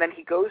died, and then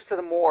he goes to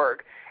the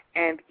morgue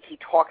and he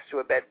talks to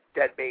a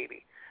dead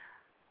baby.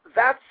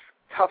 That's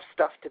tough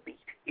stuff to beat,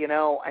 you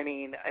know. I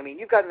mean,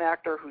 you've got an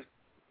actor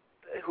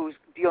who's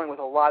dealing with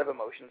a lot of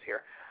emotions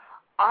here.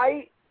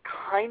 I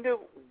kind of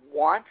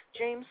want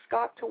James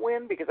Scott to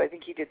win because I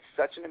think he did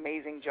such an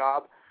amazing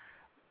job.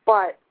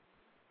 But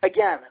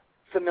again,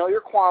 familiar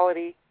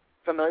quality,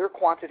 familiar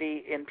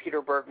quantity in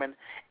Peter Bergman,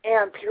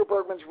 and Peter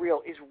Bergman's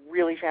reel is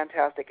really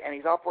fantastic, and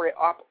he's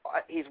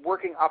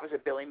working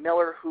opposite Billy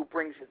Miller, who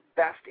brings his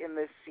best in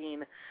this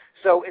scene.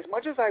 So as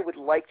much as I would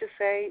like to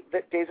say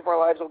that Days of Our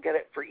Lives will get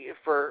it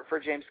for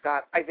James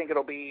Scott, I think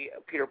it'll be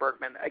Peter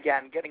Bergman,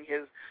 again, getting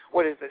his,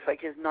 what is this,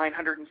 like his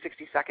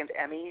 962nd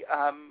Emmy?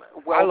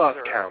 I lost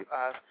count.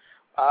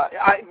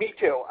 Me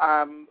too.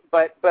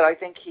 But I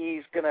think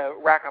he's going to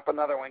rack up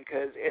another one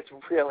because it's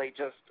really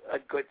just a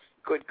good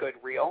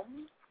reel.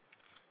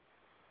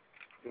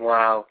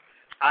 Wow.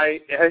 I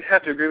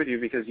have to agree with you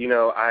because,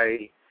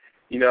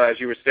 as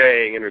you were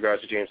saying in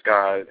regards to James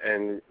Scott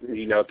and,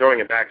 throwing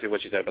it back to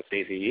what you said about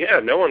Stacey, yeah,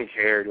 no one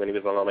cared when he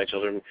was on All My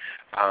Children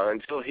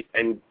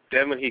and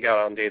then when he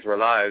got on Days of Our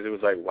Lives, it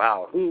was like,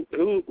 wow,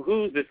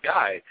 who's this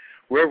guy?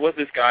 Where was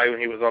this guy when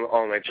he was on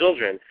All My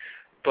Children?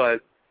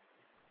 But,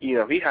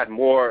 he had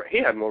more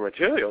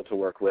material to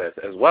work with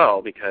as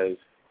well because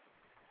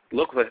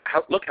look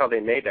how they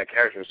made that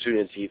character as soon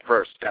as he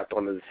first stepped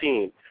onto the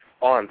scene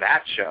on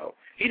that show.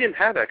 He didn't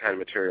have that kind of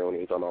material when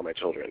he was on All My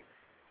Children.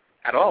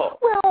 At all.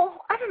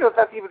 Well, I don't know if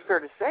that's even fair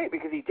to say,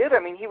 because he did. I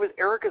mean, he was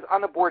Erica's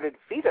unaborted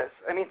fetus.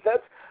 I mean,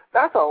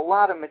 that's a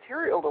lot of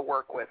material to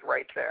work with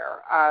right there.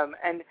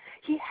 And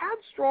he had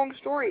strong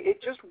story.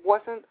 It just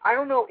wasn't, I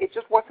don't know, it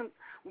just wasn't,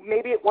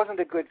 maybe it wasn't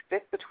a good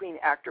fit between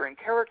actor and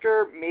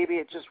character. Maybe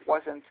it just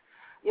wasn't,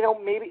 you know,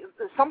 maybe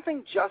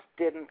something just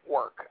didn't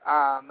work.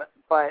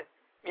 But,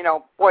 you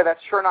know, boy, that's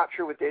sure not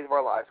true with Days of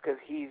Our Lives, because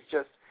he's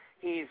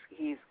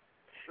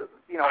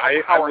you know,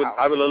 I would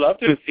have loved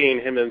to have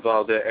seen him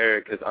involved in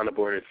Erica's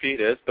unaborted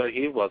fetus, but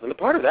he wasn't a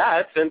part of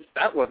that since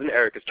that wasn't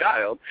Erica's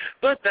child.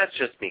 But that's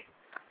just me.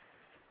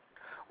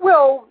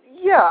 Well,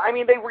 yeah, I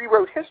mean, they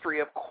rewrote history,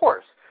 of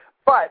course,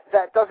 but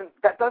that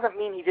doesn't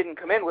mean he didn't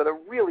come in with a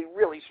really,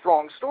 really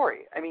strong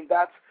story. I mean,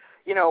 that's,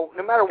 you know,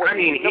 no matter what. I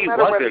mean, he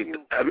wasn't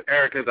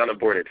Erica's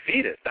unaborted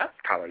fetus. That's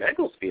Colin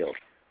Egglesfield.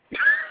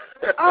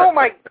 Oh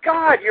my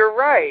God, you're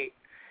right.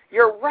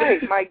 You're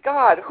right. My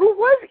God, who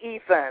was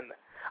Ethan?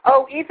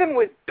 Oh, Ethan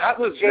was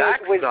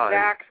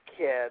Zach's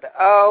kid.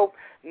 Oh,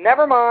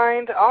 never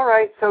mind. All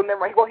right, so never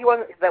mind. Well, he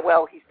wasn't that.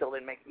 Well, he still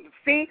didn't make.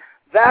 See,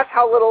 that's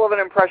how little of an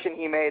impression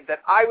he made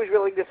that I was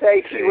willing to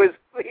say he was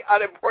the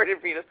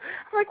unaborted fetus.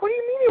 I'm like, what do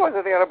you mean he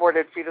wasn't the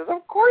unaborted fetus?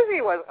 Of course he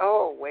was.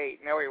 Oh, wait,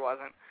 no, he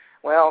wasn't.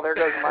 Well, there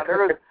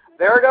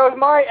goes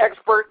my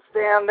expert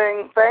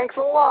standing. Thanks a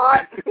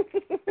lot.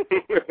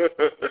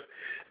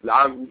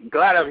 I'm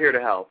glad I'm here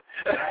to help.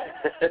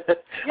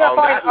 Yeah, on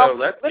fine. that note,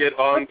 let's get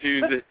on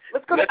to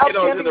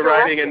the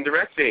writing and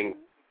directing.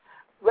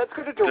 Let's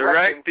go to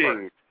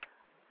directing.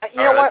 First.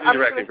 You know what? I'm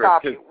just going to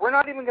stop you. We're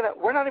not even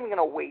going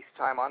to waste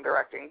time on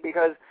directing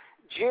because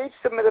GH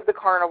submitted the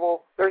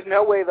carnival. There's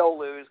no way they'll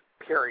lose.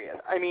 Period.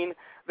 I mean,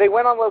 they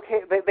went on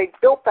location. They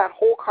built that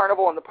whole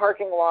carnival in the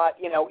parking lot.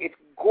 You know, it's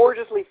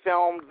gorgeously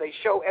filmed. They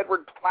show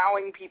Edward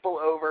plowing people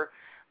over.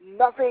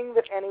 Nothing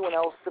that anyone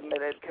else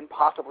submitted can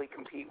possibly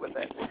compete with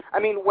it. I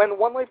mean, when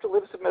One Life to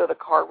Live submitted a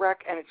car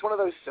wreck, and it's one of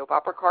those soap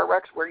opera car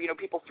wrecks where, you know,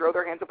 people throw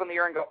their hands up in the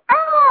air and go,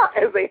 ah,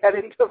 as they head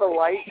into the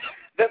light,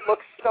 that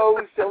looks so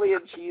silly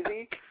and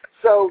cheesy.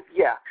 So,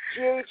 yeah,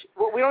 GH,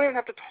 well, we don't even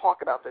have to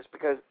talk about this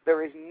because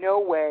there is no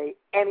way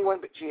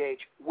anyone but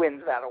GH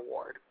wins that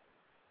award.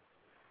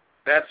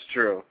 That's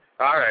true.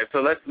 All right,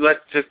 so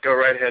let's just go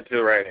right ahead to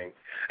the writing.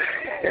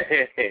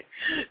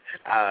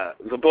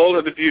 The Bold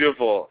and the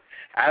Beautiful,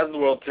 As the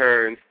World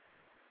Turns,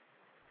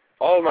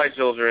 All My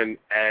Children,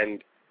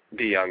 and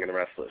The Young and the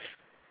Restless.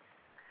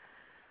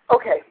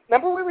 Okay,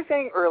 remember we were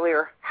saying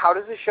earlier, how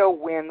does a show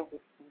win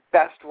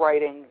Best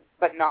Writing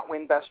but not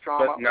win Best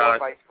Drama or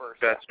vice versa?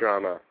 Best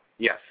Drama,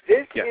 yes.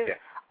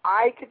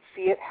 I could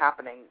see it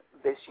happening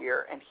this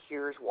year, and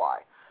here's why.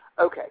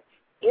 Okay,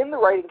 in the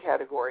writing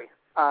category,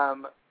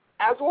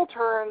 As the World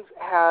Turns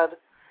had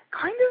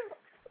kind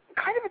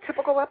of a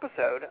typical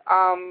episode.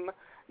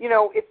 You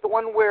know, it's the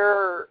one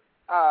where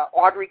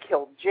Audrey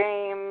killed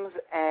James,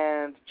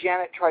 and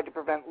Janet tried to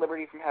prevent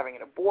Liberty from having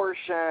an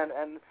abortion,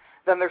 and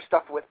then there's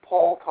stuff with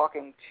Paul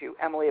talking to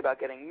Emily about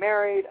getting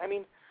married. I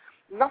mean,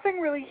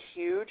 nothing really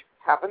huge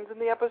happens in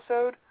the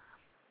episode,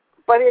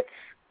 but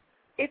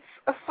it's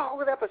a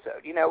solid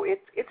episode. You know,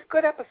 it's a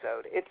good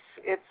episode. It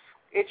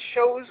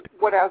shows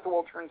what As the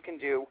World Turns can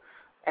do,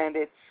 and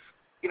it's,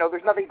 you know,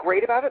 there's nothing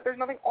great about it. There's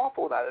nothing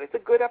awful about it. It's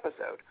a good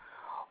episode.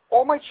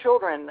 All My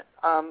Children,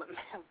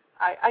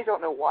 I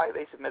don't know why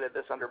they submitted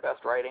this under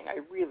Best Writing. I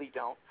really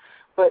don't.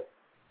 But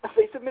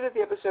they submitted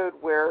the episode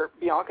where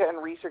Bianca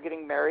and Reese are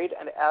getting married,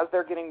 and as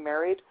they're getting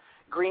married,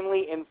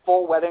 Greenlee in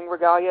full wedding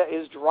regalia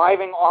is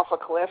driving off a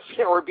cliff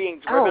or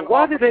being driven off a cliff. Oh,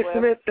 why did they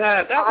submit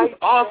that? That was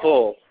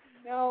awful.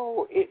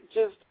 No, it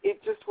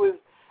just was.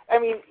 I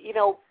mean, you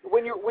know,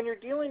 when you're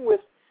dealing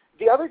with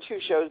the other two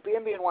shows,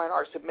 B&B and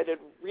Y&R submitted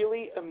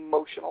really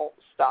emotional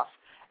stuff.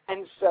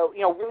 And so,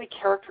 you know, really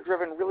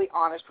character-driven, really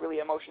honest, really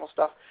emotional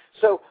stuff.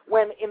 So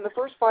when in the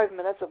first 5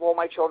 minutes of All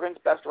My Children's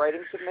Best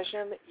Writing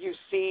submission, you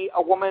see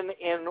a woman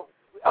in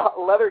a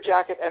leather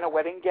jacket and a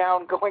wedding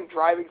gown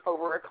driving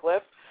over a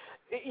cliff,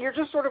 you're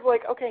just sort of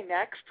like, okay,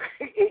 next.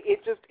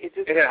 It just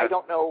yeah. I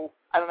don't know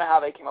how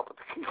they came up with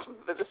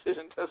the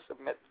decision to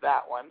submit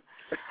that one.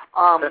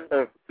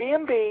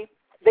 B&B,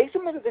 they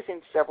submitted this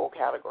in several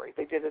categories.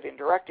 They did it in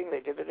directing, they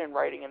did it in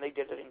writing, and they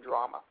did it in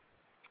drama.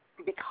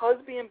 Because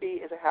B&B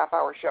is a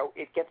half-hour show,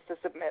 it gets to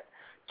submit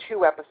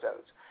 2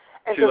 episodes.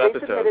 And two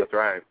episodes, that's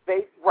right.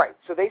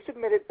 So they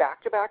submitted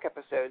back-to-back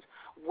episodes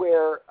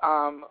where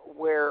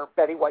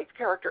Betty White's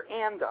character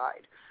Anne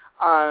died.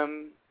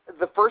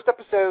 The first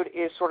episode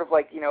is sort of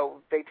like, you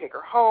know, they take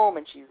her home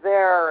and she's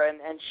there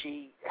and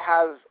she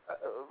has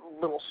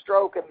a little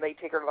stroke and they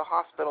take her to the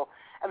hospital.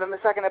 And then the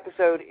second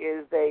episode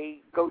is they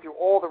go through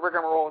all the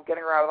rigmarole of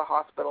getting her out of the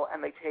hospital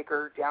and they take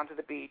her down to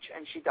the beach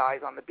and she dies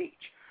on the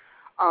beach.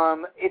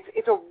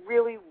 It's a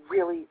really,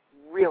 really,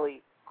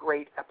 really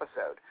great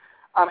episode.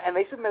 And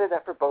they submitted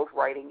that for both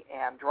writing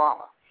and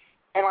drama.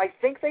 And I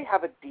think they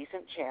have a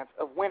decent chance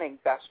of winning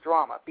Best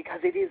Drama because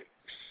it is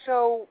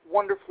so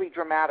wonderfully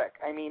dramatic.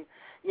 I mean,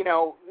 you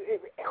know,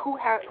 it's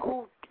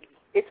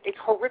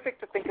horrific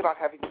to think about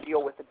having to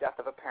deal with the death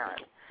of a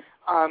parent.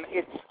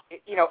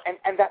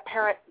 And that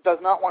parent does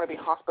not want to be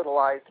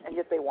hospitalized, and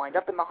yet they wind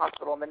up in the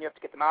hospital, and then you have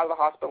to get them out of the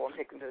hospital and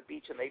take them to the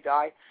beach, and they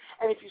die.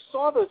 And if you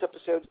saw those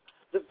episodes,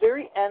 the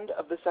very end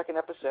of the second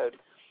episode,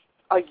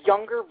 a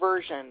younger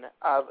version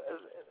of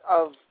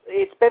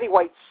it's Betty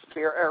White's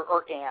spirit,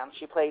 or Anne.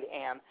 She played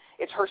Anne.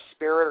 It's her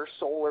spirit or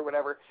soul or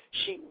whatever.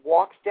 She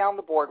walks down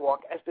the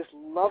boardwalk as this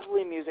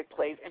lovely music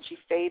plays, and she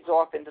fades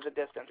off into the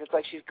distance. It's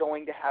like she's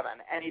going to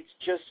heaven, and it's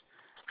just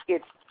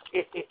it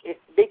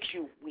makes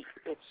you weep.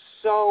 It's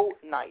so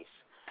nice.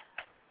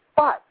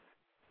 But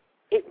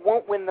it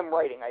won't win them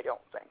writing, I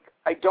don't think.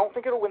 I don't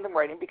think it'll win them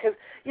writing because,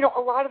 a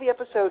lot of the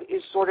episode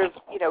is sort of,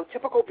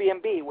 typical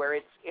B&B where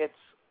it's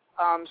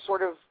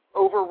sort of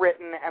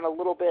overwritten and a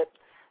little bit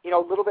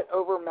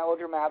over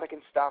melodramatic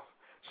and stuff.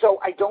 So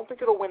I don't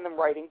think it'll win them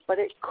writing, but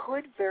it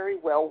could very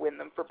well win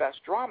them for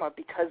Best Drama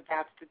because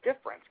that's the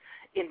difference.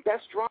 In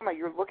Best Drama,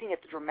 you're looking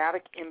at the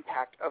dramatic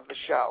impact of the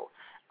show.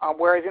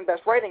 Whereas in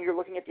Best Writing, you're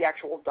looking at the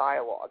actual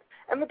dialogue.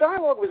 And the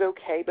dialogue was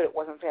okay, but it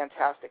wasn't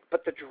fantastic.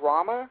 But the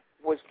drama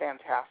was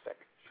fantastic.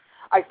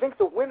 I think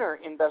the winner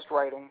in Best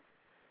Writing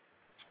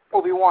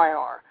will be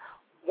Y&R.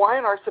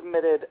 Y&R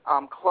submitted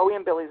Chloe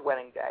and Billy's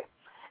Wedding Day.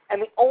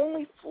 And the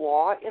only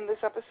flaw in this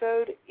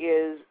episode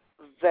is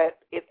that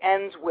it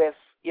ends with,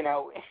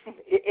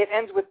 it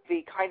ends with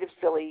the kind of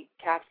silly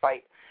cat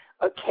fight,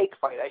 a cake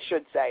fight, I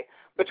should say,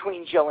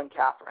 between Jill and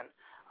Catherine.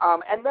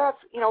 And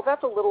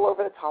that's a little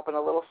over the top and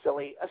a little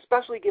silly,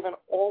 especially given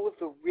all of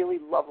the really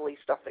lovely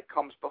stuff that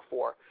comes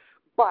before.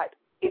 But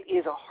it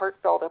is a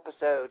heartfelt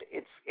episode.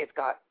 It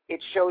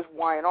shows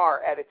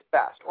Y&R at its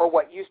best, or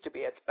what used to be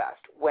its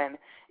best, when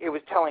it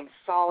was telling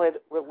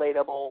solid,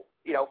 relatable,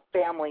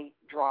 family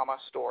drama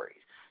stories.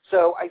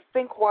 So I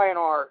think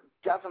Y&R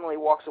definitely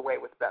walks away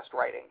with Best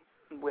Writing.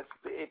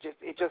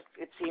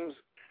 It seems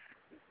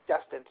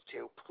destined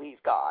to, please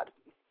God.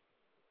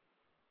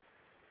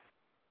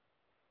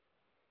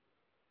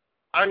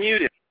 I'm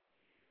muted.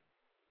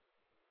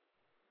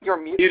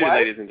 You're muted,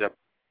 ladies and gentlemen.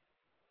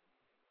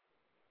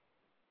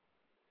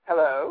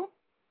 Hello?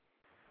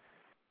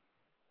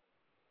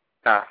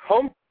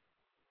 Home.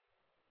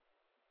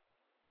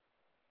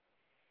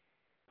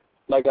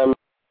 Like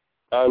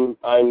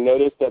I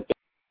noticed that.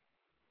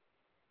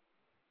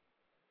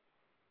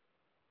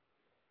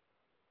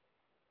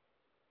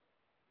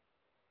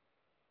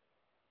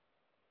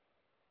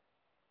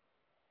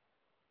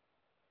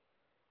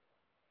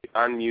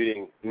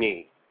 Unmuting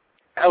me.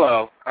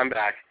 Hello, I'm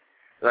back.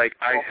 I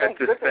had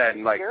to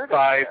spend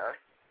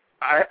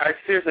I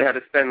seriously had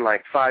to spend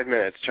 5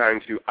 minutes trying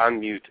to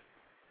unmute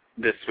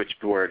this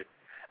switchboard.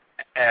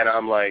 And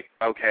I'm like,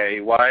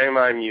 okay, why am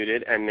I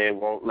muted and they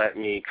won't let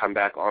me come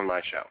back on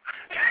my show?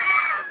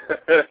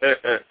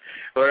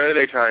 What are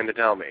they trying to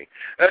tell me?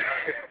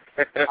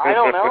 I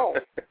don't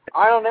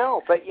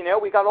know. But,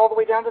 we got all the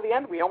way down to the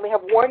end. We only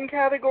have one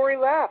category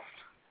left.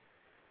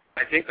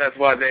 I think that's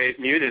why they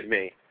muted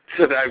me,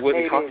 so that I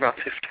wouldn't talk about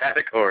this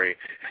category.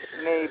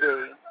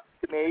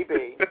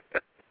 Maybe.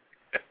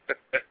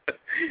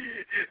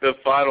 The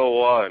final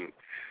one.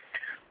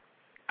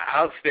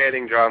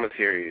 Outstanding Drama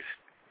Series.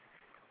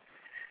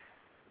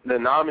 The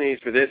nominees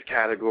for this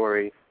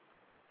category,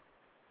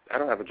 I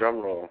don't have a drum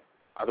roll.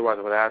 Otherwise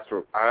I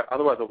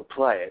would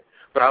play it.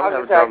 But I don't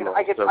have a drum roll.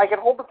 I could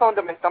hold the phone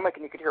to my stomach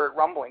and you could hear it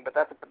rumbling, but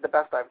that's the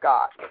best I've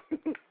got.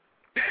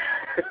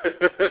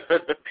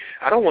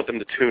 I don't want them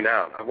to tune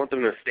out. I want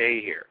them to stay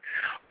here.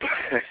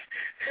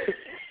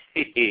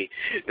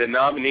 The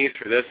nominees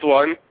for this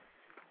one: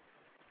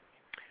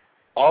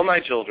 All My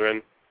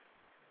Children,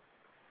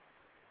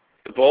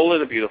 The Bold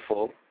and the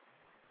Beautiful,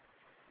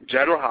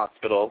 General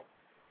Hospital,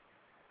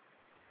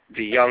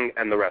 The Young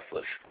and the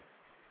Restless.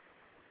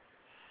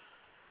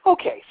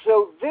 Okay,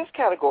 so this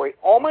category,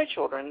 All My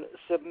Children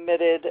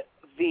submitted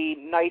the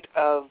night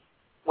of,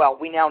 well,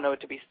 we now know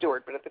it to be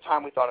Stewart, but at the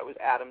time we thought it was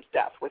Adam's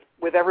death,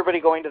 with everybody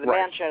going to the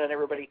mansion and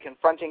everybody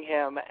confronting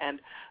him, and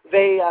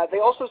they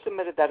also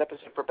submitted that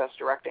episode for Best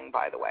Directing,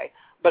 by the way.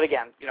 But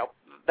again,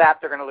 that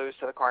they're going to lose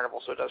to the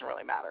Carnival, so it doesn't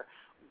really matter.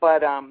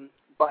 But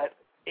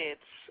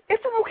it's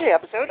an okay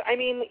episode. I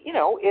mean,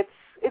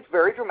 it's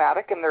very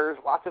dramatic, and there's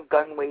lots of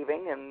gun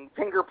waving and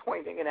finger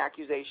pointing and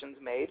accusations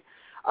made.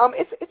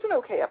 It's an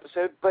okay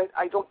episode, but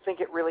I don't think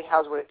it really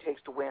has what it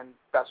takes to win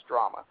Best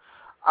Drama.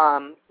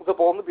 The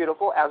Bold and the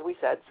Beautiful, as we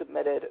said,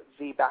 submitted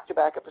the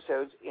back-to-back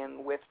episodes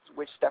in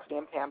which Stephanie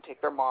and Pam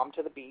take their mom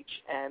to the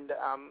beach, and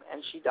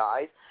she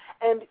dies.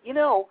 And,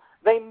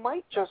 they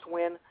might just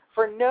win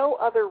for no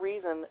other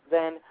reason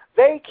than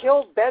they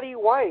killed Betty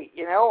White,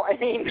 I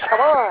mean, come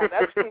on.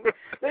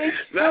 They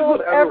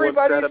killed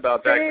everybody. Said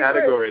about that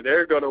category.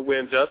 They're going to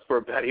win just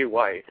for Betty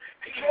White.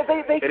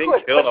 They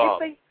could,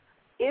 but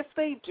if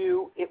they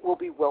do, it will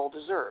be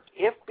well-deserved.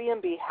 If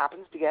B&B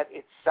happens to get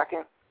its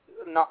second,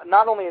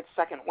 not only its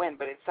second win,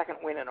 but its second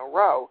win in a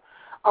row,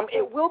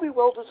 it will be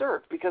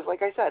well-deserved because,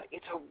 like I said,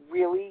 it's a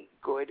really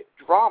good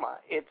drama.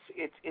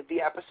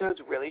 The episodes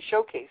really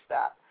showcase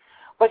that.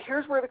 But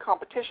here's where the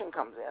competition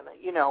comes in.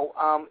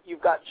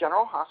 You've got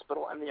General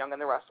Hospital and The Young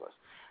and the Restless.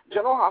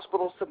 General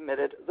Hospital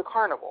submitted The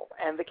Carnival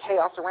and the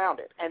chaos around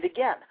it. And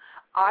again,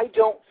 I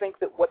don't think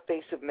that what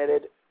they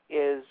submitted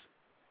is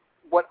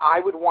what I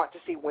would want to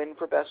see win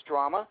for Best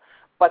Drama,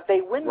 but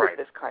they win with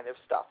this kind of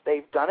stuff.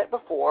 They've done it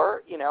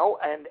before, you know,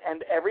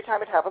 and every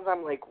time it happens,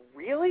 I'm like,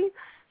 really?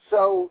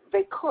 So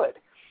they could.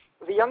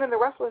 The Young and the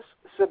Restless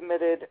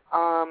submitted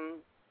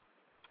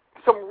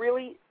some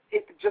really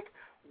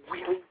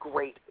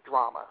great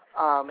drama.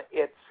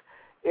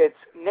 It's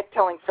Nick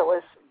telling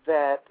Phyllis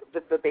that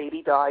the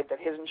baby died, that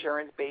his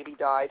insurance baby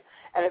died,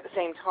 and at the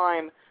same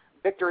time,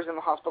 Victor's in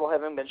the hospital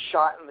having been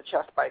shot in the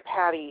chest by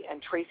Patty,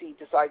 and Tracy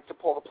decides to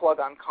pull the plug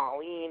on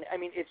Colleen. I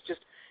mean,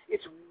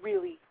 it's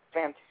really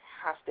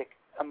fantastic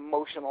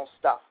emotional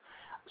stuff.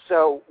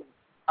 So,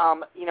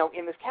 you know,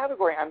 in this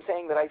category, I'm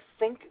saying that I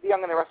think The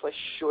Young and the Restless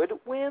should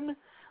win,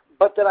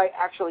 but that I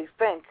actually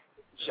think,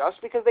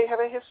 just because they have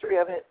a history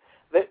of it,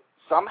 that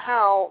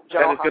somehow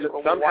General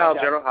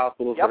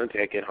Hospital is going to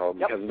take it home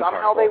because of the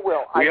Carnival. Somehow they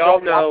will. We all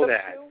know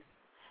that.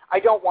 I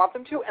don't want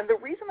them to, and the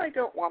reason I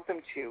don't want them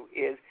to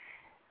is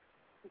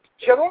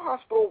General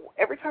Hospital,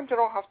 every time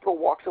General Hospital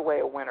walks away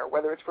a winner,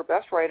 whether it's for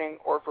Best Writing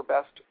or for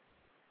Best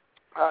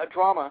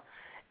Drama,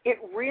 it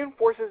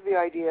reinforces the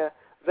idea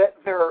that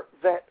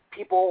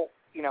people,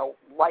 you know,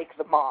 like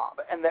the mob,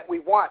 and that we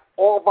want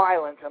all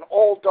violence and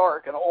all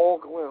dark and all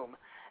gloom.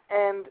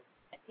 And,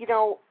 you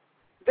know,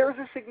 there's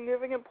a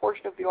significant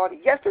portion of the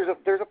audience. Yes,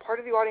 there's a part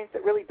of the audience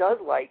that really does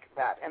like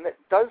that, and that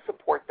does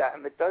support that,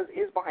 and that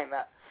is behind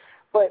that.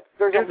 But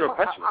there's no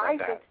question about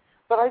that.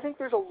 But I think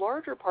there's a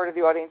larger part of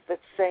the audience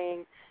that's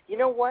saying, you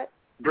know what?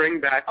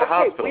 Bring back the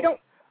hospital.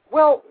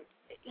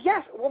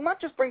 Not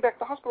just bring back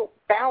the hospital,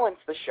 balance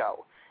the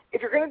show.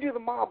 If you're going to do the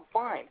mob,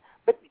 fine,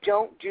 but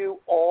don't do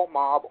all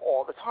mob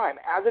all the time.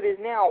 As it is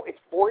now, it's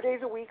 4 days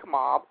a week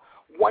mob,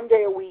 1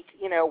 day a week,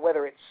 you know,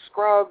 whether it's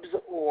Scrubs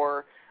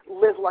or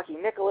Liz Lucky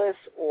Nicholas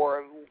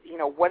or, you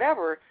know,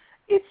 whatever.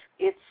 It's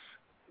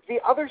the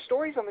other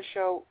stories on the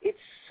show, it's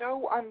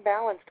so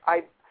unbalanced.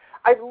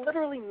 I've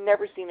literally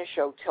never seen a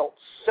show tilt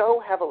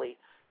so heavily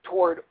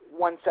toward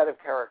one set of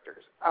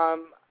characters.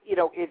 You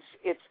know,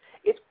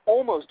 it's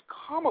almost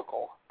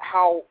comical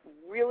how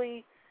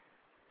really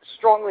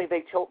strongly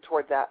they tilt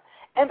toward that.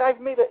 And I've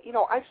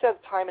said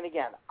time and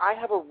again, I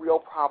have a real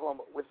problem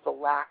with the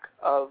lack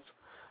of,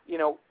 you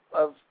know,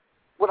 of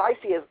what I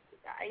see as,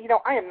 you know,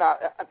 I am not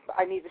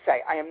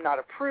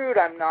a prude.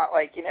 I'm not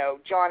like, you know,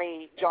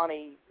 Johnny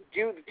Dudley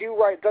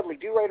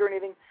Do-Right or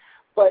anything,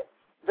 but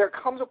there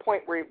comes a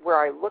point where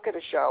I look at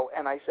a show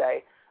and I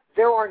say,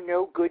 there are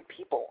no good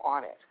people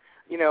on it.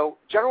 You know,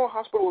 General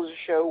Hospital is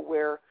a show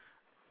where,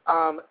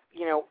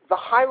 you know, the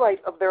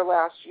highlight of their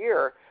last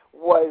year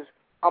was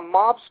a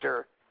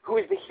mobster who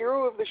is the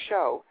hero of the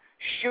show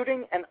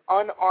shooting an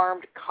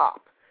unarmed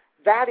cop.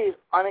 That is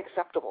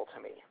unacceptable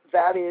to me.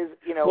 That is,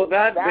 you know... Well,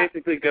 that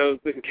basically goes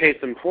in case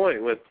in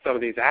point with some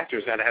of these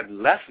actors that have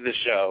left the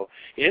show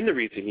in the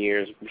recent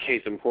years.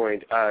 Case in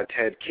point,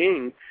 Ted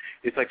King.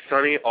 It's like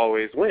Sonny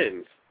always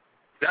wins.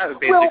 That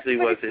basically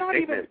was his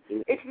statement.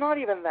 It's not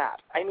even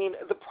that. I mean,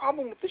 the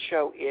problem with the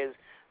show is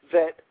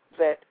that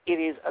it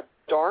is a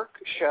dark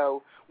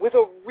show with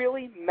a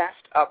really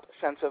messed up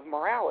sense of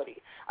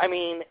morality. I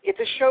mean, it's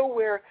a show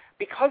where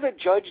because a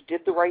judge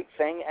did the right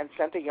thing and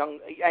sent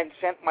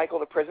Michael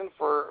to prison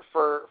for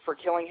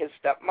killing his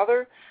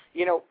stepmother,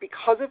 you know,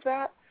 because of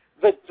that,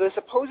 the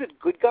supposed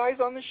good guys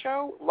on the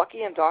show,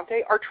 Lucky and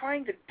Dante, are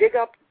trying to dig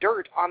up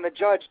dirt on the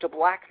judge to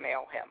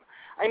blackmail him.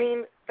 I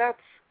mean, that's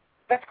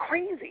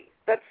crazy.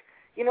 That's,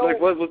 you know...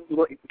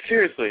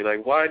 Seriously,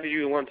 like, why do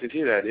you want to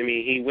do that? I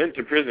mean, he went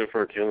to prison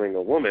for killing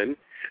a woman.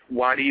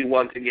 Why do you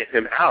want to get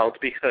him out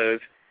because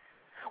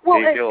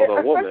he killed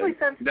a woman?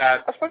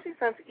 Especially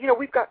since, you know,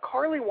 we've got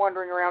Carly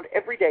wandering around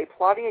every day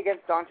plotting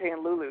against Dante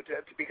and Lulu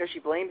because she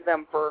blames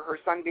them for her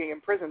son being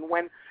in prison,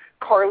 when,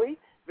 Carly,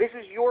 this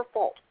is your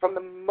fault. From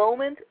the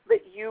moment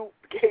that you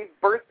gave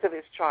birth to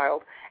this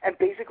child and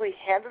basically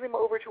handed him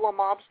over to a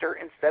mobster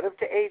instead of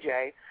to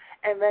AJ,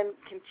 and then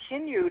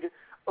continued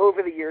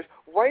over the years,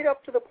 right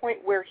up to the point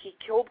where he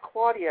killed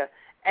Claudia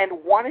and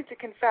wanted to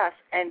confess,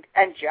 and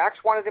Jax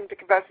wanted him to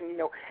confess, and, you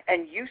know,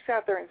 and you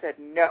sat there and said,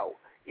 no,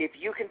 if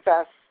you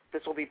confess,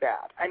 this will be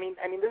bad. I mean,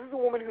 this is a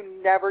woman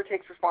who never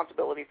takes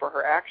responsibility for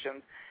her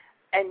actions,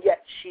 and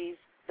yet she's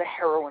the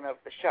heroine of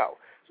the show.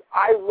 So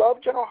I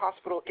love General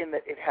Hospital in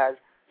that it has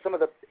some of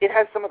the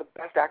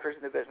best actors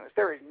in the business.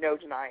 There is no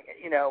denying it.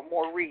 You know,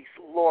 Maurice,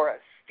 Laura,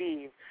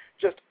 Steve,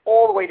 just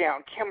all the way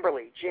down,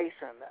 Kimberly,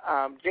 Jason.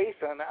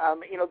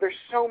 You know, there's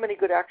so many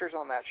good actors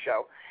on that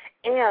show,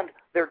 and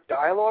their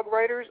dialogue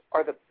writers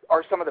are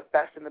some of the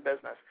best in the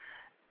business.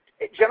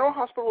 General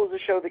Hospital is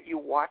a show that you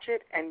watch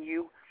it and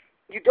you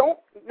don't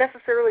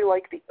necessarily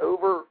like the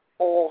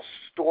overall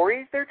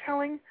stories they're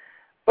telling,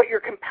 but you're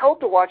compelled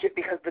to watch it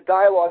because the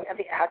dialogue and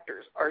the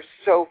actors are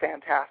so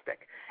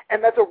fantastic,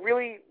 and that's a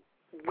really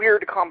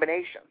weird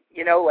combination.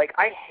 You know, like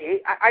I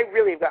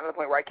really have gotten to the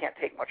point where I can't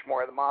take much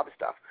more of the mob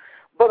stuff.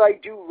 But I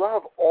do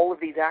love all of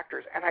these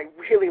actors, and I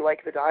really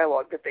like the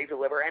dialogue that they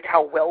deliver and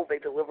how well they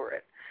deliver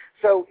it.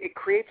 So it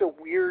creates a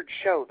weird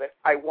show that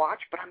I watch,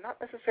 but I'm not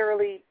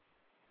necessarily,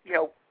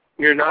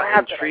 You're not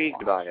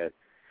intrigued by it.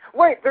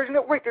 Right, there's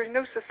no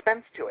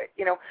suspense to it.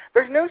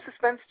 There's no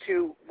suspense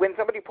to when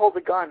somebody pulls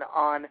a gun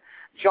on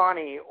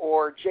Johnny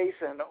or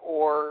Jason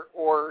or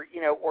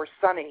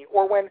Sonny,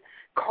 or when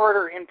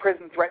Carter in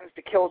prison threatens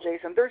to kill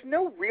Jason. There's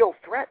no real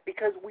threat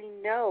because we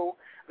know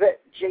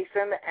that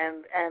Jason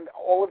and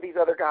all of these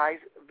other guys,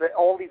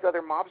 all these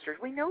other mobsters,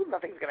 we know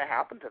nothing's going to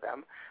happen to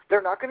them.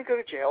 They're not going to go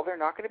to jail. They're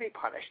not going to be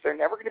punished. They're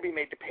never going to be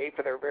made to pay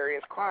for their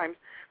various crimes.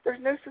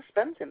 There's no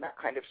suspense in that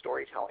kind of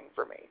storytelling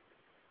for me.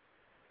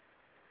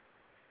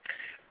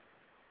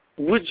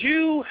 Would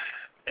you,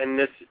 and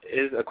this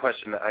is a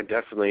question that I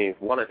definitely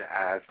wanted to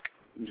ask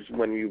just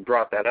when you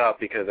brought that up,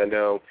 because I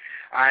know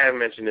I have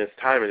mentioned this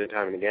time and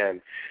time and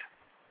again.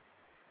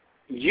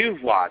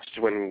 You've watched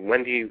when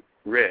Wendy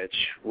Rich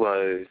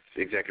was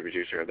executive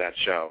producer of that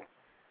show.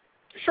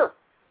 Sure.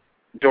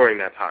 During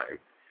that time.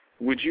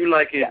 Would you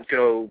like it to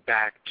go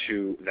back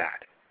to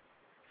that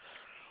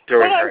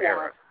during her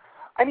era?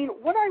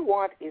 What I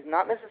want is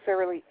not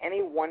necessarily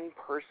any one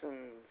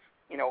person's,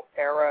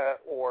 era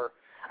or...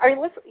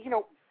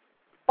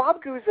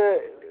 Bob Guza,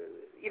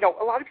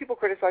 a lot of people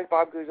criticize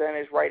Bob Guza and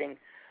his writing,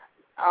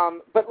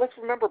 but let's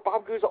remember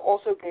Bob Guza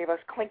also gave us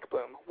Clink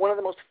Boom, one of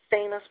the most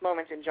famous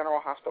moments in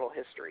General Hospital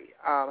history.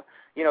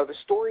 The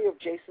story of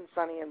Jason,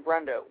 Sonny, and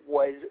Brenda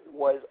was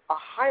a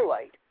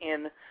highlight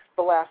in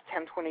the last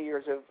 10, 20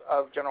 years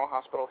of General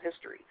Hospital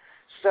history.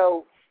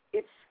 So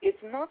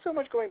it's not so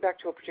much going back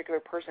to a particular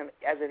person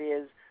as it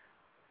is,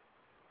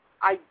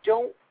 I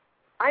don't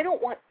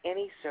want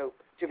any soap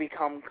to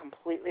become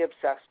completely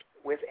obsessed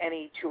with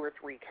any 2 or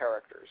 3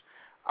 characters.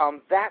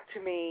 That,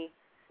 to me,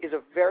 is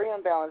a very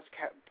unbalanced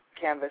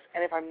canvas,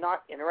 and if I'm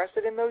not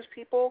interested in those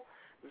people,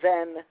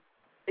 then,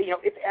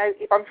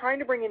 if I'm trying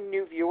to bring in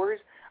new viewers,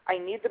 I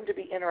need them to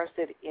be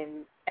interested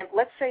in, and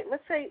let's say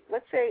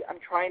I'm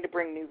trying to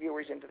bring new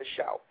viewers into the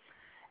show,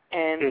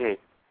 and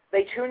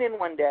they tune in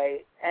one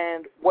day,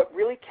 and what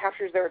really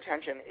captures their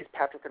attention is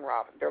Patrick and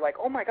Robin. They're like,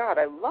 oh my God,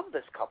 I love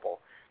this couple.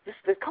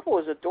 This couple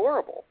is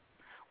adorable.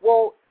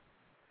 Well,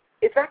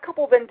 if that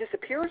couple then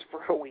disappears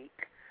for a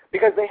week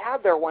because they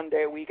had their one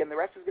day a week and the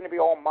rest is going to be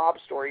all mob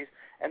stories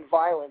and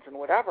violence and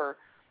whatever,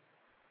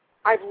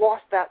 I've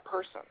lost that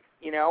person,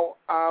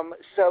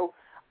 So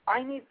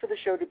I need for the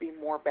show to be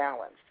more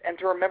balanced and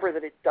to remember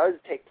that it does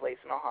take place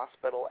in a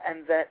hospital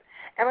and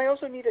I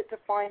also need it to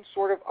find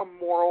sort of a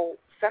moral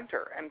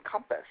center and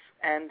compass.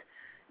 And,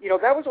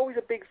 that was always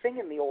a big thing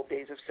in the old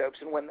days of soaps.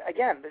 And when,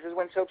 again, this is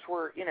when soaps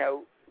were,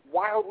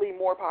 wildly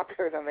more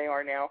popular than they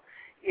are now,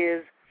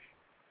 is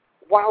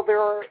while there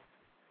are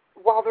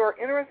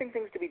interesting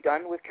things to be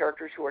done with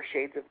characters who are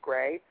shades of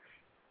gray,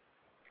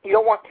 you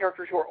don't want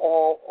characters who are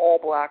all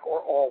black or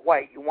all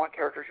white. You want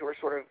characters who are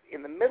sort of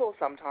in the middle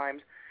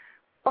sometimes.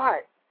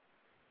 But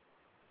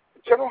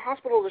General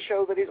Hospital is a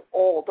show that is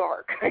all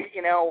dark.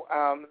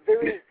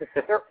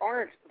 There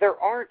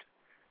aren't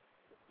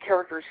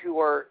characters who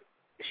are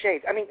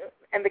shades.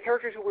 And the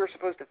characters who we're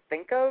supposed to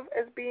think of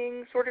as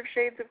being sort of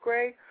shades of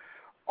gray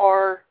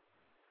are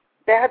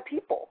bad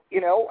people.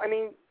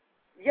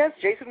 Yes,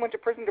 Jason went to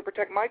prison to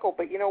protect Michael,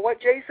 but you know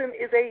what? Jason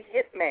is a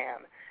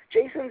hitman.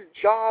 Jason's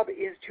job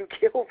is to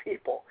kill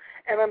people.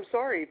 And I'm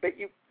sorry, but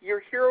the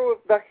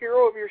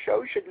hero of your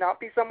show should not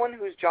be someone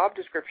whose job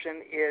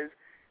description is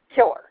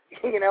killer.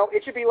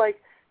 It should be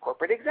like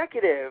corporate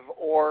executive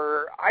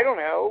or, I don't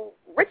know,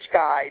 rich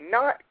guy,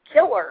 not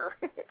killer.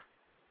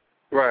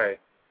 Right.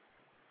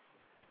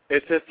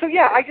 It's just, so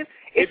yeah,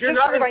 if you're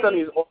not in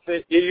Sonny's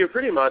outfit, you're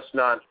pretty much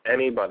not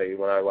anybody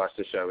when I watch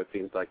the show, it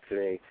seems like to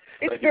me.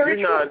 It's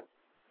very true.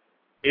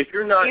 If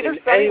you're not in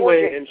any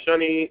way in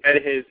Sonny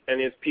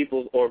and his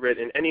people's orbit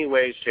in any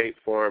way, shape,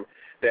 form,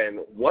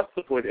 then what's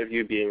the point of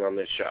you being on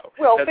this show?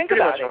 Well, That's think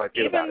pretty about much how I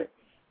feel about it.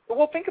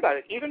 Well, think about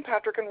it. Even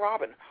Patrick and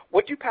Robin.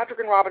 What do Patrick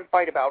and Robin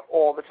fight about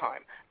all the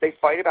time? They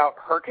fight about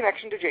her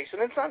connection to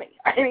Jason and Sonny.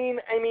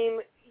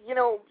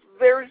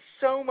 There's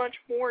so much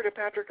more to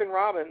Patrick and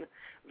Robin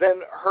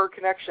than her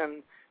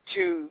connection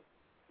to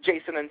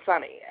Jason and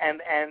Sonny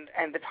and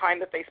the time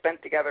that they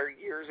spent together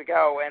years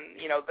ago, and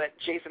that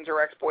Jason's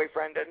her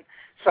ex-boyfriend and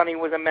Sonny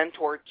was a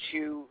mentor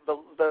to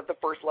the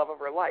first love of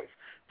her life.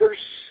 There's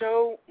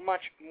so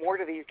much more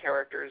to these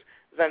characters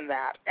than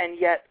that, and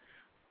yet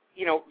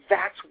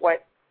that's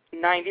what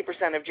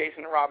 90% of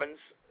Jason and Robin's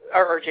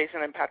or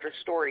Jason and Patrick's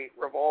story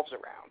revolves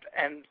around,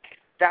 and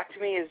that to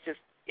me is just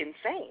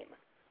insane.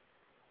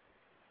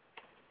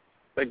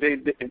 Like they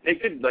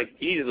could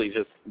easily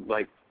just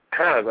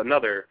have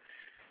another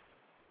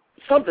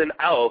something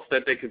else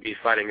that they could be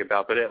fighting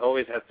about, but it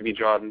always has to be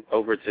drawn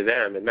over to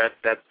them, and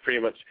that's pretty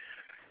much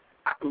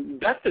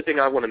that's the thing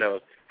I want to know.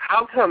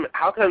 How come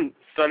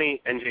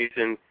Sonny and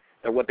Jason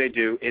and what they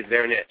do is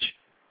their niche?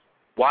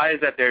 Why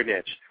is that their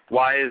niche?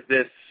 Why is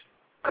this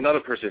another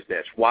person's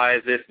niche? Why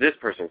is this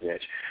person's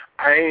niche?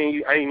 I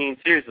mean,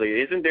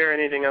 seriously, isn't there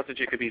anything else that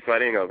you could be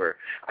fighting over?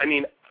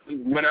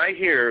 when I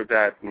hear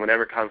that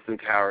whenever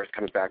Constance Towers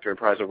comes back to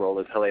reprise her role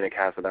as Helena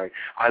Cassadine,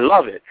 I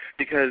love it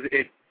because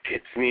it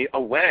gets me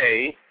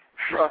away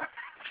from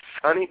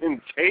Sonny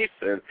and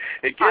Jason.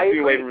 It gets me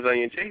away from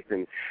Sonny and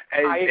Jason.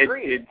 And I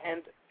agree.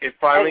 It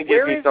finally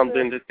gives me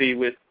something to see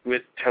with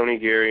Tony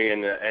Geary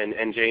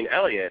and Jane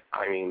Elliott.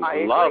 I mean,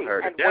 I love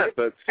her to death,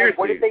 but seriously. And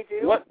what did they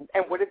do?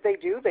 What did they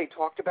do? They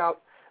talked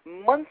about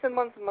months and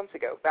months and months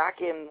ago,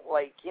 back in,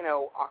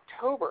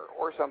 October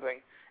or something.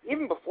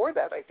 Even before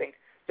that, I think,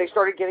 they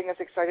started getting us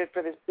excited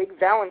for this big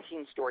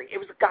Valentine story. It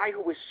was a guy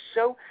who was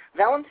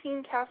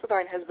Valentine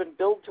Cassadine has been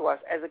billed to us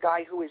as a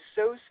guy who is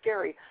so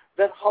scary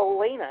that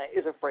Helena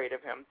is afraid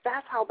of him.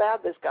 That's how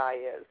bad this guy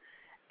is.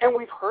 And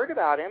we've heard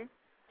about him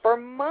for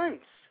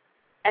months.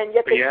 And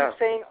yet they keep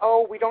saying,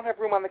 oh, we don't have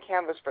room on the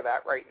canvas for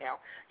that right now.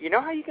 You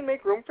know how you can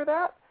make room for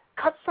that?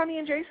 Cut Sonny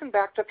and Jason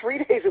back to 3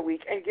 days a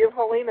week and give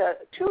Helena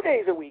 2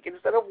 days a week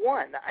instead of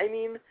 1. I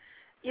mean,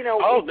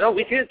 Oh, no,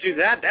 we can't do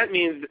that. That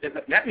means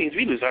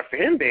we lose our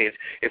fan base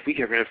if we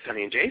get rid of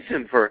Sonny and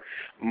Jason for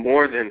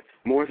more than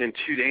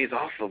 2 days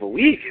off of a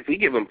week. If we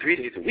give them 3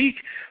 days a week,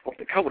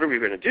 what are we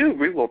going to do?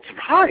 We won't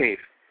survive.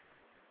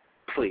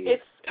 Please,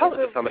 tell it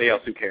to somebody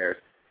else who cares.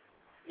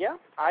 Yeah,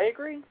 I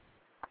agree.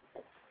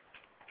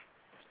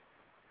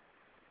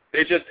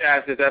 They just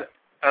asked, is that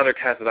other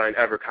Cassadine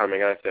ever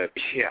coming? I said,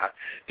 yeah.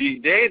 The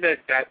day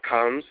that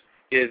comes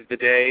is the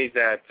day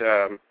that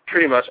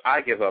pretty much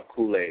I give up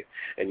kool-aid.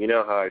 And you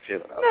know how I feel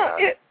about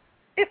that.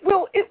 It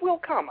will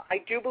come. I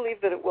do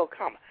believe that it will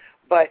come.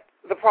 But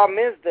the problem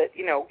is that,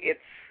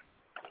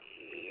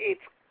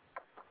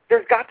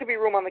 there's got to be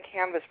room on the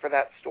canvas for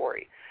that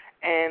story.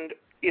 And,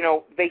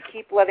 they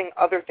keep letting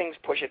other things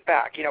push it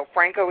back.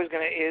 Franco is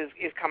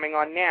coming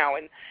on now,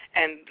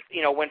 and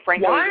when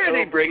Franco Why are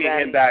they bringing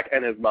him back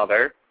and his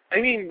mother? I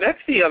mean, that's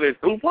the other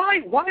thing.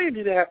 Why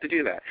do they have to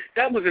do that?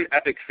 That was an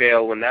epic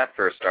fail when that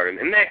first started,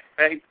 and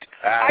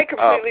I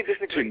completely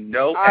disagree. To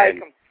no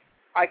end.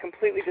 I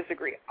completely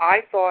disagree.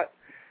 I thought,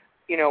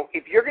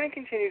 if you're going to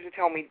continue to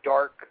tell me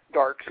dark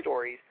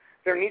stories,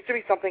 there needs to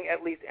be something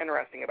at least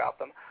interesting about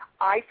them.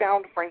 I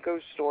found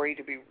Franco's story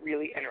to be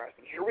really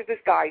interesting. Here was this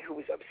guy who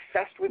was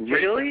obsessed with Jason.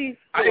 Really?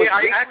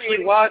 I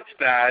actually watched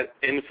that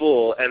in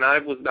full, and I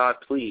was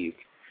not pleased.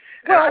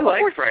 Well, I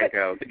like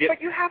Franco. But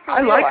you have to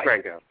I like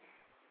Franco.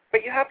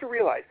 But you have to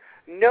realize,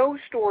 no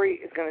story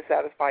is going to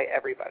satisfy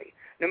everybody.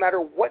 No matter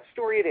what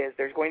story it is,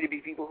 there's going to be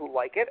people who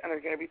like it, and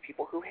there's going to be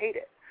people who hate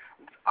it.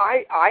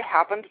 I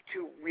happened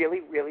to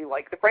really, really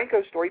like the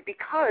Franco story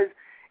because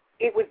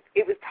it was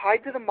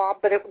tied to the mob,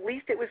 but at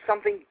least it was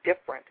something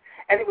different,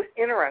 and it was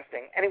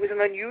interesting, and it was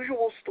an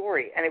unusual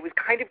story, and it was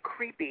kind of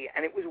creepy,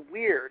 and it was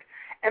weird,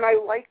 and I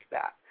liked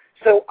that.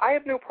 So I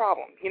have no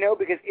problem,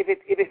 because if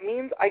it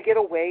means I get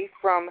away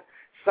from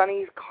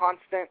Sonny's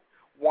constant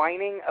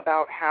whining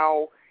about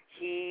how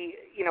he,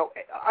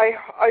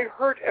 I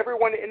hurt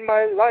everyone in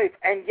my life,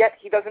 and yet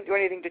he doesn't do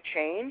anything to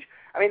change.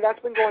 I mean,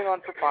 that's been going on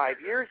for 5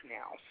 years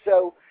now.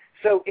 So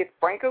if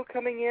Franco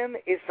coming in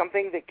is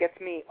something that gets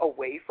me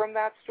away from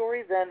that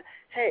story, then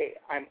hey,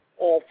 I'm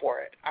all for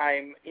it.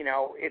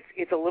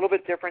 It's a little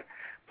bit different.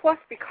 Plus,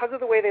 because of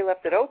the way they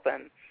left it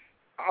open,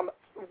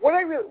 one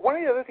of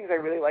the other things I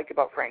really liked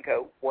about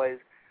Franco was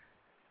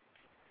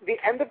the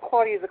end of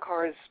Claudia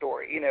Zacchara's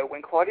story.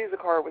 When Claudia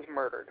Zacchara was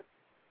murdered,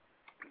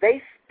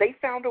 they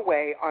found a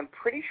way on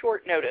pretty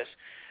short notice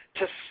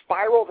to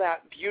spiral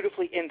that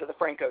beautifully into the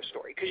Franco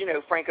story. Because,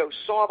 Franco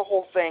saw the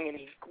whole thing, and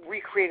he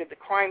recreated the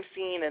crime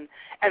scene, and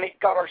it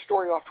got our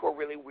story off to a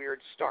really weird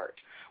start.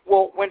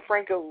 Well, when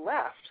Franco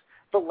left,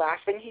 the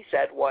last thing he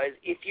said was,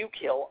 if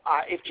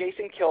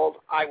Jason killed,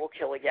 I will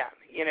kill again,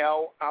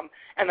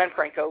 and then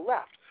Franco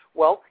left.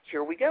 Well,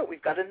 here we go.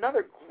 We've got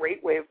another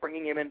great way of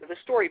bringing him into the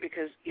story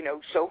because,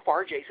 so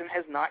far Jason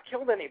has not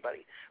killed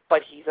anybody,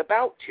 but he's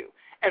about to.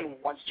 And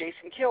once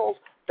Jason kills,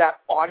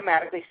 that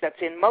automatically sets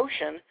in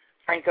motion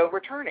Franco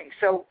returning.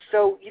 So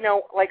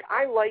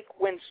I like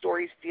when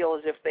stories feel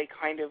as if they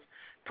kind of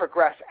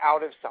progress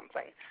out of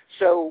something.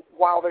 So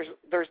while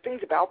there's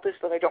things about this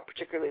that I don't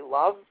particularly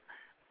love,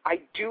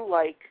 I do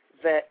like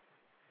that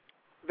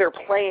they're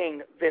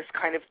playing this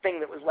kind of thing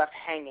that was left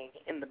hanging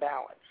in the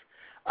balance.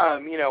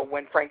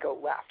 When Franco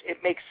left, it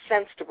makes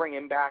sense to bring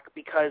him back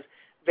because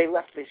they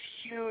left this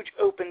huge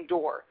open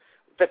door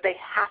that they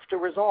have to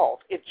resolve.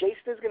 If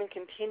Jason is going to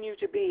continue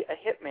to be a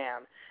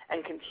hitman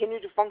and continue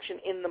to function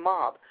in the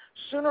mob,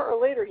 sooner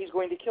or later he's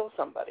going to kill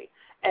somebody.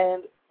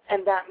 And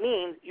that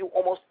means you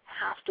almost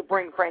have to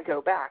bring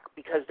Franco back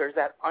because there's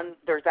that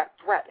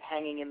threat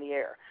hanging in the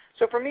air.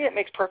 So for me, it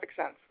makes perfect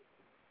sense.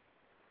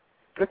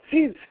 That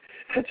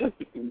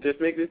just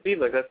makes it seem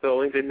like that's the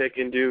only thing they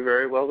can do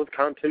very well with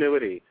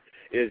continuity,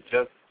 is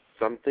just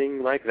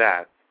something like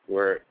that,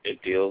 where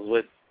it deals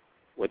with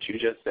what you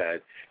just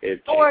said.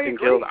 If Jason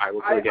kills, I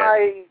will kill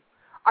again.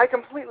 I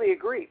completely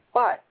agree.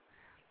 But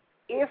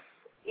if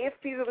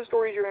these are the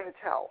stories you're going to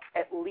tell,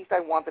 at least I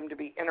want them to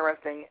be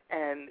interesting.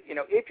 And,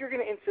 if you're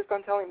going to insist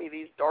on telling me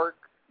these dark,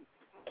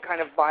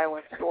 kind of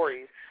violent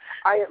stories,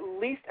 I at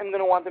least am going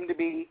to want them to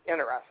be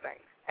interesting.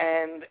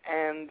 And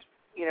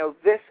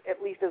this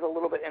at least is a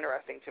little bit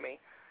interesting to me.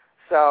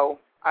 So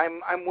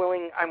I'm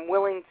willing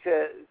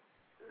to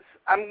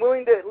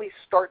at least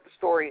start the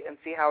story and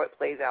see how it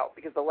plays out,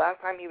 because the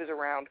last time he was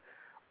around,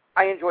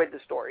 I enjoyed the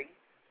story.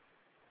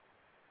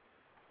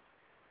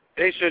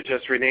 They should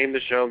just rename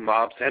the show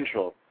Mob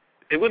Central.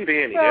 It wouldn't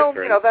be any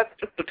different. That's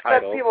just the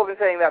title. People have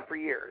been saying that for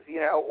years,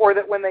 or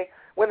that when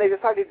they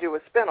decided to do a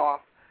spinoff,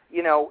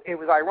 it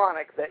was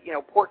ironic that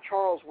Port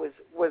Charles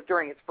was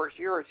during its first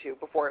year or two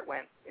before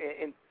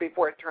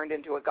it turned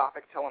into a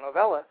Gothic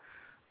telenovela.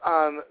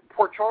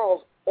 Port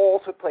Charles all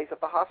took place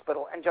at the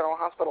hospital, and General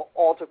Hospital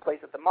all took place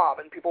at the Mob,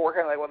 and people were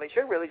kind of like, well, they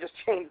should really just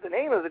change the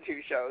name of the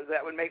two shows.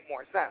 That would make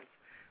more sense.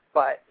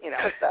 But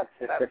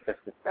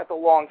that's a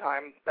long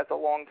time. That's a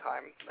long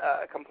time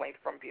complaint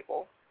from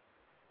people.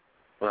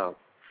 Well,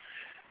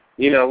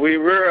 we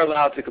were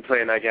allowed to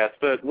complain, I guess,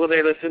 but will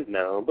they listen?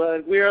 No,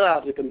 but we're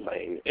allowed to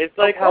complain. It's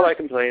like how I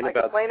complain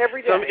about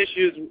every day. Some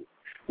issues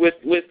with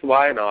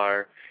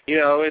Y&R.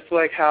 It's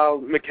like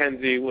how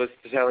Mackenzie was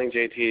telling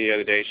JT the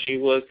other day. She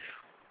was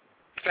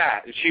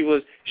fat.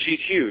 She's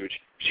huge.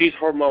 She's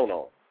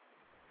hormonal.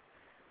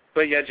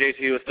 But yet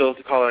JT was still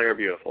calling her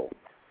beautiful.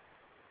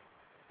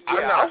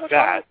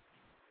 Yeah,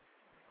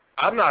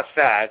 I'm not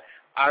fat.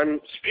 I'm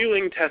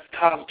spewing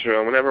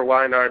testosterone whenever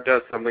Y&R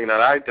does something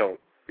that I don't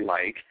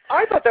like.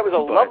 I thought that was a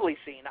lovely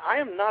scene. I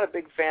am not a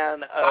big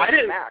fan of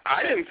Max.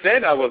 I didn't say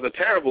that was a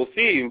terrible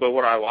scene, but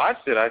when I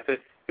watched it, I said,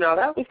 no,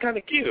 that was kind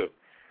of cute.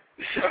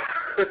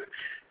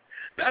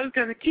 That was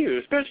kind of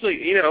cute,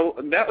 especially,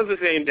 that was the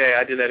same day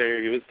I did that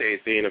interview with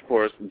Stacey, and of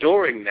course,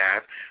 during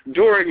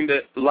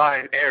the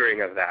live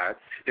airing of that,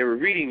 they were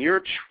reading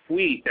your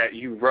tweet that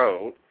you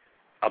wrote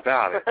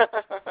about it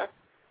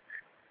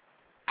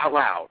out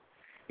loud.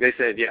 They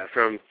said,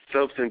 from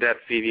Soaps in Depth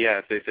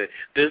CBS, they said,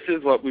 this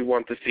is what we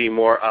want to see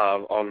more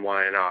of on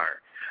Y&R.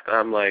 And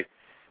I'm like,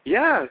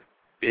 yeah,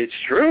 it's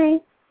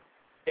true.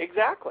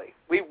 Exactly.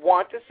 We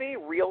want to see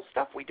real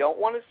stuff. We don't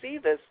want to see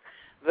this.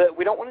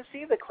 We don't want to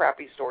see the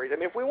crappy stories. I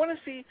mean, if we want to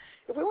see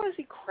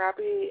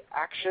crappy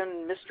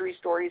action mystery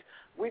stories,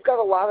 we've got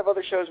a lot of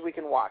other shows we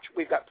can watch.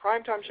 We've got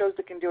primetime shows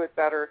that can do it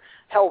better.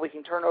 Hell, we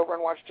can turn over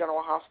and watch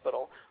General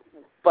Hospital.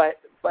 But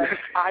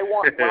I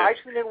want when I've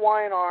seen in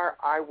Y&R,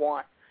 I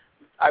want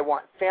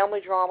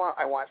family drama.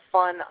 I want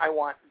fun. I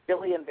want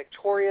Billy and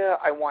Victoria.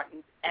 I want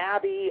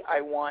Abby.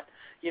 I want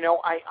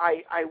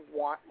I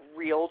want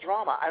real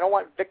drama. I don't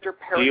want Victor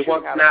parachuting. Do you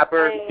want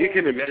Snapper? You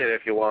can admit it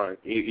if you want.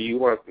 You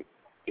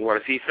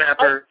want to see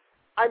Snapper?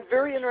 I'm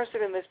very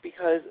interested in this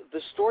because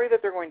the story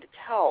that they're going to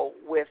tell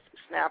with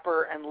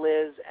Snapper and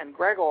Liz and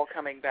Greg all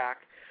coming back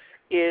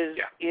is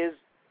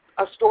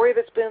a story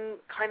that's been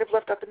kind of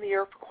left up in the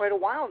air for quite a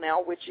while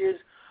now, which is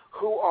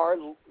who are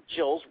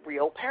Jill's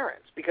real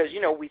parents. Because,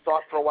 we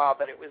thought for a while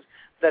that it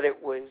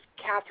was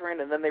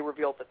Catherine, and then they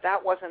revealed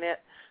that wasn't it.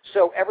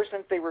 So ever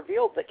since they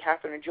revealed that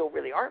Catherine and Jill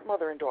really aren't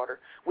mother and daughter,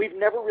 we've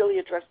never really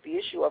addressed the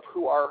issue of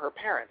who are her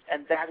parents,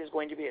 and that is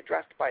going to be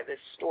addressed by this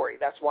story.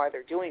 That's why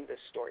they're doing this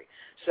story.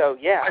 So,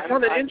 yeah. I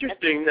found it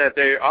interesting that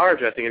they are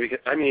addressing it because,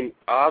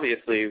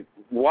 obviously,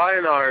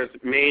 Y&R's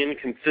main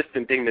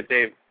consistent thing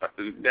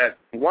that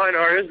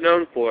Y&R is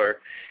known for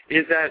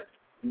is that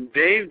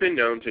they've been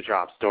known to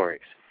drop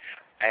stories,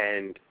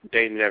 and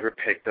they never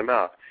pick them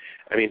up.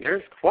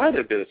 There's quite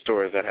a bit of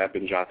stories that have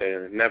been dropped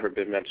and have never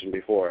been mentioned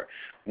before.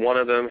 One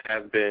of them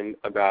has been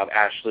about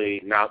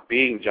Ashley not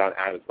being John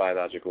Adams'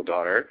 biological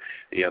daughter.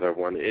 The other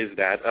one is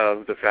that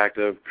of the fact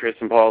of Chris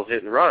and Paul's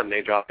hit and run.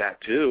 They dropped that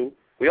too.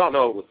 We all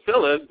know it was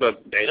Phyllis,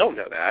 but they don't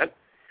know that.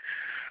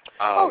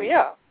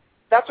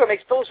 That's what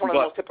makes Phyllis one of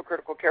the most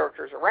hypocritical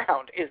characters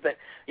around, is that,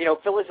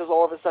 Phyllis is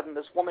all of a sudden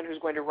this woman who's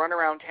going to run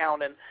around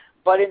town and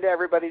butt into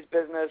everybody's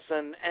business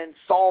and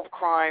solve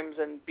crimes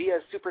and be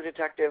a super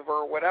detective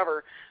or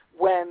whatever,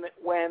 when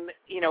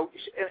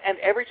and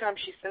every time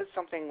she says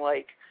something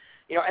like,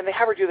 and they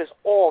have her do this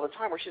all the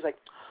time, where she's like,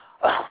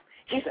 oh,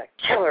 he's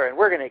a killer and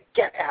we're going to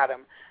get at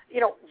him.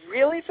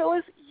 Really,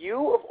 Phyllis,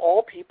 you of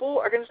all people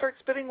are going to start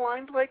spitting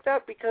lines like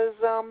that because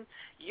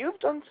you've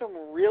done some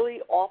really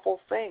awful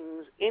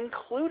things,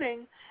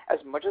 including, as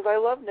much as I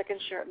love Nick and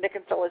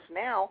Phyllis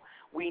now,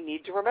 we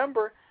need to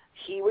remember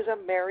he was a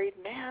married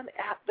man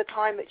at the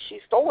time that she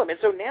stole him. And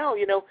so now,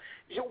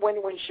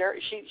 when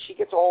Sharon, she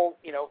gets all,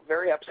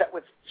 very upset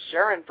with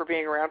Sharon for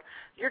being around,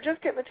 you're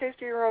just getting a taste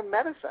of your own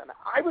medicine.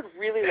 I would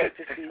really like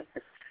to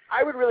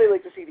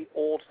see the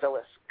old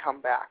Phyllis come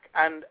back.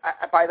 And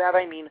by that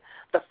I mean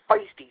the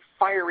feisty,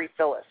 fiery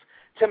Phyllis.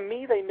 To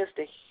me, they missed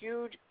a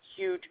huge,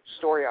 huge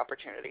story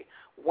opportunity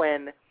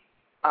when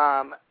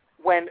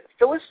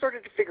Phyllis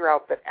started to figure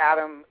out that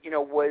Adam,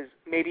 was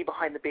maybe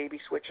behind the baby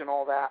switch and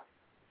all that.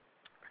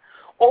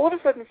 All of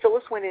a sudden,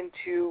 Phyllis went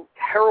into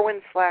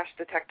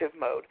heroine/detective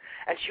mode,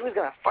 and she was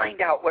going to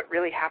find out what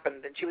really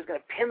happened, and she was going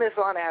to pin this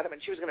on Adam,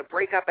 and she was going to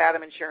break up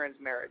Adam and Sharon's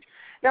marriage.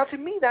 Now, to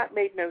me, that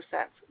made no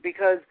sense,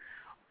 because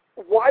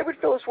why would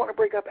Phyllis want to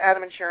break up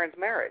Adam and Sharon's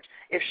marriage?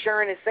 If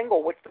Sharon is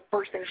single, what's the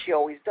first thing she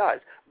always does?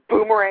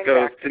 Boomerang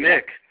goes back to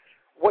Nick.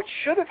 What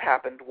should have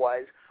happened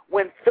was,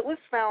 when Phyllis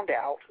found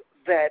out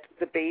that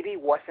the baby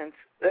wasn't,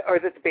 or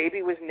that the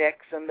baby was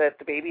Nick's and that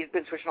the baby had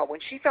been switched off. When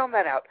she found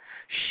that out,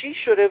 she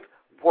should have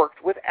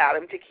worked with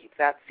Adam to keep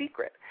that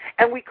secret.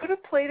 And we could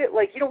have played it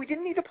like, we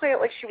didn't need to play it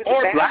like she was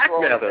or a bad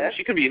blackmail girl. them.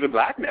 She could have even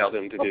blackmailed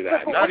him to do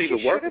that, not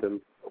even work with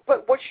him.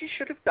 But what she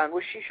should have done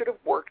was she should have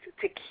worked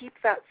to keep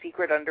that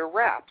secret under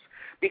wraps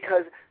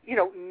because,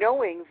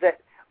 knowing that,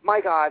 my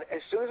God,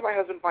 as soon as my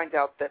husband finds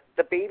out that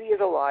the baby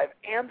is alive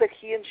and that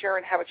he and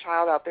Sharon have a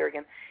child out there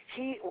again,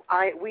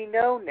 we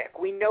know Nick.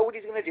 We know what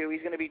he's going to do.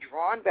 He's going to be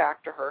drawn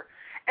back to her.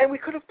 And we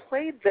could have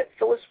played that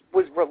Phyllis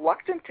was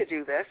reluctant to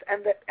do this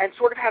and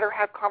sort of had her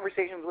have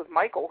conversations with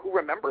Michael, who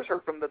remembers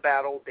her from the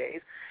bad old days.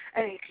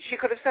 And she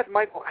could have said,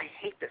 Michael, I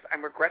hate this.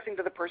 I'm regressing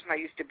to the person I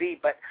used to be,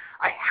 but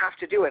I have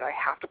to do it. I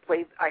have to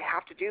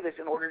do this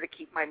in order to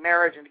keep my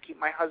marriage and to keep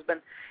my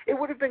husband. It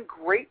would have been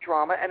great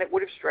drama, and it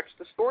would have stretched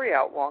the story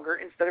out longer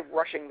instead of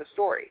rushing the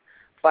story.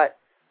 But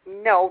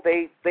no,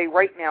 they've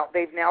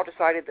now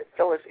decided that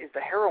Phyllis is the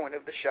heroine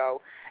of the show,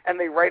 and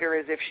they write her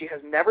as if she has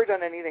never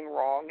done anything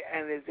wrong,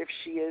 and as if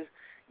she is,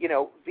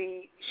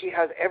 she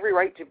has every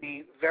right to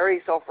be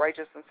very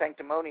self-righteous and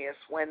sanctimonious,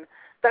 when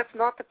that's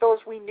not the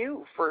Phyllis we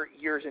knew for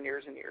years and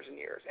years and years and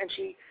years. And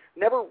she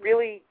never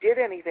really did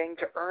anything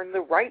to earn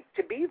the right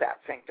to be that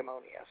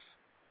sanctimonious.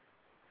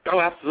 Oh,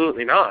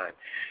 absolutely not.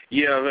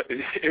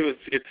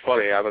 It's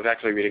funny. I was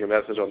actually reading a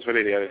message on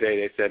Twitter the other day.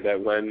 They said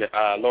that when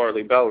Laura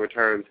Lee Bell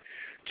returns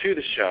to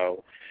the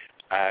show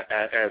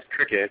as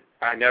Cricket,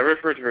 I never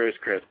refer to her as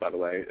Chris, by the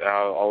way.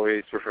 I'll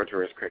always refer to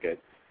her as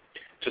Cricket,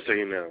 just so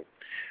you know.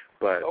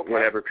 But okay.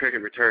 whenever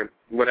Cricket returns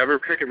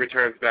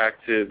back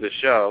to the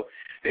show,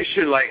 they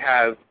should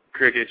have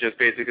Cricket just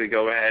basically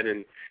go ahead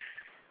and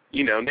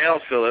nail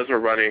Phyllis or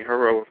running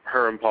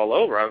her and Paul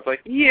over. I was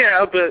like,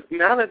 yeah, but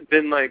now that's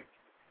been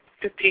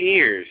 15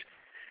 years.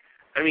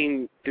 I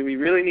mean, do we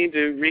really need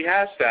to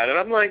rehash that? And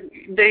I'm like,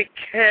 they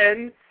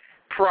can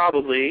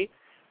probably.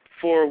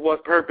 For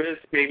what purpose?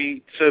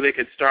 Maybe so they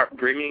could start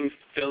bringing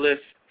Phyllis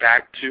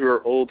back to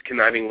her old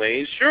conniving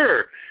ways?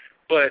 Sure.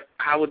 But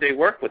how would they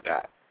work with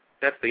that?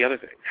 That's the other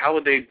thing. How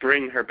would they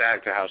bring her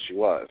back to how she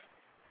was?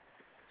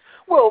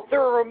 Well,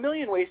 there are a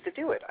million ways to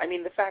do it. I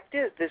mean, the fact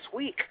is, this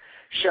week,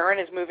 Sharon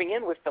is moving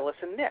in with Phyllis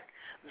and Nick.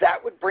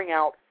 That would bring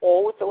out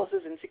all of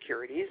Phyllis's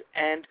insecurities,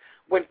 and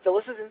when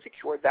Phyllis is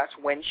insecure, that's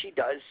when she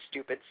does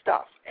stupid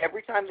stuff.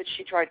 Every time that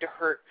she tried to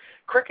hurt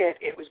Cricket,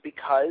 it was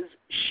because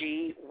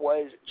she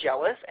was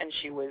jealous and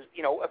she was,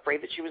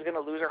 afraid that she was going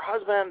to lose her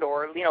husband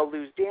or,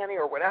 lose Danny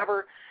or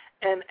whatever.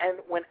 And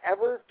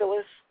whenever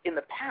Phyllis in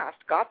the past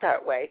got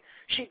that way,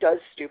 she does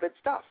stupid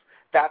stuff.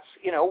 That's,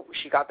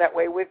 she got that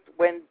way with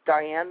when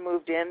Diane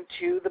moved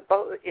into the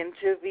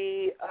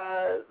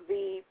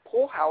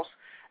pool house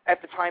at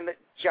the time that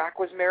Jack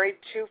was married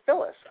to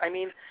Phyllis. I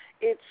mean,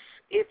 it's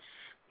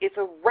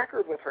a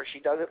record with her. She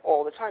does it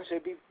all the time. So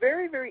it'd be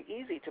very, very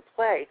easy to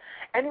play,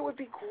 and it would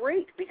be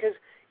great because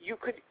you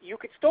could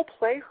still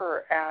play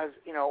her as,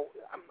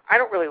 I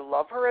don't really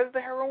love her as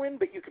the heroine,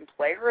 but you can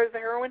play her as the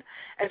heroine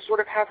and sort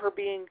of have her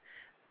being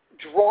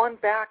drawn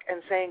back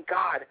and saying,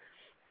 God,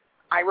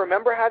 I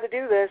remember how to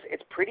do this.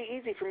 It's pretty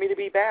easy for me to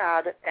be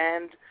bad,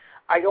 and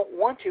I don't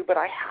want to, but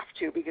I have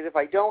to, because if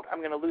I don't, I'm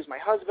going to lose my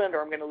husband,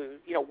 or I'm going to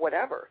lose,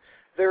 whatever.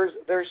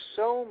 There's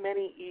so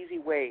many easy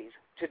ways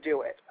to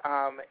do it.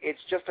 It's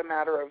just a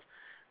matter of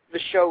the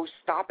show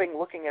stopping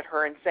looking at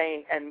her and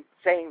saying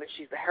that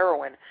she's the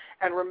heroine,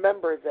 and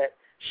remember that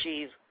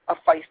she's a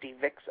feisty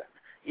vixen.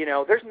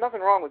 There's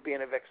nothing wrong with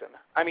being a vixen.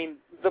 I mean,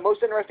 the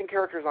most interesting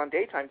characters on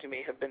Daytime to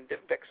me have been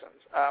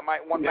vixens.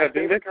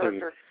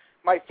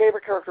 My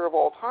favorite character of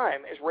all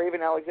time is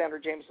Raven Alexander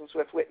Jameson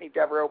Swift Whitney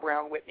Devereaux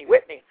Brown Whitney.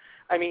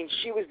 I mean,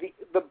 she was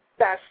the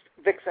best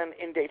vixen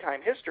in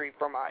daytime history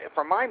for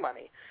my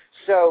money.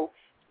 So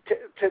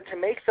to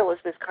make Phyllis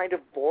this kind of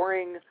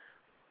boring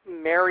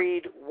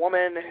married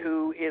woman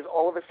who is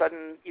all of a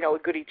sudden, a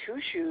goody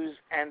two-shoes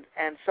and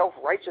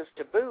self-righteous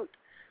to boot,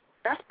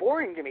 that's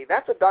boring to me.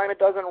 That's a dime a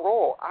dozen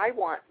roll. I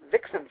want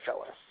vixen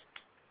Phyllis.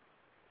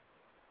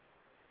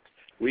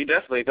 We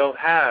definitely don't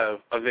have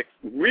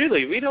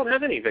really, we don't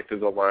have any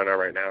vixens on Line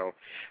right now,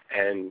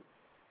 and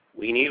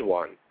we need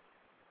one.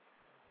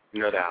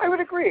 No doubt. I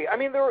would agree. I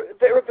mean, there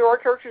are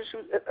characters who,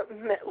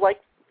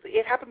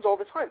 it happens all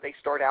the time. They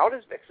start out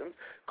as vixens.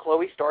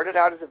 Chloe started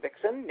out as a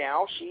vixen.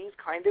 Now she's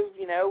kind of,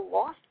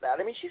 lost that.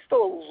 I mean, she's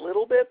still a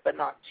little bit, but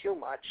not too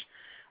much.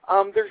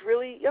 There's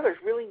really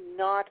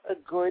not a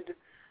good,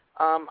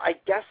 I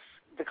guess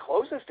the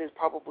closest is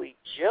probably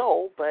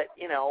Jill, but,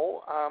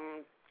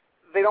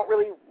 they don't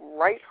really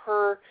write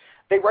her.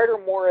 They write her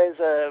more as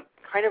as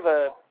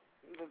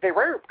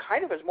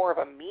more of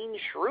a mean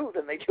shrew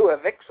than they do a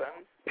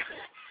vixen.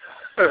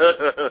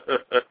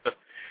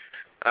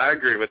 I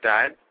agree with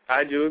that.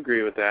 I do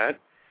agree with that.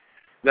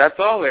 That's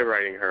all they're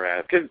writing her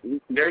as, because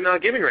they're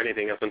not giving her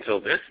anything up until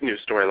this new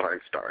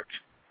storyline starts.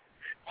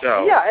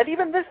 So yeah, and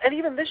even this,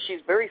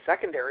 she's very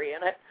secondary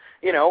in it.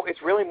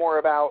 It's really more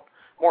about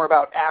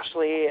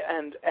Ashley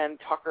and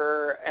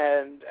Tucker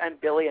and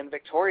Billy and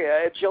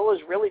Victoria. Jill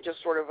is really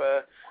just sort of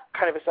a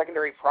kind of a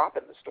secondary prop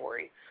in the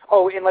story.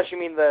 Oh, unless you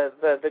mean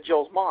the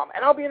Jill's mom.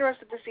 And I'll be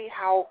interested to see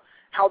how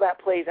that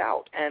plays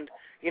out. And,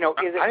 is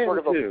it sort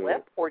of a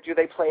blip, or do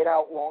they play it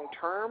out long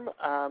term?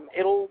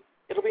 It'll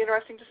be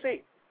interesting to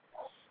see.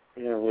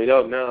 Yeah, we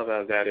don't know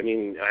about that. I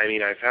mean,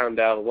 I found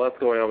out what's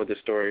going on with the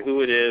story,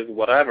 who it is,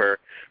 whatever.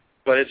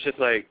 But it's just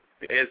like,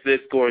 is this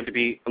going to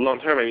be long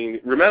term? I mean,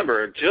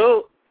 remember,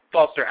 Jill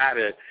Foster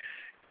Abbott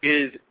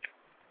is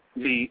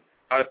an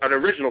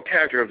original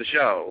character of the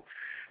show.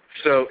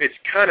 So it's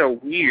kind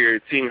of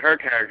weird seeing her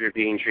character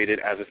being treated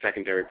as a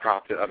secondary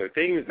prop to other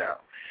things now.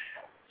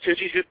 So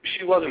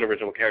she was an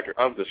original character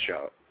of the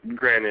show.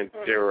 Granted,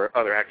 there were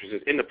other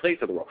actresses in the place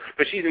of the role,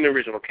 but she's an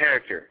original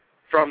character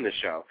from the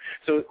show.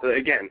 So,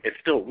 again, it's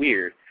still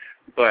weird,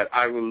 but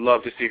I would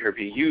love to see her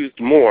be used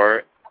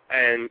more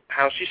and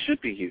how she should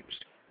be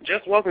used.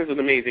 Jess Wilkins is an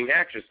amazing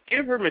actress.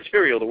 Give her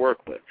material to work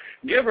with.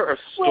 Give her a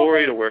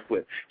story to work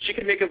with. She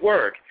can make it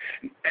work.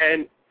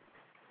 And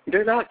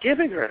they're not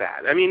giving her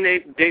that. I mean,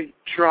 they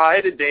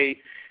tried,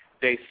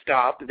 they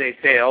stopped, they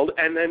failed,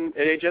 and then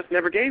they just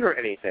never gave her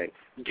anything.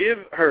 Give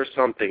her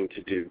something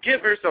to do.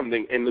 Give her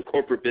something in the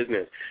corporate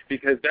business,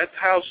 because that's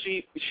how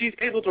she's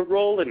able to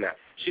roll in that.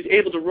 She's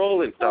able to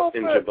roll in stuff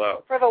in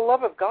Jabot. For the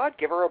love of God,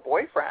 give her a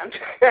boyfriend.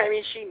 I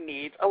mean, she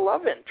needs a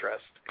love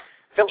interest.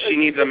 She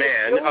needs a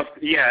man.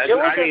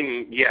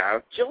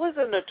 Jill is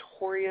a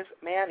notorious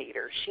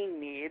man-eater. She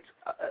needs,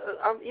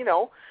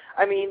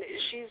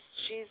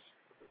 she's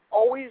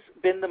always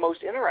been the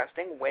most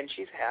interesting when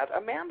she's had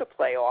a man to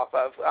play off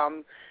of,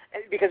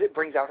 because it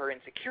brings out her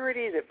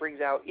insecurities. It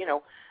brings out,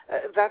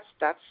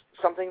 that's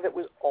something that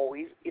was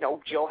always,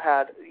 Jill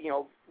had,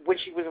 when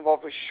she was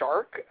involved with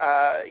Shark,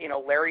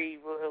 Larry,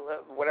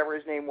 whatever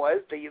his name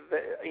was,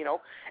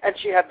 and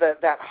she had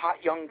that hot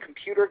young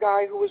computer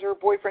guy who was her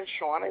boyfriend,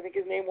 Sean, I think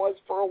his name was,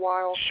 for a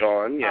while.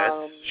 Sean, yes,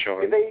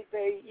 Sean. They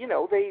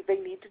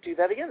need to do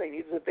that again. They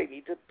need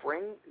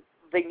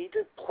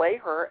to play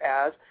her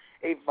as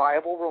a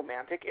viable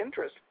romantic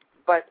interest.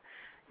 But,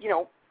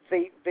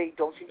 they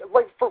don't seem to,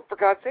 like, for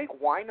God's sake,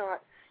 why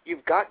not?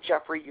 You've got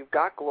Jeffrey, you've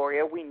got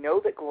Gloria. We know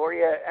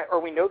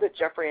that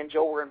Jeffrey and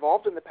Jill were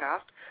involved in the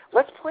past.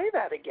 Let's play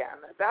that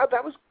again.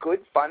 That was good,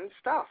 fun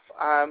stuff.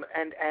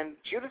 And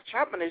Judith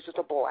Chapman is just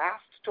a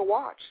blast to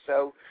watch.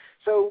 So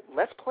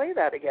let's play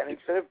that again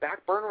instead of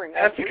backburnering.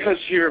 That's because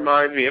she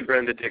reminds me of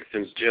Brenda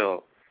Dixon's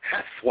Jill.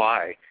 That's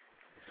why.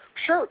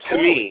 Sure,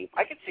 totally. To me.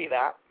 I could see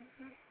that.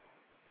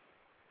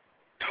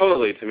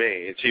 Totally, to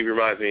me. She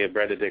reminds me of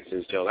Brenda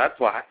Dixon's Jill. That's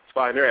why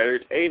they're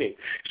entertaining.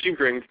 She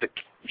brings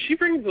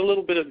a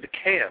little bit of the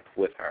camp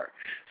with her.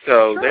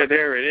 So sure.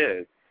 there it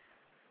is.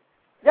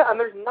 Yeah, and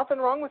there's nothing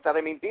wrong with that.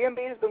 I mean,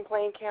 B&B has been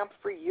playing camp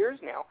for years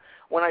now.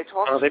 When I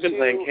talk they've been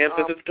playing camp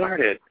since it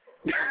started.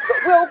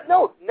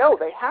 Well, no,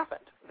 they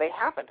haven't. They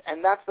haven't,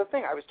 and that's the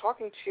thing. I was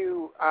talking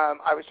to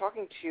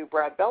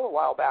Brad Bell a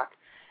while back,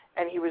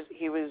 and we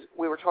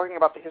were talking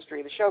about the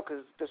history of the show,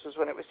 because this was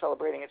when it was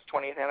celebrating its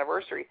 20th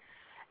anniversary.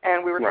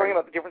 And we were talking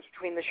about the difference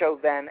between the show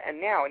then and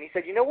now. And he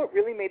said, what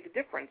really made the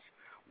difference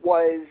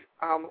was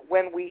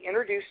when we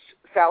introduced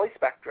Sally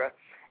Spectra,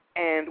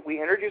 and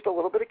we introduced a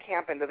little bit of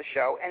camp into the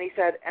show. And he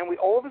said, and we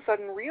all of a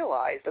sudden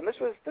realized, and this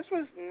was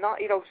not,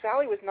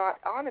 Sally was not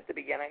on at the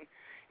beginning.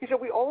 He said,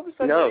 we all of a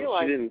sudden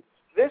realized she didn't.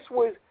 This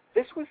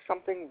was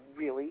something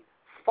really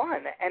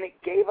fun, and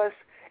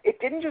it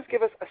didn't just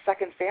give us a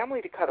second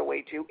family to cut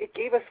away to. It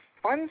gave us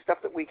fun stuff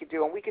that we could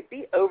do, and we could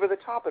be over the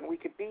top, and we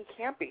could be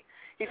campy.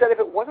 He said if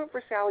it wasn't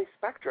for Sally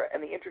Spectra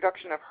and the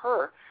introduction of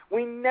her,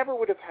 we never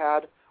would have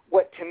had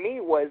what to me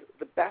was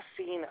the best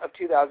scene of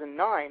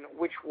 2009,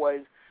 which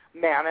was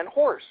Man and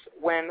Horse,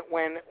 when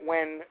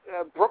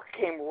Brooke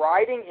came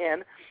riding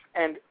in,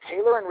 and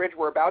Taylor and Ridge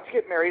were about to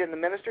get married, and the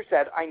minister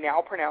said, "I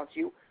now pronounce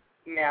you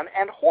Man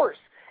and Horse."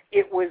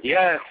 It was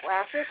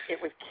classic.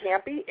 It was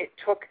campy. It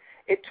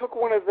took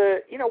one of the,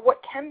 what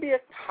can be a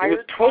tired. It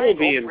was total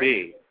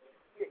B&B.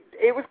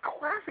 It was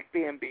classic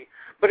B&B,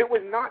 but it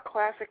was not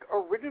classic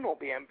original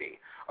B&B.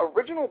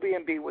 Original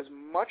B&B was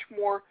much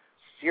more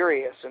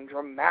serious and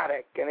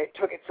dramatic, and it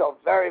took itself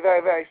very,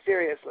 very, very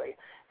seriously.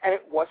 And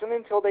it wasn't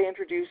until they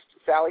introduced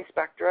Sally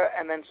Spectra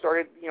and then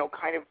started,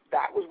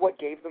 that was what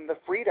gave them the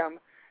freedom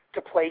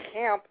to play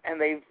camp,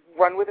 and they've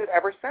run with it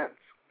ever since.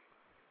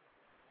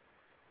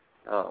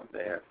 Oh,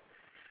 man.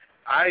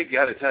 I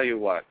got to tell you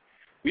what.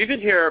 We've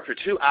been here for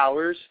 2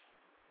 hours.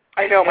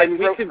 I know, and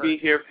we could be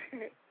here.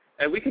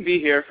 And we could be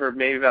here for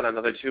maybe about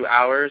another 2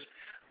 hours,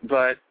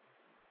 but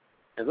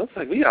it looks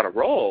like we got to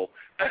roll.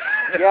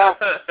 Yeah.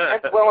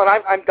 And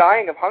I'm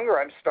dying of hunger.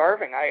 I'm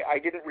starving. I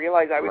didn't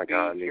realize I would be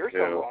here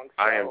so long.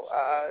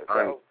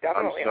 So,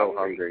 I'm so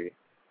hungry.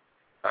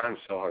 I'm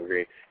so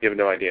hungry. You have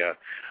no idea.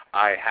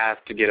 I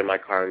have to get in my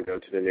car and go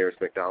to the nearest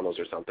McDonald's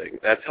or something.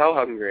 That's how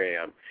hungry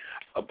I am.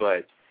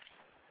 But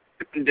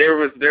there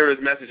was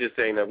messages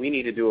saying that we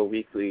need to do a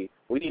weekly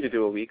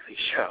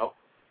show.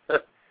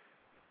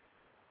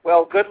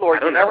 Well, good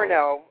Lord, you never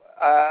know.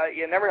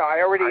 You never know.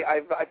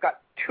 I've got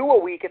 2 a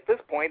week at this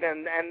point,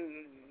 and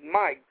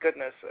my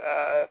goodness,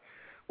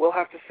 we'll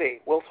have to see.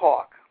 We'll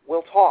talk.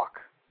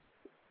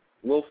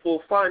 We'll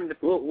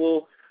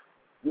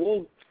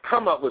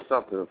come up with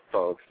something,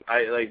 folks.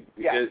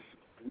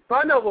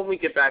 Find out when we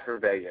get back from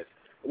Vegas.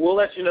 We'll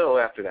let you know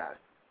after that.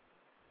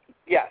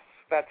 Yes,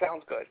 that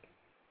sounds good.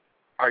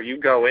 Are you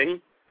going?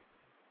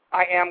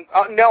 I am.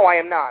 No, I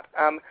am not.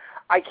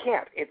 I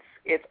can't.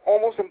 It's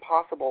almost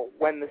impossible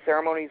when the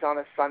ceremony's on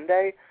a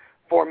Sunday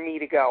for me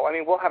to go. I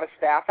mean, we'll have a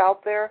staff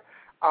out there.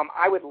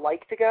 I would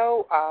like to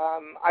go.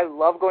 I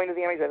love going to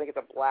the Emmys. I think it's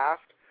a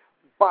blast.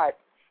 But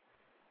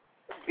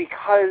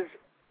because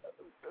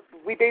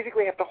we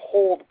basically have to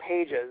hold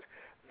pages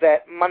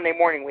that Monday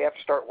morning we have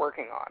to start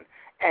working on,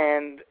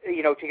 and,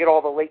 to get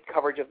all the late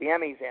coverage of the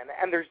Emmys in.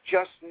 And there's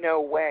just no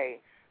way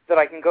that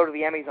I can go to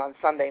the Emmys on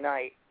Sunday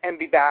night and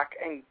be back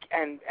and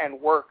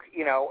work,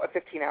 a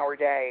 15-hour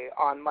day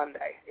on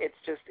Monday. It's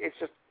just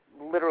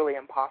literally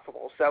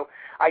impossible. So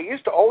I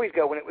used to always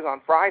go when it was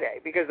on Friday,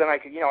 because then I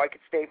could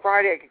stay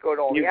Friday, I could go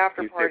to all the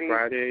after parties,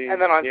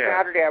 and then on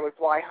Saturday I would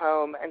fly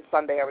home, and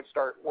Sunday I would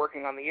start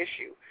working on the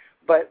issue.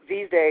 But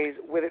these days,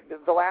 with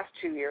the last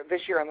 2 years,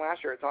 this year and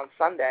last year, it's on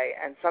Sunday,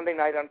 and Sunday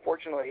night,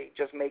 unfortunately,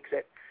 just makes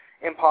it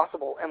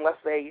impossible unless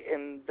they,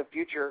 in the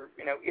future,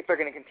 if they're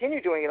going to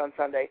continue doing it on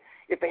Sunday,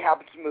 if they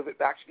happen to move it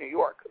back to New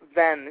York,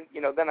 then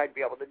I'd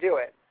be able to do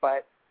it.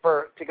 But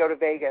to go to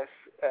Vegas,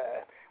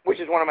 which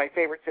is one of my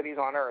favorite cities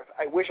on earth,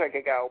 I wish I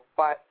could go,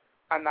 but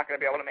I'm not going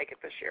to be able to make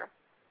it this year.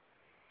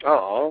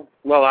 Oh,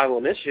 well, I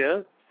will miss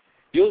you.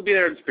 You'll be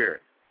there in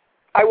spirit.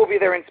 I will be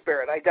there in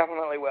spirit. I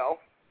definitely will.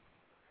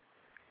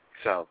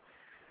 So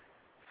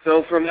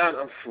from that,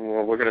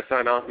 we're going to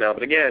sign off now.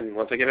 But again,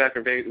 once I get back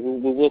from Vegas,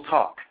 we'll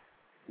talk.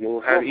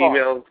 We'll have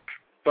email,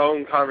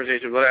 phone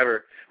conversation,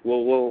 whatever.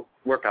 We'll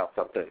work out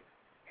something.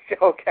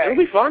 Okay. It'll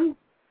be fun.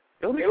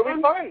 It'll be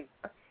fun.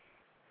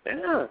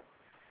 Yeah.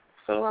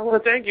 So I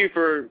want to thank you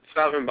for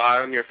stopping by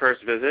on your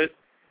first visit.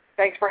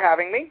 Thanks for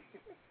having me.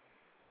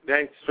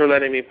 Thanks for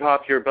letting me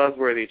pop your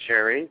buzzworthy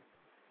cherry.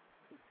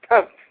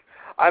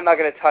 I'm not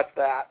going to touch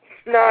that.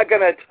 Not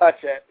going to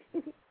touch it.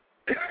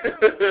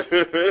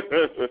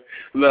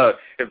 Look,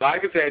 if I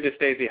could say it to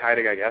Stacey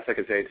Heidig, I guess I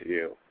could say it to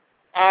you.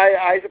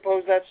 I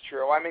suppose that's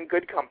true. I'm in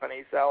good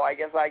company, so I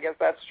guess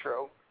that's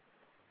true.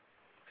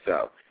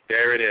 So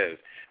there it is.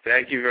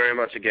 Thank you very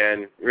much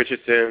again, Richard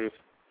Simms,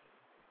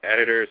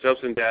 editor,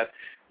 Soaps and Death,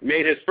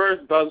 made his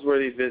first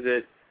buzzworthy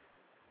visit.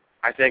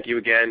 I thank you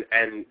again,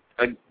 and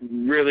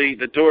really,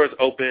 the door is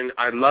open.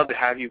 I'd love to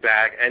have you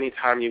back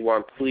anytime you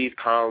want. Please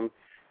come.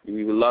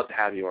 We would love to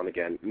have you on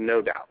again,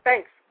 no doubt.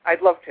 Thanks.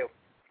 I'd love to.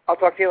 I'll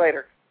talk to you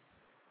later.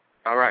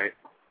 All right.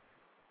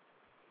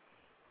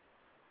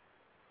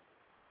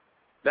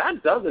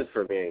 That does it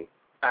for me,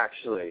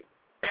 actually.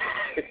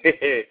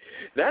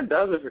 That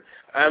does it for...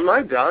 Am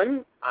I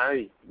done?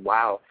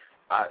 Wow.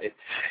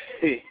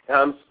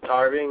 I'm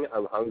starving.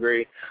 I'm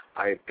hugry.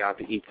 I've got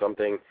to eat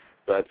something.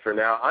 But for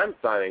now, I'm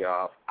signing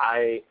off.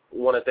 I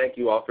want to thank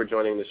you all for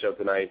joining the show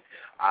tonight.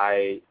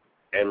 I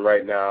am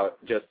right now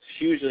just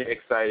hugely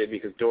excited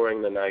because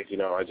during the night,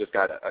 I just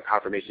got a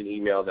confirmation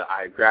email that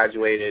I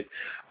graduated.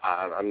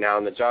 I'm now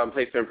in the job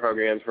placement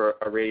program for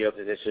a radio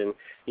position.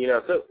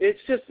 So it's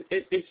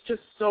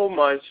just so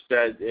much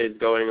that is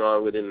going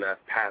on within the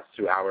past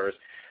 2 hours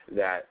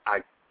that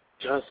I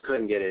just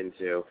couldn't get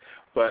into.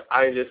 But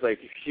I'm just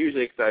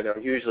hugely excited.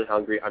 I'm hugely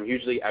hungry. I'm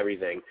hugely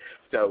everything.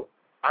 So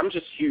I'm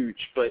just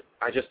huge, but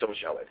I just don't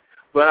show it.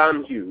 But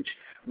I'm huge.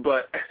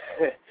 But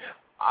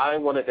I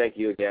want to thank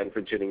you again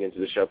for tuning into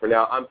the show. For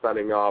now, I'm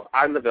signing off.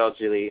 I'm the Bell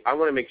Chili. I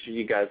want to make sure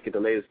you guys get the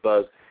latest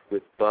buzz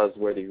with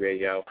Buzzworthy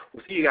Radio.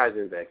 We'll see you guys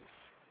in Vegas.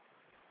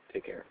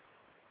 Take care.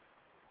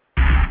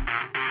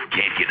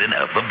 Can't get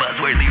enough of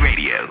Buzzworthy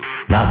Radio.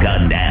 Log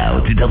on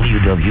now to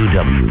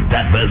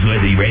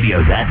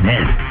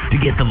www.buzzworthyradio.net to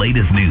get the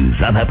latest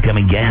news on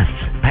upcoming guests,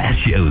 past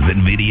shows,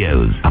 and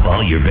videos of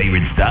all your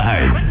favorite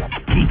stars.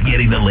 Keep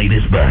getting the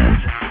latest buzz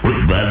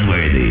with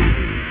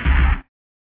Buzzworthy.